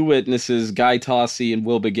the 2 witnesses, Guy Tossi and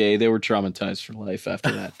Will Begay, they were traumatized for life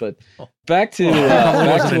after that. But back to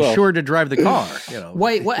wasn't insured to drive the car.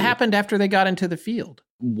 Wait, what happened after they got into the field?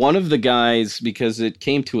 One of the guys, because it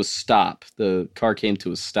came to a stop, the car came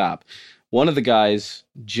to a stop. One of the guys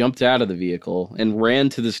jumped out of the vehicle and ran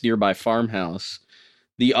to this nearby farmhouse.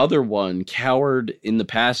 The other one cowered in the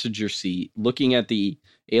passenger seat, looking at the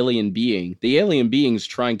alien being. The alien being's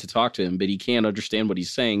trying to talk to him, but he can't understand what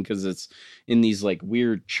he's saying because it's in these like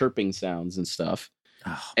weird chirping sounds and stuff.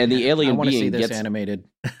 Oh, and the alien I want to see being this gets animated.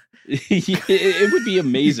 it would be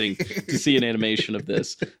amazing to see an animation of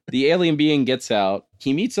this. The alien being gets out.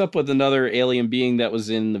 He meets up with another alien being that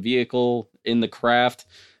was in the vehicle in the craft.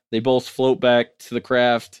 They both float back to the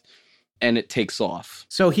craft, and it takes off.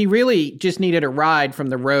 So he really just needed a ride from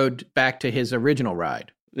the road back to his original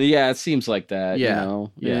ride. Yeah, it seems like that. Yeah. You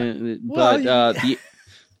know? Yeah. But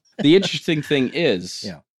the interesting thing is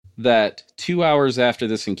that 2 hours after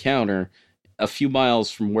this encounter, a few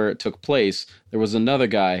miles from where it took place, there was another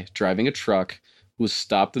guy driving a truck who was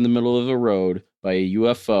stopped in the middle of the road by a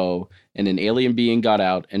UFO, and an alien being got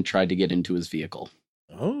out and tried to get into his vehicle.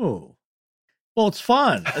 Oh. Well, it's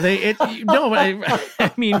fun.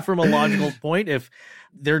 I mean, from a logical point, if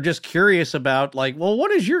they're just curious about, like, well, what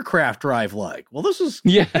is your craft drive like? Well, this is,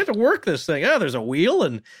 I have to work this thing. Oh, there's a wheel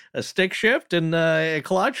and a stick shift and a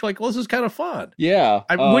clutch. Like, well, this is kind of fun. Yeah.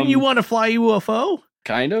 Wouldn't you want to fly a UFO?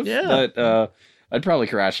 Kind of. Yeah. But I'd probably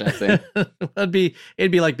crash that thing. It'd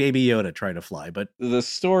be like Baby Yoda trying to fly. But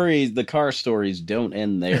the car stories don't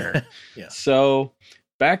end there. Yeah. So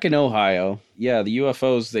back in Ohio, the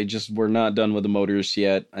UFOs, they just were not done with the motors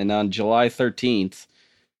yet. And on July 13th,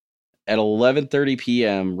 at 11:30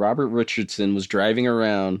 p.m., Robert Richardson was driving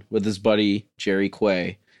around with his buddy Jerry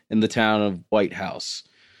Quay in the town of White House.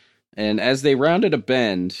 And as they rounded a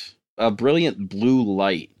bend, a brilliant blue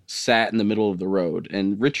light sat in the middle of the road.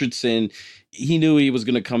 And Richardson, he knew he was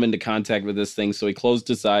going to come into contact with this thing, so he closed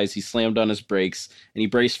his eyes, he slammed on his brakes, and he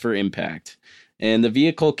braced for impact. And the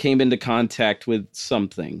vehicle came into contact with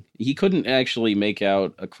something. He couldn't actually make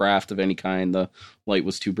out a craft of any kind. The light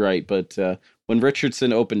was too bright. But when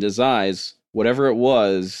Richardson opened his eyes, whatever it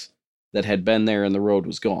was that had been there in the road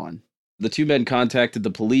was gone. The two men contacted the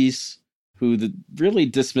police, who really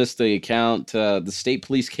dismissed the account. The state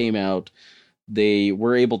police came out. They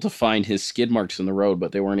were able to find his skid marks in the road,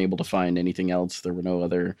 but they weren't able to find anything else. There were no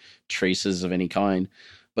other traces of any kind.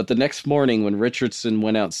 But the next morning, when Richardson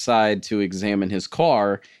went outside to examine his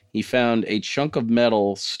car, he found a chunk of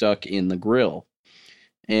metal stuck in the grill.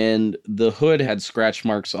 And the hood had scratch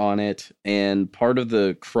marks on it, and part of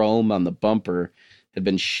the chrome on the bumper had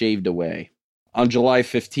been shaved away. On July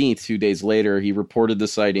 15th, 2 days later, he reported the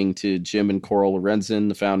sighting to Jim and Coral Lorenzen,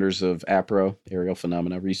 the founders of APRO, Aerial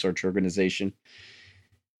Phenomena Research Organization.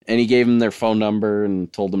 And he gave them their phone number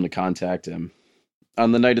and told them to contact him.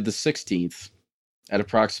 On the night of the 16th, at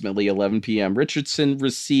approximately 11 p.m., Richardson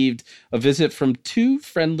received a visit from two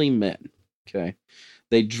friendly men. Okay.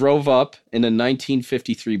 They drove up in a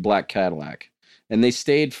 1953 black Cadillac, and they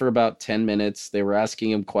stayed for about 10 minutes. They were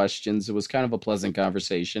asking him questions. It was kind of a pleasant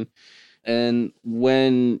conversation. And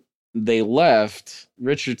when they left,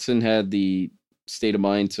 Richardson had the state of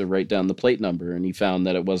mind to write down the plate number, and he found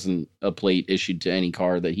that it wasn't a plate issued to any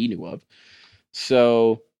car that he knew of.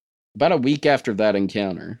 So about a week after that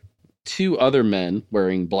encounter, two other men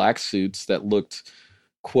wearing black suits that looked,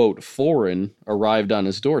 quote, foreign, arrived on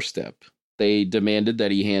his doorstep. They demanded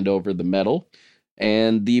that he hand over the metal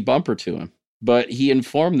and the bumper to him. But he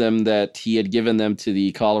informed them that he had given them to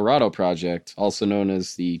the Colorado Project, also known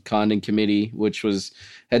as the Condon Committee, which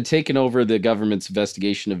had taken over the government's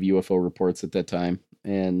investigation of UFO reports at that time.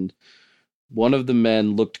 And one of the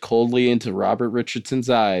men looked coldly into Robert Richardson's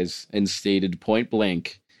eyes and stated point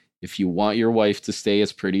blank, "If you want your wife to stay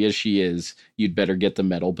as pretty as she is, you'd better get the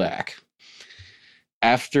metal back."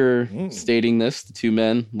 After stating this, the two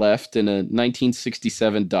men left in a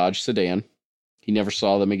 1967 Dodge sedan. He never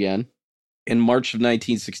saw them again. In March of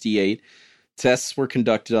 1968, tests were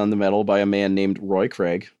conducted on the metal by a man named Roy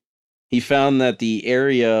Craig. He found that the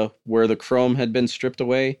area where the chrome had been stripped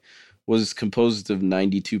away was composed of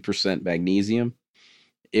 92% magnesium.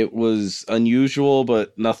 It was unusual,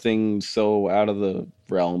 but nothing so out of the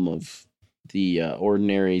realm of the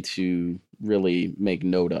ordinary to really make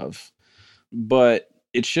note of. But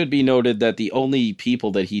it should be noted that the only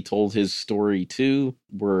people that he told his story to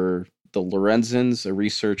were the Lorenzens, a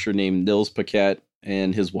researcher named Nils Paquette,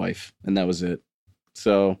 and his wife, and that was it.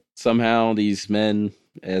 So somehow these men,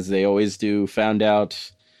 as they always do, found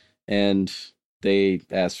out, and they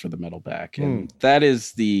asked for the metal back. And that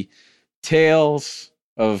is the tales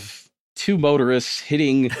of two motorists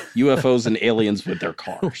hitting UFOs and aliens with their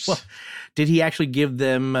cars. Well, did he actually give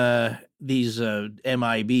them these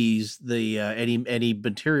MIBs, any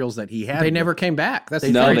materials that he had? They never came back. That's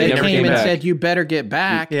the No, thing. they They never came came and back. said, "You better get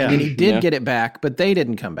back." Yeah. And he did Yeah. get it back, but they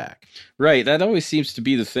didn't come back. Right, that always seems to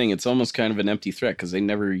be the thing. It's almost kind of an empty threat because they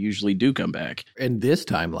never usually do come back. In this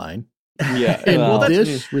timeline. Yeah. In that's-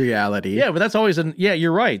 this reality. Yeah, but that's always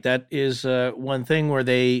you're right. That is one thing where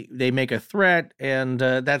they make a threat, and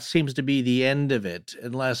that seems to be the end of it,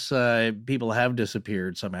 unless people have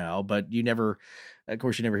disappeared somehow. But you never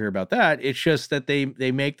hear about that. It's just that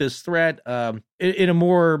they make this threat in a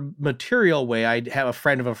more material way. I have a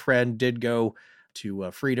friend of a friend did go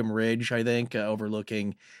to Freedom Ridge, I think,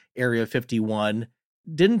 overlooking Area 51.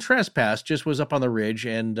 Didn't trespass, just was up on the ridge,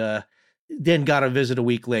 and then got a visit a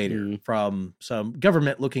week later from some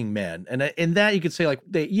government-looking men. And in that, you could say, like,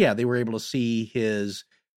 they were able to see his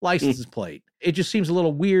license plate. It just seems a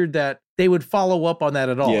little weird that they would follow up on that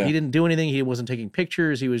at all. Yeah. He didn't do anything. He wasn't taking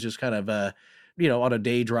pictures. He was just kind of, on a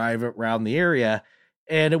day drive around the area.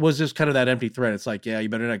 And it was just kind of that empty threat. It's like, yeah, you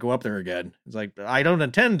better not go up there again. It's like, I don't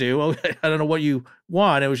intend to. I don't know what you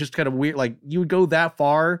want. It was just kind of weird. Like, you would go that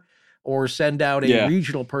far or send out a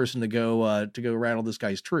regional person to go rattle this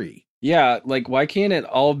guy's tree. Yeah, like, why can't it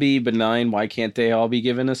all be benign? Why can't they all be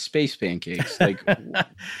given us space pancakes? Like,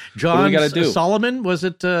 John what do we gotta do? Solomon, was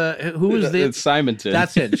it? Who was the? It's Simonton.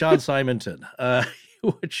 That's it, John Simonton.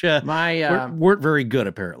 Which weren't very good,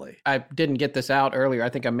 apparently. I didn't get this out earlier. I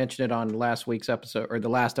think I mentioned it on last week's episode or the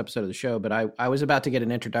last episode of the show, but I was about to get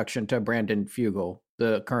an introduction to Brandon Fugel,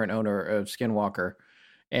 the current owner of Skinwalker,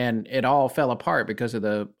 and it all fell apart because of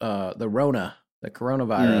the Rona, the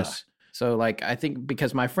coronavirus. So, like, I think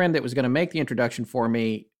because my friend that was going to make the introduction for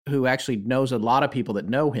me, who actually knows a lot of people that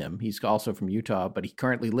know him, he's also from Utah, but he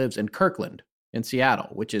currently lives in Kirkland in Seattle,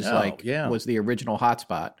 which is was the original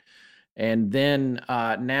hotspot. And then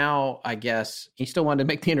now, I guess, he still wanted to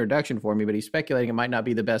make the introduction for me, but he's speculating it might not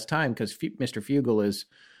be the best time because Mr. Fugel is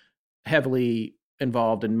heavily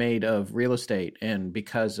involved and made of real estate. And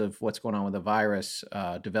because of what's going on with the virus,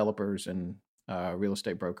 developers and real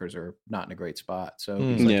estate brokers are not in a great spot. So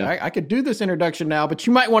he's like, I could do this introduction now, but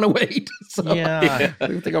you might want to wait. So I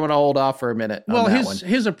think I'm going to hold off for a minute. Well,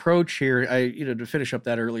 his approach here, to finish up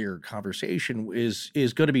that earlier conversation,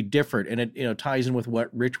 is going to be different, and it ties in with what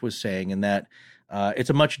Rich was saying, in that it's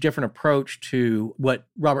a much different approach to what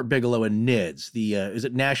Robert Bigelow and NIDS, the is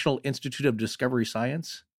it National Institute of Discovery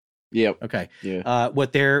Science? Yep. Okay. Yeah.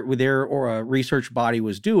 What their research body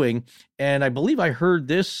was doing, and I believe I heard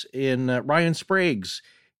this in Ryan Sprague's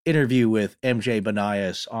interview with MJ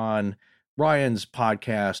Banias on Ryan's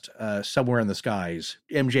podcast, Somewhere in the Skies.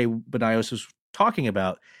 MJ Banias was talking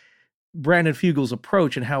about Brandon Fugel's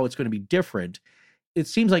approach and how it's going to be different. It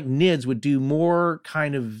seems like NIDS would do more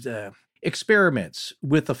kind of experiments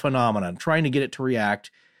with the phenomenon, trying to get it to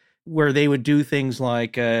react, where they would do things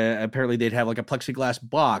like, apparently they'd have like a plexiglass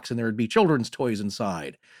box and there would be children's toys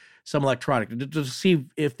inside, some electronic, to see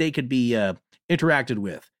if they could be interacted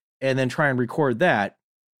with, and then try and record that.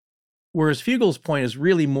 Whereas Fugel's point is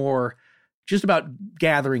really more just about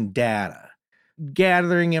gathering data,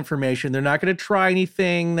 gathering information. They're not going to try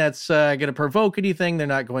anything that's going to provoke anything. They're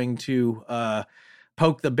not going to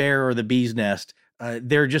poke the bear or the bee's nest.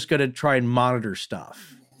 They're just going to try and monitor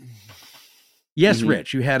stuff. Yes,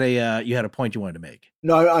 Rich, you had a point you wanted to make.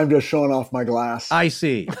 No, I'm just showing off my glass. I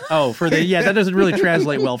see. Oh, that doesn't really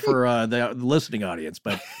translate well for the listening audience,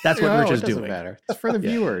 but that's what Rich is doing. Matter. It's for the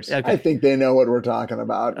viewers. Okay. I think they know what we're talking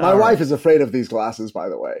about. My wife is afraid of these glasses, by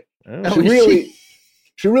the way. Oh,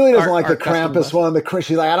 she really doesn't like our the Krampus one.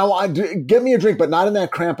 She's like, I don't want. Get me a drink, but not in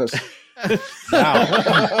that Krampus.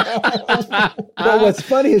 But what's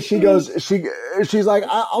funny is she's like,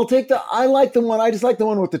 I'll take I like the one. I just like the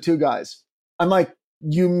one with the two guys. I'm like,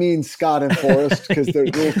 you mean Scott and Forrest because they're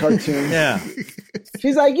little cartoons? Yeah.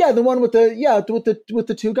 She's like, yeah, the one with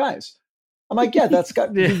the two guys. I'm like, yeah, that's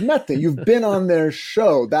Scott. You've met them. You've been on their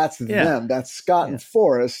show. That's them. That's Scott and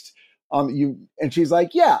Forrest. And she's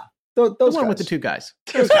like, yeah, those the one guys. with the two guys.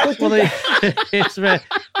 It's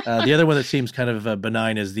the other one that seems kind of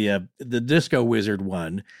benign is the Disco Wizard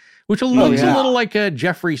one, which looks a little like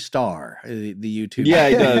Jeffree Star, the YouTube. Yeah,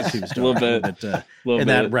 he does. YouTube A little bit.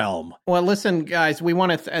 That realm. Well, listen, guys, we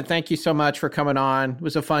want to thank you so much for coming on. It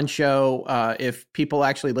was a fun show. If people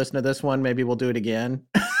actually listen to this one, maybe we'll do it again.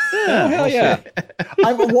 Hell yeah.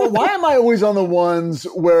 Why am I always on the ones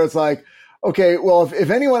where it's like, okay, well, if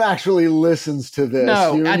anyone actually listens to this,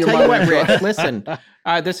 no, I tell you what, Rich, listen.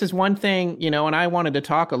 This is one thing, and I wanted to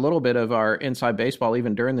talk a little bit of our inside baseball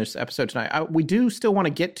even during this episode tonight. We do still want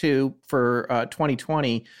to get to for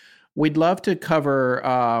 2020. We'd love to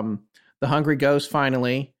cover the Hungry Ghost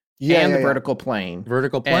finally, and the Vertical Plane.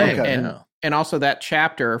 Vertical Plane, and also that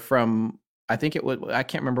chapter from, I think it was, I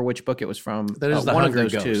can't remember which book it was from. That is the one Hungry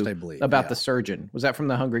of those Ghost, two, I believe. about the surgeon. Was that from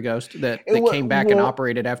the Hungry Ghost that came back and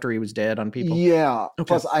operated after he was dead on people? Yeah. Okay.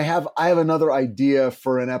 Plus, I have another idea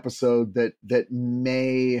for an episode that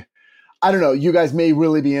may. I don't know. You guys may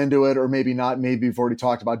really be into it or maybe not. Maybe you've already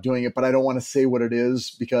talked about doing it, but I don't want to say what it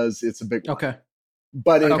is because it's a big one. Okay.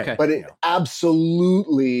 But it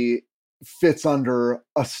absolutely fits under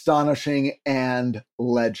astonishing and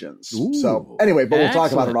legends. Ooh, so anyway, but we'll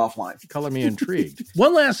talk about it excellent. offline. Color me intrigued.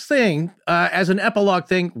 One last thing, as an epilogue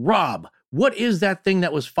thing, Rob, what is that thing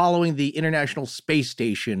that was following the International Space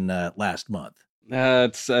Station last month?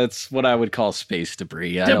 It's what I would call space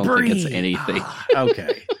debris. I don't think it's anything.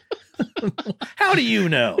 Okay. How do you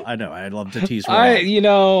know? I know. I'd love to tease.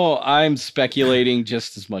 I'm speculating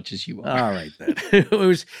just as much as you are. All right, then.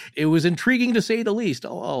 It was intriguing to say the least.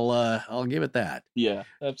 I'll give it that. Yeah,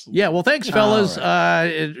 absolutely. Yeah. Well, thanks, fellas.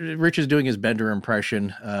 Right. Rich is doing his Bender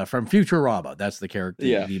impression from Futurama. That's the character.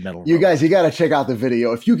 Yeah. The metal. You guys, you got to check out the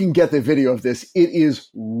video. If you can get the video of this, it is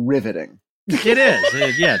riveting. It is.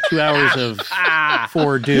 2 hours of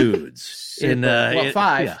 4 dudes in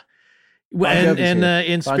 5. Yeah. And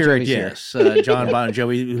in Bon spirit, Jovi's yes, John Bon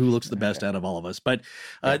Jovi, who looks the best out of all of us. But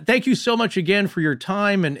thank you so much again for your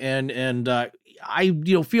time, and I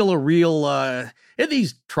feel a real in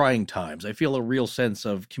these trying times. I feel a real sense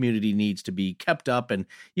of community needs to be kept up, and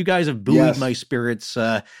you guys have buoyed my spirits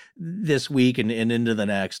this week and into the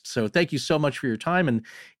next. So thank you so much for your time, and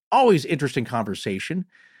always interesting conversation.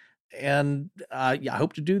 And I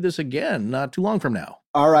hope to do this again not too long from now.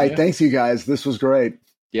 All right, thanks you guys. This was great.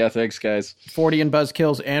 Yeah, thanks, guys. Fortean,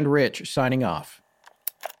 Buzzkills, and Rich signing off.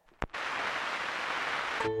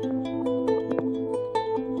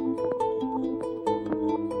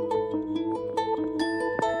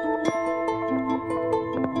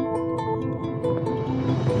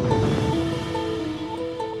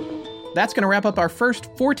 That's going to wrap up our first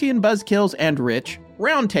Fortean, Buzzkills, and Rich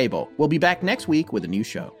Roundtable. We'll be back next week with a new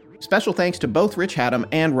show. Special thanks to both Rich Haddam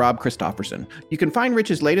and Rob Christofferson. You can find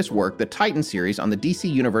Rich's latest work, the Titan series, on the DC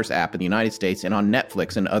Universe app in the United States and on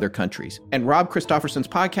Netflix in other countries. And Rob Christofferson's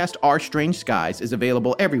podcast, Our Strange Skies, is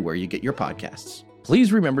available everywhere you get your podcasts.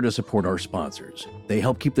 Please remember to support our sponsors. They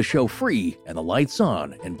help keep the show free and the lights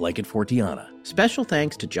on in Blanket Fortiana. Special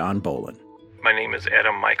thanks to John Bolin. My name is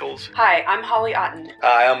Adam Michaels. Hi, I'm Holly Otten.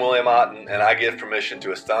 Hi, I'm William Otten, and I give permission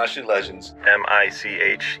to Astonishing Legends.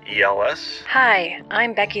 Michels. Hi,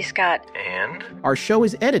 I'm Becky Scott. And Our show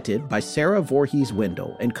is edited by Sarah Voorhees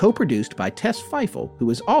Wendell and co-produced by Tess Feifel,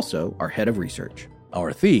 who is also our head of research.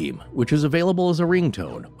 Our theme, which is available as a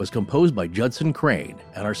ringtone, was composed by Judson Crane,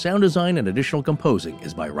 and our sound design and additional composing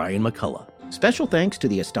is by Ryan McCullough. Special thanks to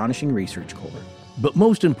the Astonishing Research Corps. But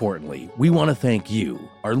most importantly, we want to thank you,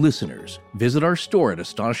 our listeners. Visit our store at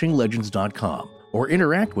astonishinglegends.com or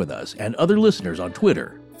interact with us and other listeners on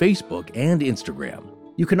Twitter, Facebook, and Instagram.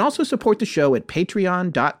 You can also support the show at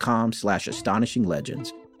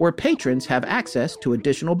patreon.com/astonishinglegends, where patrons have access to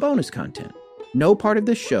additional bonus content. No part of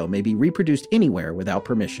this show may be reproduced anywhere without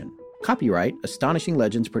permission. Copyright Astonishing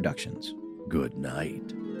Legends Productions. Good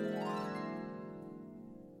night.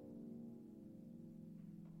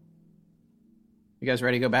 You guys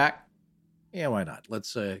ready to go back? Yeah, why not?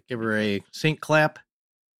 Let's give her a sync clap.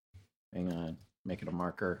 Hang on. Make it a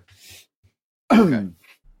marker. Okay.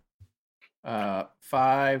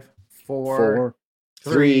 5, 4,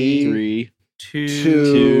 3,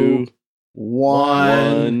 2,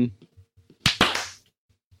 1.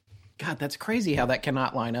 God, that's crazy how that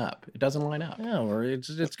cannot line up. It doesn't line up. No, or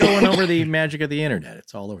it's going over the magic of the internet.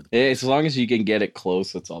 It's all over the place. As long as you can get it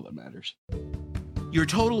close, that's all that matters. Your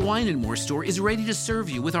Total Wine & More store is ready to serve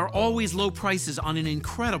you with our always low prices on an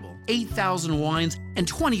incredible 8,000 wines and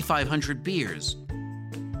 2,500 beers.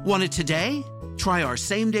 Want it today? Try our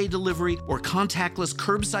same-day delivery or contactless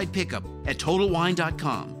curbside pickup at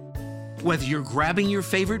TotalWine.com. Whether you're grabbing your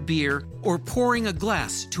favorite beer or pouring a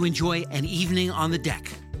glass to enjoy an evening on the deck,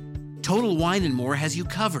 Total Wine & More has you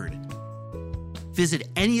covered. Visit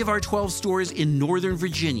any of our 12 stores in Northern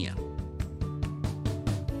Virginia